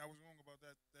with saying I was wrong about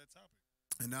that topic.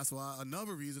 And that's why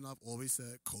another reason I've always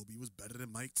said Kobe was better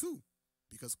than Mike too,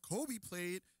 because Kobe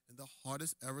played in the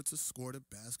hardest era to score the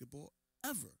basketball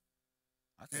ever,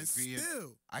 I can and agree.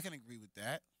 still I can agree with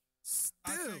that.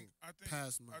 I still think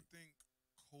past Mike. I think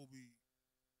Kobe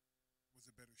was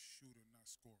a better shooter, not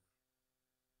scorer.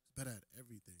 He's better at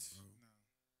everything, bro.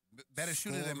 No. Better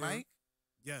shooter than Scorer. Mike.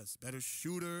 Yes, better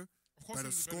shooter, Of course, better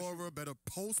he was a better scorer, shooter. better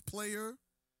post player.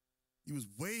 He was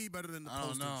way better than the I don't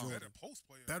post know. of Jordan. Better post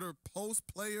player. Better post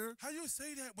player. How you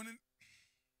say that when?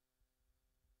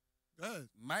 Good.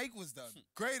 Mike was the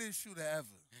greatest shooter ever.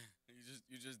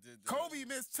 You just did. Kobe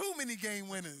missed too many game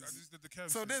winners. I just did the Kev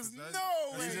So shit, there's 'cause that-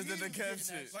 no that's way. You just did the he was Kev getting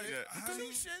shit. that Like, Yeah. how You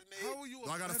you- shitting me? How are you? Do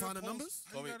I gotta find the numbers?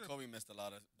 Kobe missed a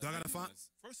lot of. Do I gotta big find- ones.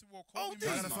 First of all, Oh, Kobe dude.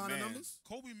 I missed, gotta my find the man. numbers.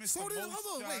 Kobe missed So the did most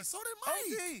hold on, wait. shots. So did Mike.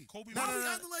 OD. Kobe Now No, you no,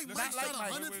 acting like no. Mike Not like shot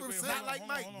Mike. 100%. Not like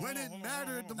Mike. When it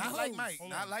mattered the Not most. like Mike.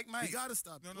 Not like You Mike. gotta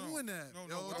stop No, doing that. No, Yo,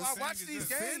 no. this what I'm watch saying these is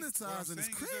games. this. What I'm fantasizing is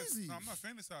saying this. crazy. No, I'm not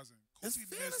fantasizing. It's Kobe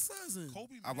missed. fantasizing.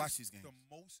 Kobe I watch missed these games.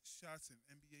 the most shots in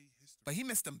NBA history. But he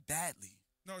missed them badly.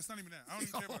 No, it's not even that. I don't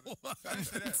even care about it. I didn't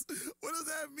say that. What does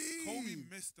that mean? Kobe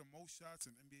missed the most shots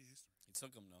in NBA history. He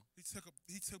took him though. He took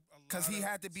a lot. 'Cause he of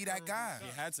had to be that terrible guy. shots.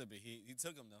 He had to be. He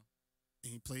took him though.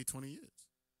 And he played 20 years.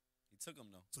 He took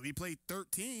him though. So he played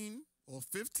 13 or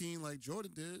 15 like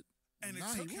Jordan did. And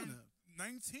Nah, it took he won him that.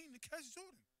 19 to catch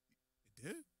Jordan. It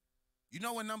did. You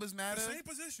know what numbers The matter? same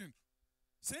position.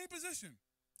 Same position.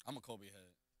 I'm a Kobe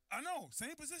head. I know,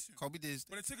 same position. Kobe did.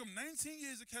 But it took him 19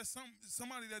 years to catch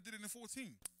somebody that did it in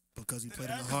 14. Because he That played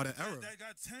in the average- harder that- era. That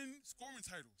got 10 scoring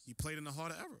titles. He played in the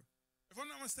harder era. If I'm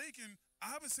not mistaken,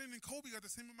 Iverson and Kobe got the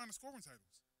same amount of scoring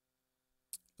titles.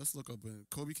 Let's look up when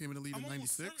Kobe came in the league I'm in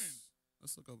almost 96. certain.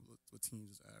 Let's look up what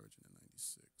teams is averaging in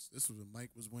 96. This was when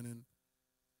Mike was winning.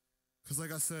 Because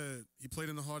like I said, he played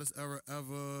in the hardest era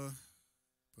ever.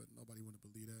 But nobody would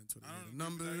believe that until they I heard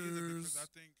don't the agree with that either numbers. because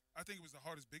I think it was the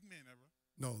hardest big man ever.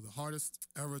 No, the hardest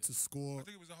era to I score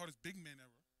think it was the hardest big man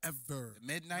ever. ever.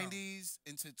 Mid 90s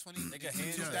into 20 They could into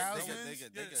handle 2000s.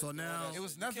 Yeah. So now- It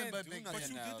was You nothing can't but do big nothing But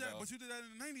you now, did that. though. But you did that in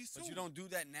the 90s too. But you don't do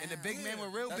that now. And the big men were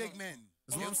real That's big what- men.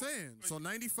 That's what I'm saying. So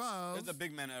 95, It's the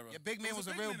big man era. Yeah, big man It was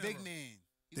was a a real big big man man.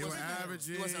 He they were wasn't a-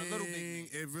 averaging. He wasn't a little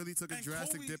big man. It really took a And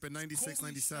drastic Kobe- dip in 96, Kobe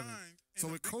 97. shined in So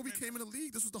the when big Kobe man came in the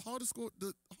league, this was the hardest score,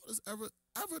 the hardest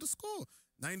ever to score.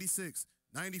 96,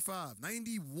 95,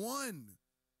 91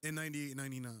 in 98,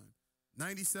 99,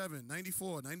 97,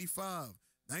 94, 95,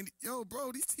 90. Yo,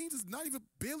 bro, these teams is not even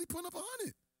barely putting up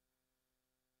 100.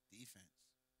 Defense.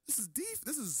 This is deep.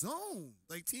 This is zone.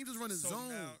 Like teams is running So zone.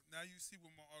 now you see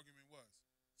what my argument was.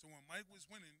 So when Mike was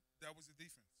winning, that was the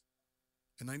defense.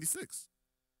 In 96,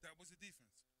 That was the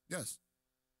defense. yes.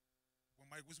 When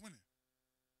Mike was winning.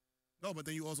 No, but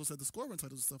then you also said the scoring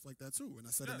titles and stuff like that too. And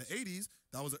I said in the Yes. 80s,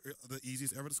 that was the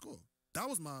easiest ever to score. That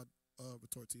was my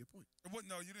retort to your point.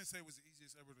 No, you didn't say it was the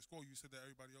easiest ever to score. You said that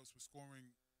everybody else was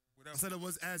scoring whatever. I said it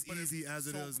was as But easy as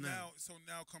it is now. So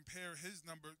now compare his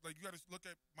number. Like you got to look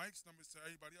at Mike's numbers to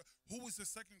everybody else. Who was the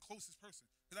second closest person?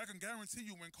 Because I can guarantee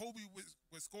you, when Kobe was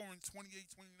scoring 28,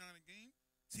 29 a game,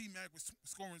 T-Mac was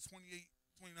scoring 28,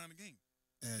 29 a game.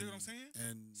 And, You know what I'm saying?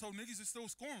 And So niggas is still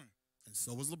scoring.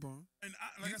 so was LeBron. And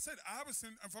like I said,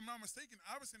 Iverson, if I'm not mistaken,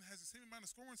 Iverson has the same amount of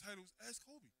scoring titles as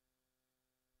Kobe.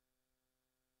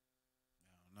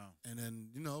 No. And then,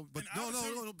 but And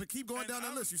Iverson- no, but keep going and down that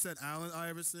Iverson- list. You said Allen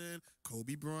Iverson,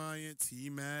 Kobe Bryant,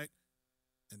 T-Mac,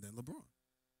 and then LeBron.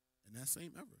 In that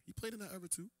same era. He played in that era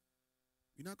too.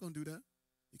 You're not going to do that.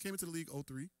 He came into the league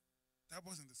 03. That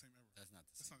wasn't the same era. That's not the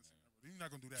That's same. not the same era. You're not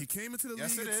gonna do that. He came into the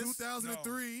Yes, league it in is.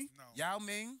 2003. No. Yao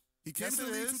Ming. He came Yes, into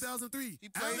the it league in is. 2003. He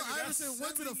played- Allen That's Iverson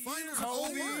went to the 7 finals years. in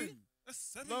Kobe. 01. That's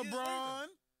 7 years later. LeBron.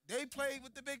 They played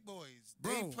with the big boys.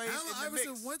 Bro, They played Allen in the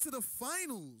Iverson mix. went to the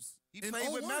finals. He in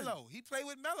played with 01. Melo. He played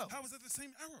with Melo. How was that the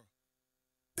same era?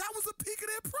 That was the peak of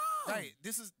their prime. Right.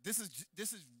 This is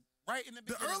right in the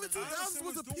The beginning. early of the- 2000s Iverson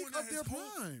was the was doing peak that of their his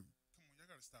whole- prime. Come on, y'all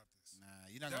gotta stop this. Nah,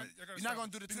 you're not Y'all- gonna. y'all gotta You're not stop gonna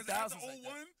it. do the Because 2000s. after like that.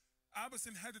 01,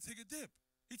 Iverson had to take a dip.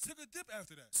 He took a dip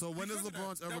after that. So when does Because of that.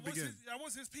 LeBron's ever That was begin? That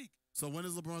was his peak. So when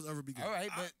does LeBron's ever begin? All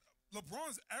right, but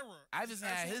LeBron's era. Iverson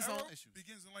had actual his own era issues.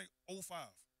 Begins in like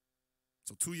 05.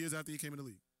 So 2 years after he came in the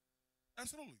league.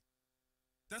 Absolutely.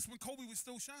 That's when Kobe was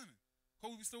still shining.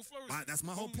 Kobe was still flourishing. That's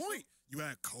my whole Kobe was point. You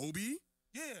had Kobe.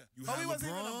 Yeah. You Kobe had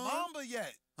wasn't even a LeBron. Mamba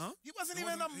yet. Huh? He wasn't He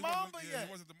even a wasn't- he Mamba wasn't- yeah, yet.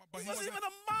 He wasn't, He wasn't even a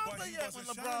Mamba but he yet when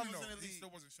wasn't LeBron shining, was in though. the He league. still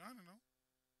wasn't shining though.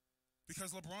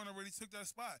 Because LeBron already took that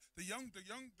spot. The young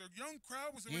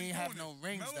crowd was He already ain't doing have it. no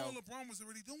rings, Melo and though. LeBron was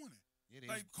already doing it. It is.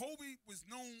 Like Kobe was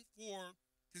known for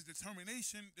his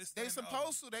determination. This, They that, and the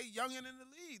supposed to. They youngin' in the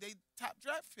league. They top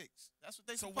draft picks. That's what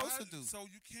they So supposed why- to do. So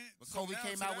you can't. But so Kobe now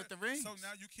came to out that- with the rings. So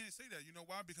now you can't say that. You know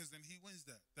why? Because then he wins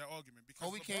that argument. Because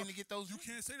Kobe came to get those You rings.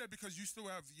 can't say that because you still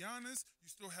have Giannis, you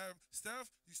still have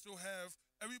Steph, you still have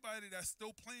everybody that's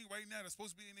still playing right now that's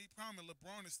supposed to be in a prime, and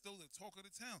LeBron is still the talk of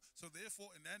the town. So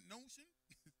therefore, in that notion,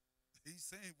 he's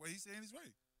saying what he's saying is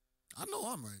right. I know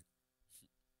I'm right.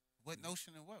 What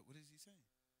notion of what? What is he saying?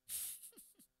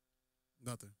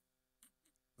 Nothing.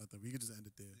 We could just end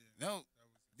it there. Yeah. No. That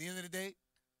was At the end of the day,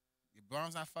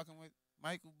 LeBron's not fucking with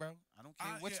Michael, bro. I don't care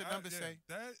what your numbers say.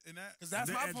 That and that. Because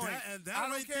that's my point. That I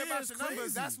don't right care there about is your numbers.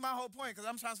 crazy. That's my whole point. Because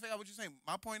I'm trying to figure out what you're saying.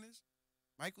 My point is,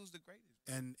 Michael's the greatest.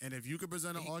 And if you could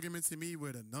present an argument to me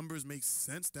where the numbers make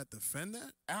sense that defend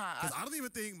that, I because I don't even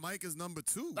think Mike is number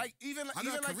 2. like even I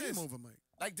even got like Kareem this. over Mike.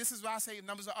 Like this is why I say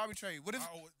numbers are arbitrary. What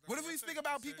if we speak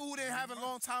about people who didn't have a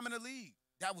long time in the league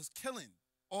that was killing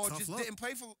or Tough just luck. didn't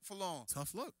play for long?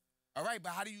 Tough luck. All right,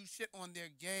 but how do you shit on their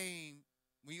game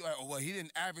when you well he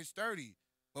didn't average 30?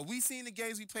 But we seen the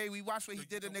games we played. We watched what he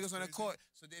did to niggas on the court.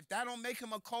 So if that don't make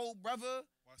him a cold brother,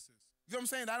 Watch this. you know what I'm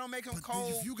saying? That don't make him But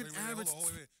cold. if you can Wait, average, hold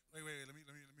on, wait. Let me.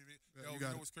 Yeah, Yo, you you got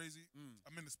know it. what's crazy? Mm.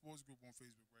 I'm in the sports group on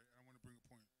Facebook, right? And I want to bring a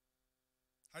point.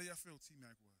 How do y'all feel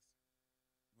T-Mac was?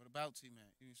 What about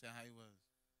T-Mac? You didn't say how he was.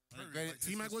 Period. Great- Like, his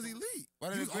T-Mac was historic- elite.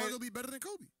 What are He was the great- arguably better than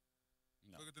Kobe.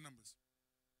 No. Look at the numbers.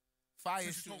 Fire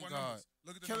Since you shooting talk about guard. numbers,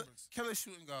 look at the Killer, numbers. killer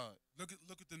shooting guard. Look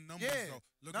at the numbers, Yeah. though.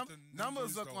 Look at the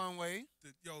Numbers look though. one way.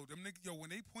 Them niggas, when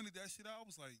they pointed that shit out, I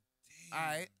was like, damn. All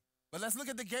right. But let's look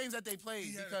at the games that they played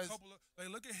He had because a couple of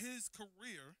look at his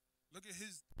career. Look at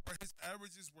where his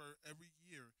averages were every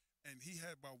year, and he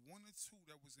had about 1 or 2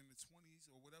 that was in the 20s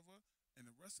or whatever, and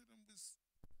the rest of them was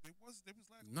like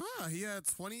Nah, he had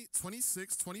 20,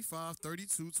 26, 25,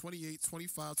 32, 28,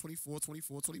 25, 24,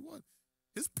 24, 21.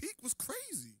 His peak was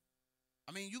crazy.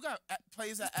 I mean, you got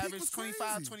players that His peak average was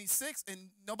 25, crazy. 26, and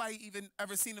nobody even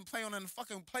ever seen them play on a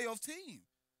fucking playoff team.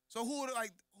 So who are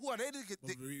they to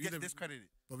But we get never- discredited?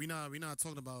 But we not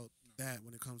talking about that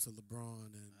when it comes to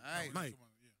LeBron and All right. Mike.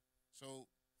 So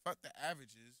fuck the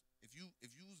averages. If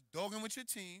you was dogging with your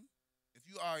team, if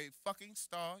you are a fucking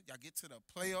star, y'all get to the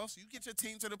playoffs. You get your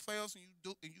team to the playoffs and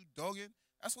you dogging.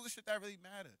 That's all the shit that really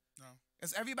matter. No.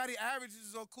 Cause everybody averages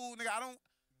is all cool, nigga.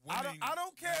 Winning I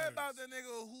don't care matters. about the nigga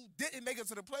who didn't make it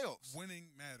to the playoffs. Winning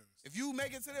matters. If you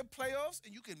make it to the playoffs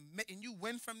and you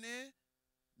win from there,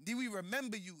 then we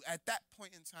remember you at that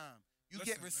point in time. You Listen,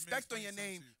 get let me respect on explain your something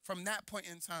name to you. from that point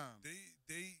in time.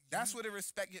 That's where the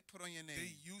respect get put on your They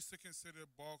name. used to consider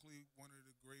Barkley one of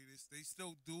the greatest. They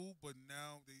still do, but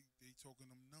now they talking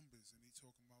them numbers and they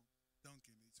talking about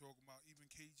Duncan. They talking about even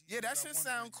KG. Yeah, that shit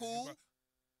sound cool.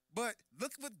 But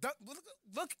look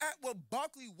at what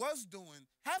Barkley was doing.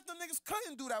 Half the niggas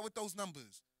couldn't do that with those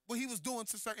numbers. What he was doing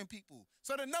to certain people.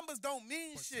 So the numbers don't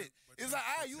mean But shit. Tim- but It's Tim- like,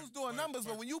 but you Tim- was doing but- numbers,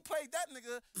 but but- when you played that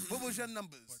nigga, what was your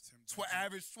numbers? But Tim Duncan-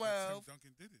 Average but 12. Tim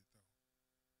Duncan did it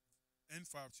though, and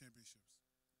 5 championships.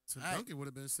 Tim All right. Duncan would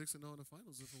have been 6-0 in the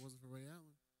finals if it wasn't for Ray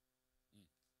Allen.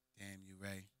 Damn you,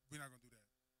 Ray. We're not gonna do that.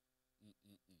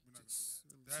 Mm-mm-mm. We're not Just-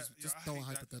 gonna do that. just- just I throwing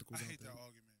hate that. hypotheticals I out hate there. that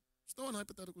argument. Just throwing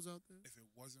hypotheticals out there. If it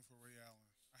wasn't for Ray Allen,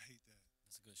 I hate that.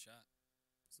 That's a good shot.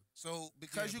 So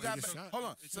because Yeah, you but got biggest ba- shot. hold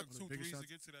on. It So took One of 2 the biggest threes to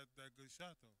shots. get to that good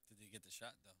shot though. Did he get the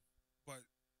shot though? But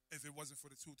if it wasn't for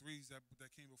the 2 threes that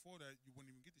came before that, you wouldn't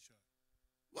even get the shot.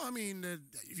 Well, I mean,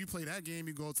 if you play that game,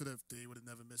 you go to they would have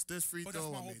never missed this free But that's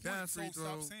throw my or whole made that point. free So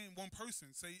throw. stop saying one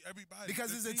person. Say everybody.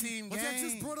 because The it's a team But game. that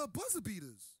just brought up buzzer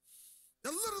beaters.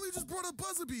 That literally just brought up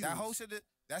buzzer beaters. That whole shit.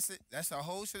 That's it. That's the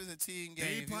whole shit is a team game.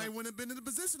 They If you probably don't- wouldn't have been in the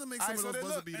position to make All some right, of so those then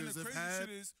buzzer look, And beaters the if crazy had. shit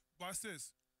is, watch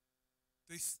this.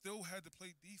 They still had to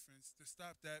play defense to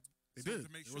stop that. They so did.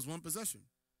 To make It sure. was one possession.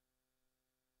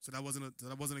 So that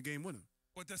wasn't a game winner.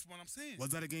 But that's what I'm saying. Was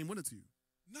that a game winner to you?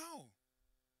 No.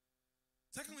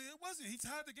 Technically, it wasn't. He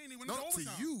tied the game. They went No, into to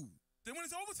overtime. you. They went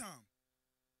into overtime.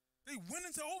 They went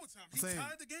into overtime. I'm He saying,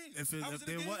 tied the game. If How was it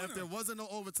a game if there winner? wasn't no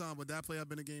overtime, would that play have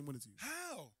been a game winner to you?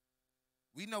 How?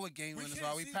 we know what game winners can't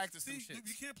are. We see- practice some see, shit.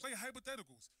 You can't play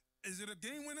hypotheticals. Is it a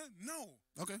game winner? No.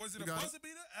 Okay, Was it you a got buzzer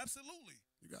beater? Absolutely.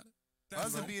 You got it. That's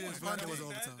Buzzer the beater point. is one That was thing.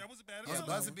 bad- That was a bad Yeah, Buzzer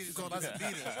buzzer beater. beaters You are called me buzzer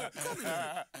that. beaters.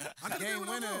 I could Game agree with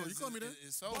winner that. You called me there.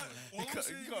 It's But over. all I'm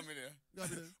saying is- me there. You got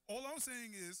me there. all I'm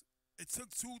saying is it took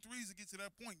 2 threes to get to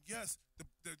that point. Yes,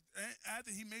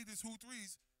 after he made the 2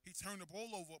 threes, he turned the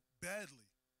ball over badly.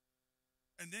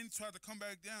 And then tried to come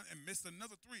back down and missed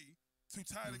another 3 to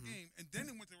tie the game. And then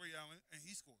it went to Ray Allen and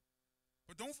he scored.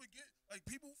 But don't forget, like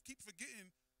people keep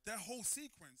forgetting that whole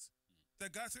sequence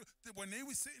that got to that when they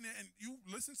were sitting there and you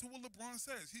listen to what LeBron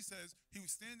says. He says he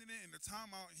was standing there in the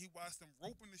timeout and he watched them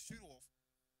roping the shit off.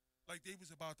 Like they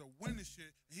was about to win the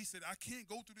shit. And he said, I can't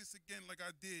go through this again like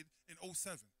I did in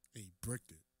 07. He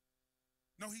bricked it.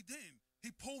 No, he didn't. He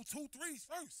pulled 2 threes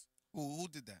first. Who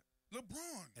did that?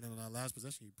 LeBron. And then on that last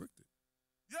possession, he bricked it.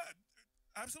 Yeah,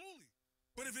 absolutely.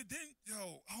 But if it didn't, yo,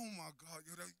 oh my God,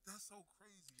 yo, that's so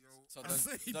crazy, yo. So I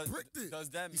said he bricked it. Does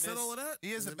that He miss? said all of that.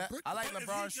 He is and a then bad. bricked I it. like But if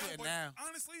LeBron he- shooting but now.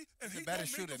 Honestly, if He's a he better don't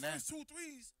make shooter the now. first 2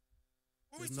 threes,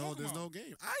 what There's we no, talking there's about? no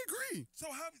game. I agree. So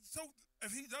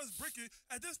if he does brick it,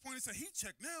 at this point it's a heat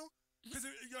check now. Because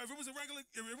if it was a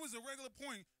regular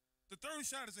point, the third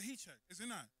shot is a heat check, is it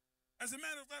not? As a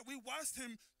matter of fact, we watched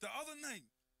him the other night.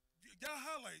 Y'all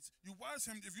highlights. You watch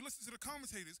him. If you listen to the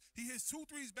commentators, he hits 2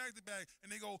 threes back to back, and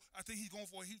they go, "I think he's going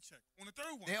for a heat check on the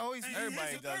third one." They always- And he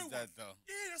Everybody hits the does third that one. though.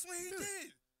 Yeah, that's what he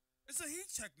did. It's a heat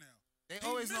check now. They He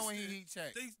always know when missed he it. heat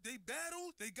check. They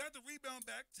battled. They got the rebound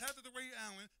back. Tapped it to Ray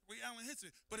Allen. Ray Allen hits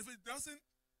it. But if it doesn't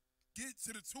get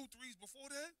to the 2 threes before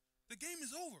that, the game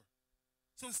is over.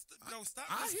 So stop.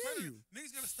 I hear discrediting- you.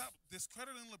 Niggas gotta stop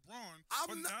discrediting LeBron.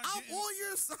 for I'm not I'm getting- on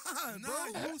your side,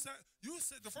 Nah, bro. you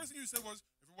said the first thing you said was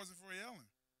if it wasn't for Ray Allen.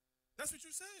 That's what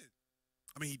you said.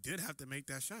 I mean, he did have to make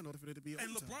that shot in order for it to be And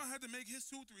overtime. LeBron had to make his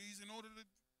 2 threes in order to.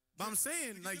 But I'm to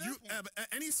saying, get like, to you that point.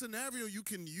 any scenario you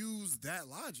can use that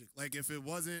logic. Like, if it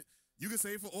wasn't, you could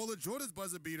say for all of Jordan's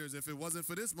buzzer beaters, if it wasn't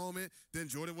for this moment, then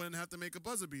Jordan wouldn't have to make a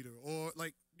buzzer beater. Or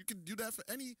like, you can do that for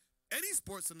any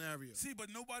sports scenario. See, but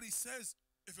nobody says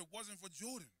if it wasn't for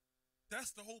Jordan.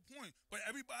 That's the whole point. But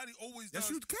everybody always does.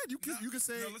 Yes, you can. You can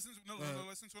say. No, listen to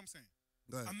what I'm saying.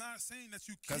 Go ahead. I'm not saying that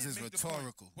you 'Cause can't it's make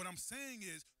rhetorical. The point. What I'm saying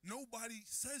is nobody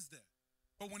says that.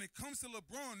 But when it comes to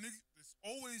LeBron, nigga, it's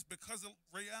always because of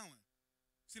Ray Allen.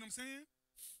 See what I'm saying?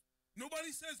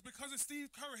 Nobody says because of Steve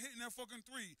Kerr hitting that fucking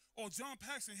 3 or John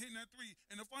Paxson hitting that 3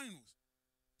 in the finals.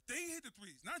 They hit the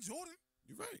 3s, not Jordan.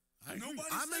 You're right. I agree. Nobody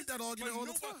I says make that argument but all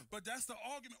the time. But that's the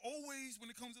argument. Always when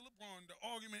it comes to LeBron, the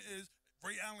argument is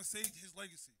Ray Allen saved his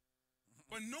legacy.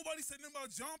 But nobody said nothing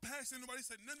about John Paxson. Nobody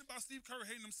said nothing about Steve Kerr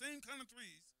hitting them same kind of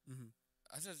 3s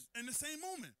I just in the same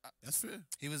moment. That's fair.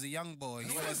 He was a young boy. He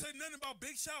Nobody was said nothing about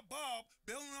Big Shot Bob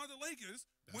bailing out the Lakers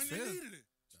That's when fair. they needed it.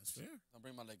 That's fair. don't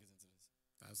bring my Lakers into this.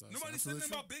 That's Nobody said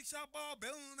nothing about Big Shot Bob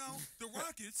bailing out the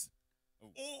Rockets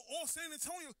Oh. or San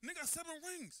Antonio. Nigga got 7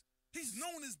 rings. He's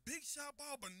known as Big Shot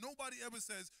Bob, but nobody ever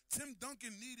says Tim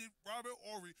Duncan needed Robert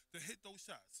Horry to hit those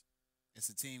shots. It's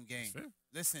a team game. fair.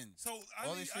 Listen, So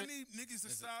All I this need shit- niggas to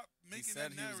Listen, stop He making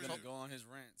said that he was narrative. gonna go on his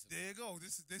rant. There you go.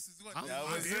 This is what. That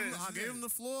was it. I gave him the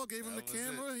floor, gave him the That was it.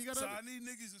 camera. He got So everything. I need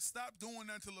niggas to stop doing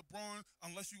that to LeBron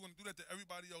unless you're going to do that to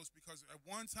everybody else because at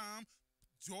one time,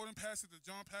 Jordan passed it to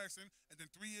John Paxson, and then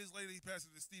 3 years later, he passed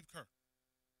it to Steve Kerr.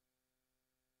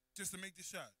 Just to make the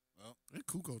shot. And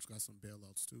Kukoc got some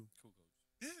bailouts too. Cool coach.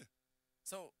 Yeah.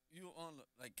 So you on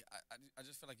like I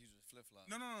just feel like you just flip flop.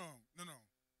 No.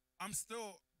 I'm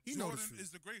still, He know the Jordan truth. is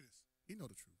the greatest. He know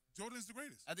the truth. Jordan is the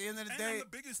greatest. at the end of the And day, I'm the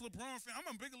biggest LeBron fan. I'm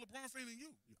a bigger LeBron fan than you.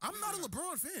 I'm not a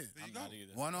LeBron fan. There you I'm go. not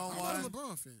either. one on I'm not a one,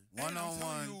 LeBron fan. And I'm telling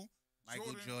 1-on-1, you,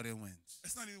 Michael Jordan wins.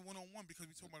 It's not even 1-on-1 because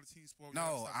we talking about a team sport.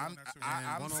 No, I'm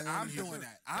And one-on-one, I'm he's doing good.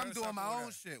 that. I'm Gotta doing stop my doing own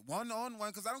that. shit, 1-on-1,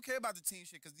 because I don't care about the team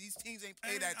shit, because these teams ain't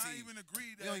play that I team. even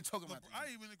agree that We only talking about the I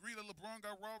team. even agree that LeBron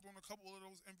got robbed on a couple of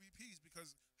those MVPs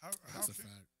because That's a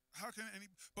fact. how can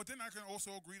any? But then I can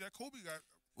also agree that Kobe got.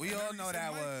 We and all then know said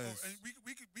that Mike, was. and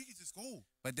we could just go.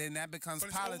 But then that becomes But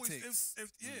it's politics. always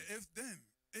if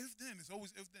then it's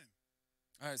always if then.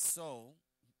 All right, so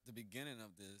the beginning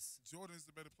of this Jordan's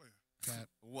the better player. Cap.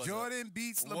 was Jordan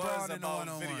beats was LeBron in the about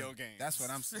 1-on-1. video games. That's what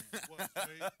I'm saying. What, right?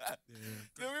 Yeah.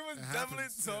 we was It definitely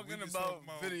happens. Yeah, we talking just about talking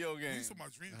about- video We games. talking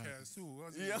about Dreamcast too.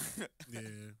 wasn't Yeah, we?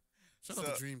 Yeah. Shout So-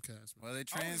 out to Dreamcast, man. Well, they I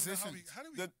don't even know transitioned. how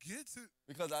did we The- get to?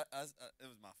 because I it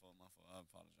was my fault. I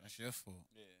apologize. That's your fault.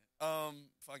 Yeah.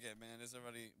 Fuck it, man.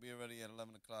 We already at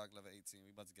 11 o'clock, 11:18.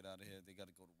 We about to get out of here. They got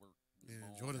to go to work. Yeah,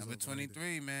 Boom. Jordan's Number overrated.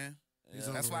 23, man. He's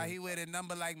Yeah. That's why overrated. he wear the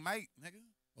number like Mike, nigga.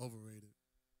 Overrated.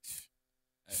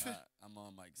 Hey, I'm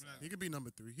on Mike's side. He could be number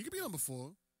 3. He could be number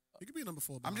 4. He could be number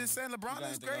 4. I'm just saying LeBron got is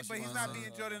anything great, else but you he's wanna not say?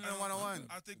 being Jordan in I the don't- 1-on-1.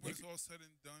 I think when it's all said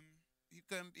and done,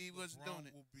 He was LeBron doing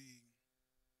it. will be.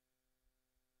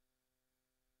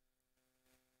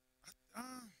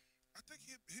 I think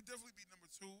he'd definitely be number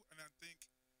 2, and I think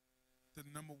the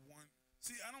number 1.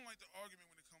 See, I don't like the argument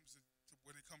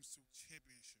when it comes to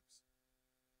championships,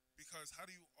 because how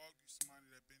do you argue somebody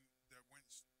that went to 8 straight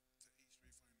finals?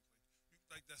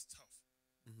 Like that's tough.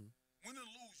 Mhm. Win or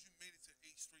lose, you made it to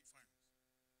 8 straight finals.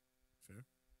 Fair.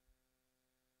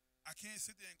 I can't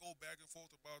sit there and go back and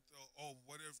forth about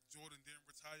what if Jordan didn't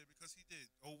retire, because he did.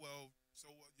 Oh well,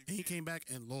 so what? And he came back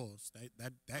and lost. That No,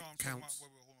 I'm talking counts.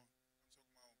 about, wait, hold on.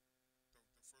 I'm talking about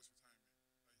the first retirement.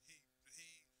 Like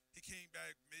he came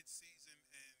back mid-season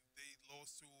and they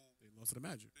lost to They lost to the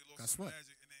Magic. they lost Got to swept.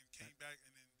 Magic, and then came back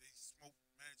and then they smoked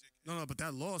Magic. No, but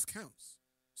that loss counts.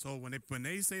 So when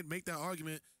they say make that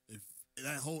argument, if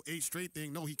that whole 8 straight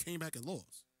thing, no, he came back and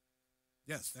lost.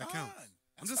 Yes, that counts. Fine.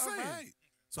 I'm just That's saying. all right.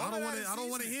 So All I don't of want that to. I don't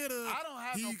want to season. hear the. I don't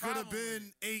have he no could have problem with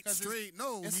been it, 8 'cause straight.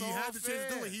 No, it's he all had the chance to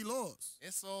do fair. it. He lost.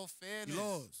 It's all fairness. He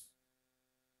lost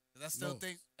 'Cause I still Lost.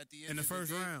 think at the end in the of first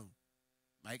the day, round.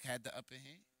 Mike had the upper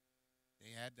hand.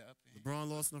 They had the upper hand. LeBron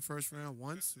lost in the first round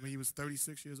once when he was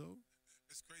 36 years old.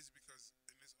 It's crazy because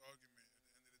in this argument, at the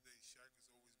end of the day, Shaq has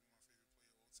always been my favorite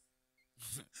player of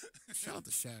all time. Shout out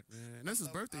to Shaq, man. And that's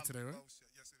his birthday today, right? Love Shaq.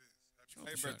 Yes, it is. Shout out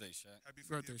Happy to Shaq. birthday, Shaq. Happy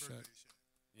Birthday, 50th Shaq. birthday, Shaq.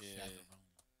 Yeah. Chaperone.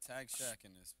 Tag Shaq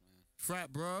in this, man.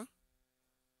 Frat, bruh.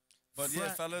 But yeah,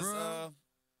 Frat, fellas, bruh.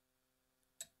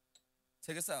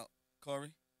 take us out,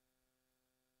 Corey.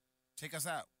 Take us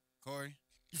out, Corey.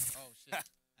 Oh shit. I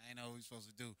ain't know what we supposed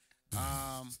to do.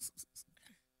 Last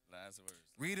words.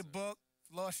 Read a book,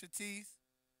 floss your teeth,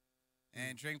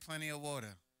 and drink plenty of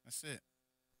water. That's it.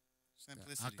 That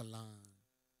Simplicity. alkaline.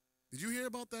 Did you hear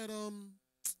about that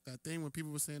that thing when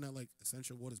people were saying that like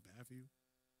essential water is bad for you?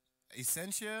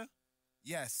 Essentia?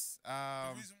 Yes.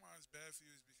 The reason why it's bad for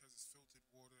you is because it's filtered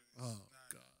water. It's Oh not,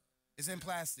 God. It's in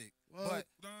plastic. What?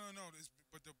 But No.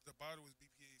 But the bottle is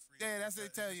BPA free. yeah, that's what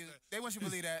they tell you. They want you to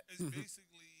believe that. It's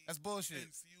basically That's bullshit.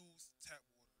 infused tap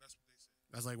water. That's what they say.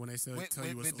 That's like when they say With, tell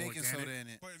you with, it's with baking organic. soda in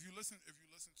it. But if we go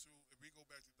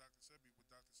back to Dr. Sebi,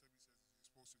 what Dr. Sebi says is you're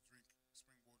supposed to drink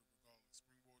spring water regardless.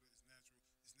 Spring water is natural.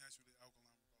 It's naturally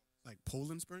alkaline regardless. Like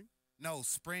Poland Spring. No,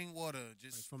 spring water.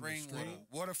 Just Like from the spring stream?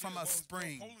 water. Water from a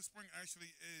spring. Poland Spring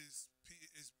actually has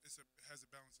a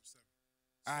balance of 7.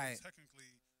 So Alright.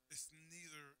 technically, it's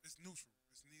neutral.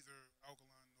 It's neither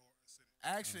alkaline nor acidic.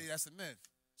 Actually, that's a myth.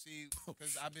 See,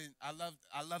 because I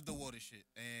love the water shit,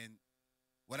 and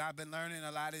what I've been learning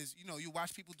a lot is, you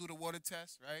watch people do the water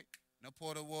test, right? They'll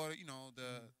pour the water,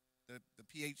 the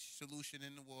pH solution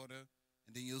in the water,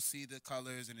 and then you'll see the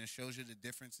colors, and it shows you the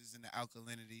differences in the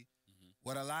alkalinity.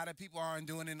 What a lot of people aren't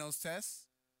doing in those tests,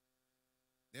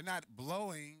 they're not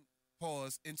blowing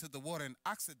pores into the water and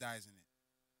oxidizing it,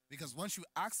 because once you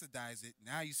oxidize it,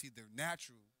 now you see the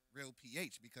natural, real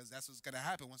pH, because that's what's gonna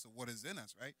happen once the water's in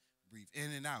us, right? Breathe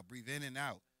in and out, breathe in and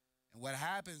out. And what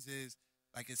happens is,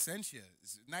 like Essentia,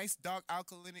 it's a nice dark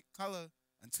alkalinic color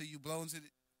until you blow into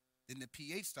it. Then the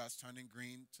pH starts turning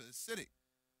green to acidic.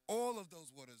 All of those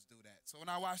waters do that. So when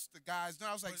I watched the guys,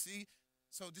 I was like, see,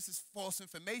 so this is false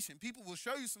information. People will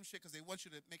show you some shit because they want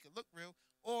you to make it look real,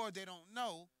 or they don't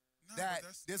know that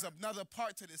there's another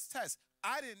part to this test.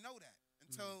 I didn't know that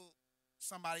until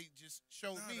somebody just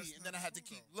showed me, and then I had to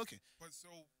keep looking. But so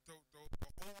the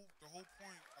whole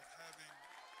point of having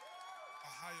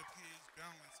a higher pH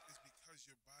balance is because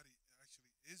your body actually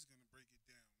is going to break it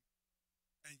down,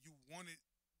 and you want it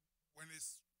when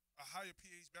it's a higher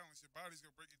pH balance. Your body's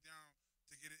going to break it down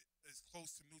to get it as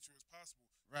close to neutral as possible.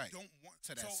 Right. You don't want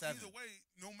to that so 7. either way,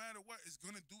 no matter what, it's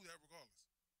going to do that regardless.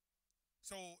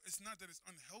 So it's not that it's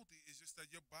unhealthy. It's just that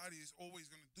your body is always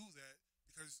going to do that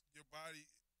because your body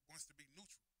wants to be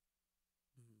neutral.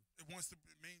 It wants to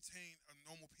maintain a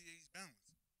normal pH balance.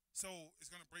 So it's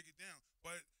going to break it down.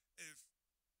 But if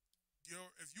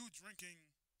you're drinking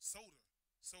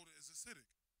soda is acidic.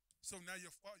 So now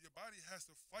your body has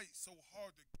to fight so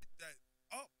hard to get that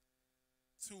up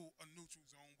to a neutral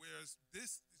zone, whereas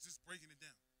this is just breaking it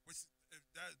down. Which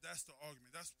that's the argument.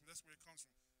 That's where it comes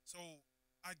from. So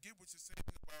I get what you're saying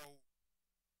about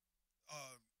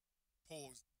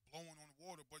pause blowing on the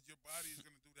water, but your body is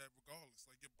going to do that regardless.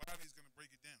 Like your body is going to break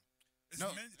it down.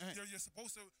 You're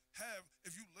supposed to have,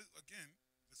 if you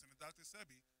listen to Dr.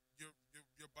 Sebi,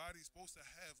 your body is supposed to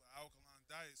have an alkaline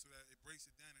diet so that it breaks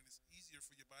it down, and it's easier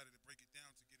for your body to break it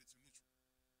down to get it to neutral.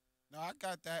 No, I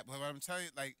got that, but I'm telling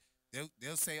you, like, they'll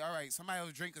say, all right, somebody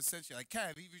will drink Essentia. Like,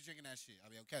 Kev, you be drinking that shit.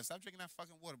 I'll be okay, stop drinking that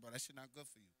fucking water, bro. That shit not good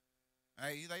for you. All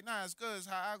right, he's like, nah, it's good. It's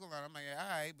high alkaline. I'm like, all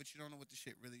right, but you don't know what the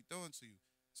shit really doing to you.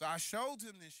 So I showed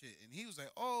him this shit, and he was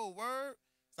like, oh, word.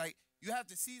 It's like, you have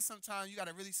to see sometimes. You got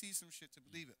to really see some shit to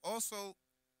believe it. Also,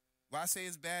 why I say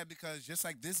it's bad, because just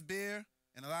like this beer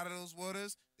and a lot of those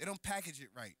waters, they don't package it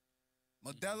right.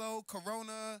 Modelo,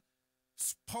 Corona,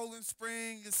 Poland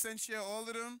Spring, Essentia, all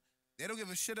of them, they don't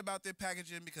give a shit about their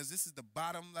packaging because this is the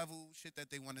bottom level shit that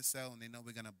they want to sell, and they know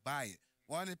we're going to buy it.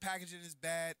 One, the packaging is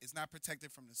bad. It's not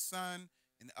protected from the sun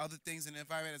and other things in the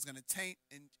environment that's going to taint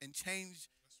and change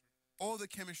all the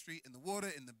chemistry in the water,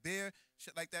 in the beer,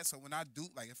 shit like that. So when I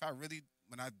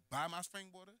buy my spring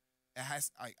water, it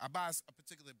has, I buy a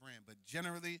particular brand, but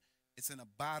generally it's in a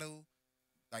bottle,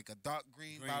 like a dark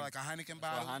green bottle, like a Heineken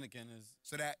bottle. What Heineken is.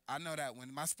 So that I know that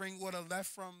when my spring water left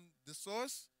from the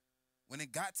source, when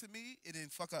it got to me, it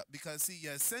didn't fuck up. Because, see,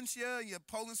 your Essentia, your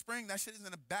Poland Spring, that shit is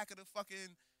in the back of the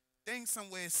fucking thing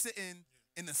somewhere sitting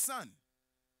in the sun.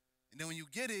 And then when you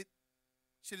get it,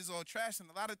 shit is all trash. And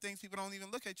a lot of things, people don't even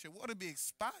look at your water be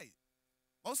expired.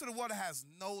 Most of the water has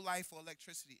no life or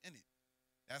electricity in it.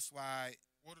 That's why.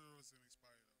 Water doesn't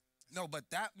expire, though. No, but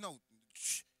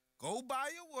go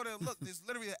buy your water. Look, there's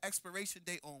literally an expiration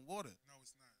date on water. No,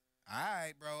 it's not. All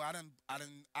right, bro.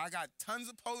 I got tons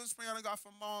of Poland Spring I done got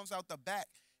from moms out the back,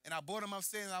 and I bought them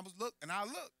upstairs. And I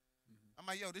look. I'm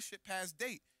like, yo, this shit past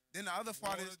date. Then the other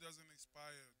part Water is, doesn't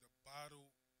expire. The bottle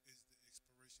is the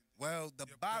expiration date. well, the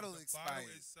Yeah, bottle the expired.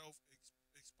 bottle itself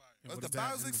expired. Yeah, Well, but the is that-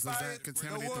 bottle's does expired. that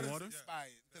contaminate the water?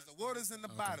 expired because That's the water's in the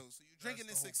Okay. bottle. So you're drinking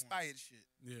That's this the whole point. expired shit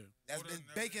Yeah. that's Water been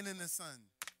never baking in the sun.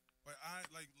 But I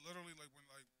literally when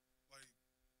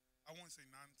I won't say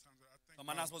 9 times. I think. Am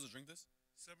I not supposed to drink this?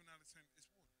 7 out of 10 is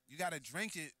water. You gotta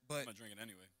drink it, I'm but gonna drink it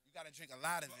anyway. you gotta drink a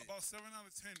lot of But it. about 7 out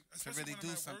of 10. Especially really when do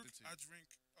I'm at something work, to you. I drink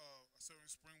a certain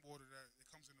spring water that it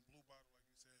comes in a blue bottle, like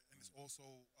you said, and it's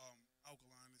also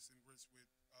alkaline. It's enriched with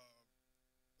I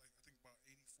think about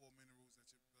 84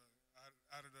 minerals that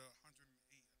out of the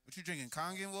 108. What you drinking?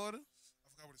 Kangen water? I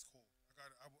forgot what it's called.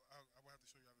 I will have to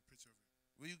show you the picture of it.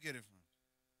 Where you get it from?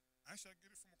 Actually, I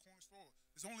get it from a corner store.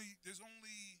 There's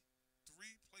only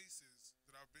 3 places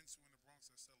that I've been to in the Bronx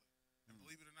that sell it. And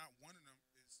believe it or not, one of them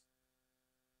is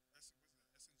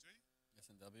S&J,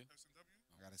 S&W. S&W.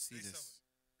 I gotta see They sell this.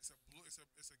 it. It's a blue. It's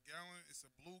a gallon. It's a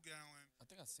blue gallon. I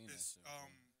think I've seen that It's shit.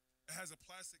 it has a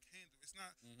plastic handle. It's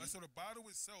not like so. The bottle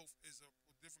itself is a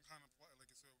different kind of like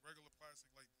it's a regular plastic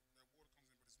like that water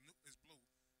comes in, but it's blue.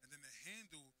 And then the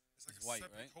handle is like It's a white,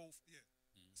 separate right? whole. Yeah,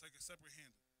 it's like a separate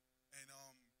handle. And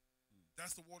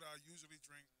that's the water I usually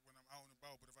drink when I'm out and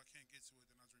about. But if I can't get to it,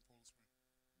 then I drink Poland Spring.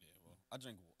 Yeah, well, I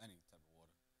drink any type of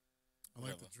water. I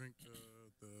like to Whatever. drink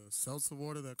the seltzer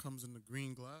water that comes in the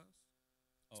green glass.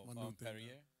 Oh, my new thing,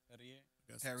 Perrier. Perrier.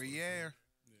 I guess that's what it's Perrier.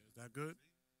 called. Yeah, is that good?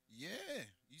 Yeah.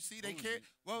 You see, they Bougie. care.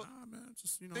 Well, Nah, man,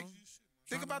 just Think- You shit, man.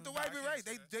 think about the Nah, I white. can't Right?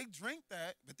 say They that. they drink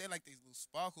that, but they like these little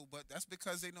sparkle. But that's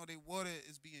because they know their water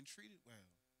is being treated well.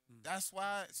 That's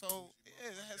why. So yeah,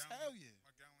 My that's gallon- hell yeah.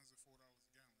 My gallons are $4 a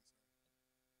gallon.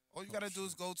 So. All you gotta do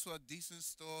is go to a decent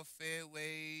store,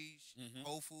 Fairway, Mhm.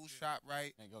 Whole Foods,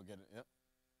 ShopRite. And go get it. Yep.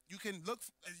 You can look.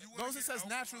 If you As wanna long as it get says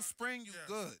natural alkaline- spring, you yes,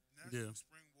 good. Natural Yeah.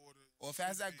 spring water. Or if it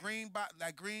has that should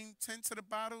be- green tint to the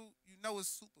bottle, you know it's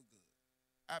super good.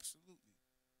 Absolutely.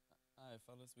 All right,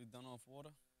 fellas, we done off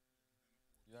water.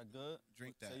 You got good?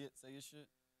 Drink Say that. Say your shit.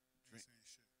 I ain't saying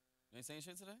shit. You ain't saying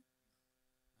shit today?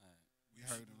 All right. We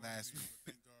heard him last week.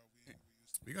 But thank God we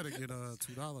used to. We gotta get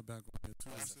 $2 back on here too.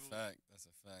 That's Absolutely. a fact. That's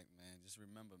a fact, man. Just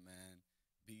remember, man.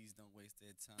 Bees don't waste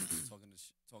their time talking Explaining the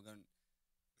flies.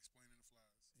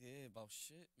 yeah, about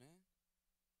shit, man.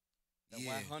 That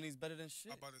Yeah. why honey's better than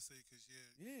shit. I'm about to say, because,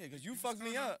 Yeah, because you was fucked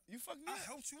me kinda- up. You fucked me I up.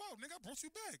 helped you out, nigga. I brought you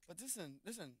back. But listen.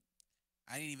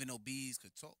 I didn't even know bees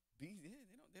could talk. Bees, yeah,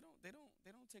 they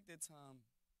don't take their time.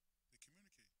 They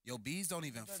communicate. Yo, bees don't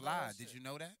even That's fly. all Did shit. you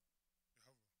know that?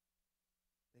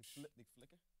 They hover. They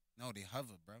flicker. No, they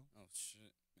hover, bro. Oh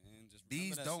shit, man. Just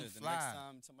Bees remember that don't shit. The fly. next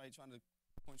time somebody trying to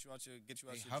point you out get you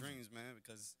out They your hover. dreams, man,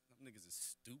 because them niggas is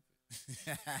stupid.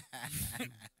 Love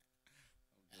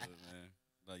I'm good, man.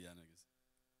 Love y'all niggas. you more. Love you too,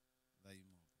 bro. You already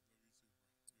know.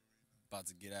 About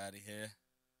to get out of here.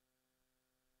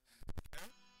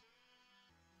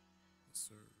 Yes,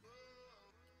 sir.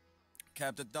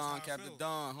 Captain That's how Don, I Captain feel.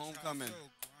 Don, That's how I homecoming.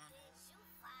 feel,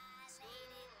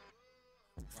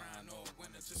 Rhino,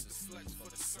 winter just a flex for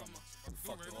the summer.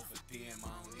 Fuck off with PM, I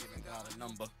don't even got a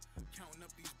number. Counting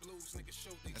up these blues, niggas show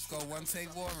they Let's go one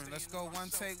take Warren. Let's go one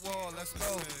take War. Let's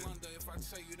go. wonder if I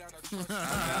tell you that I trust you.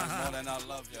 I got more than I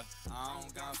love you. I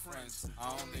don't got friends,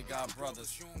 I only got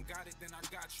brothers. You don't got it, then I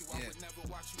got you. I Yeah. would never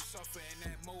watch you suffer in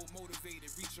that mode,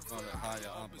 motivated, reaching for For the the higher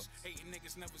higher uppers. Hating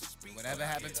niggas never speak. Whatever but I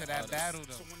happened hear to the that others. battle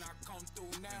So though? when I come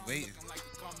through now, waiting. looking like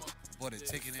a come up. Bought a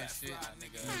ticket and shit.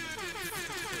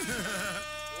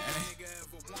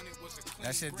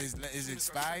 That shit is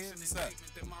expired? What's up?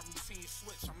 You don't want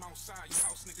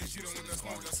that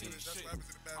smoke. That's what happens in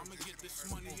the battle. I'ma get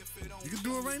this money if it don't. You can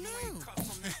do it right now.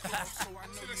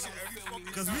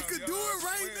 Cause we could do it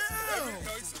right now.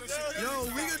 Yo,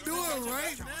 we could do it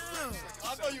right now.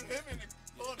 I thought you hit me in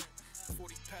the corner.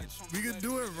 We could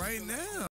do it right now.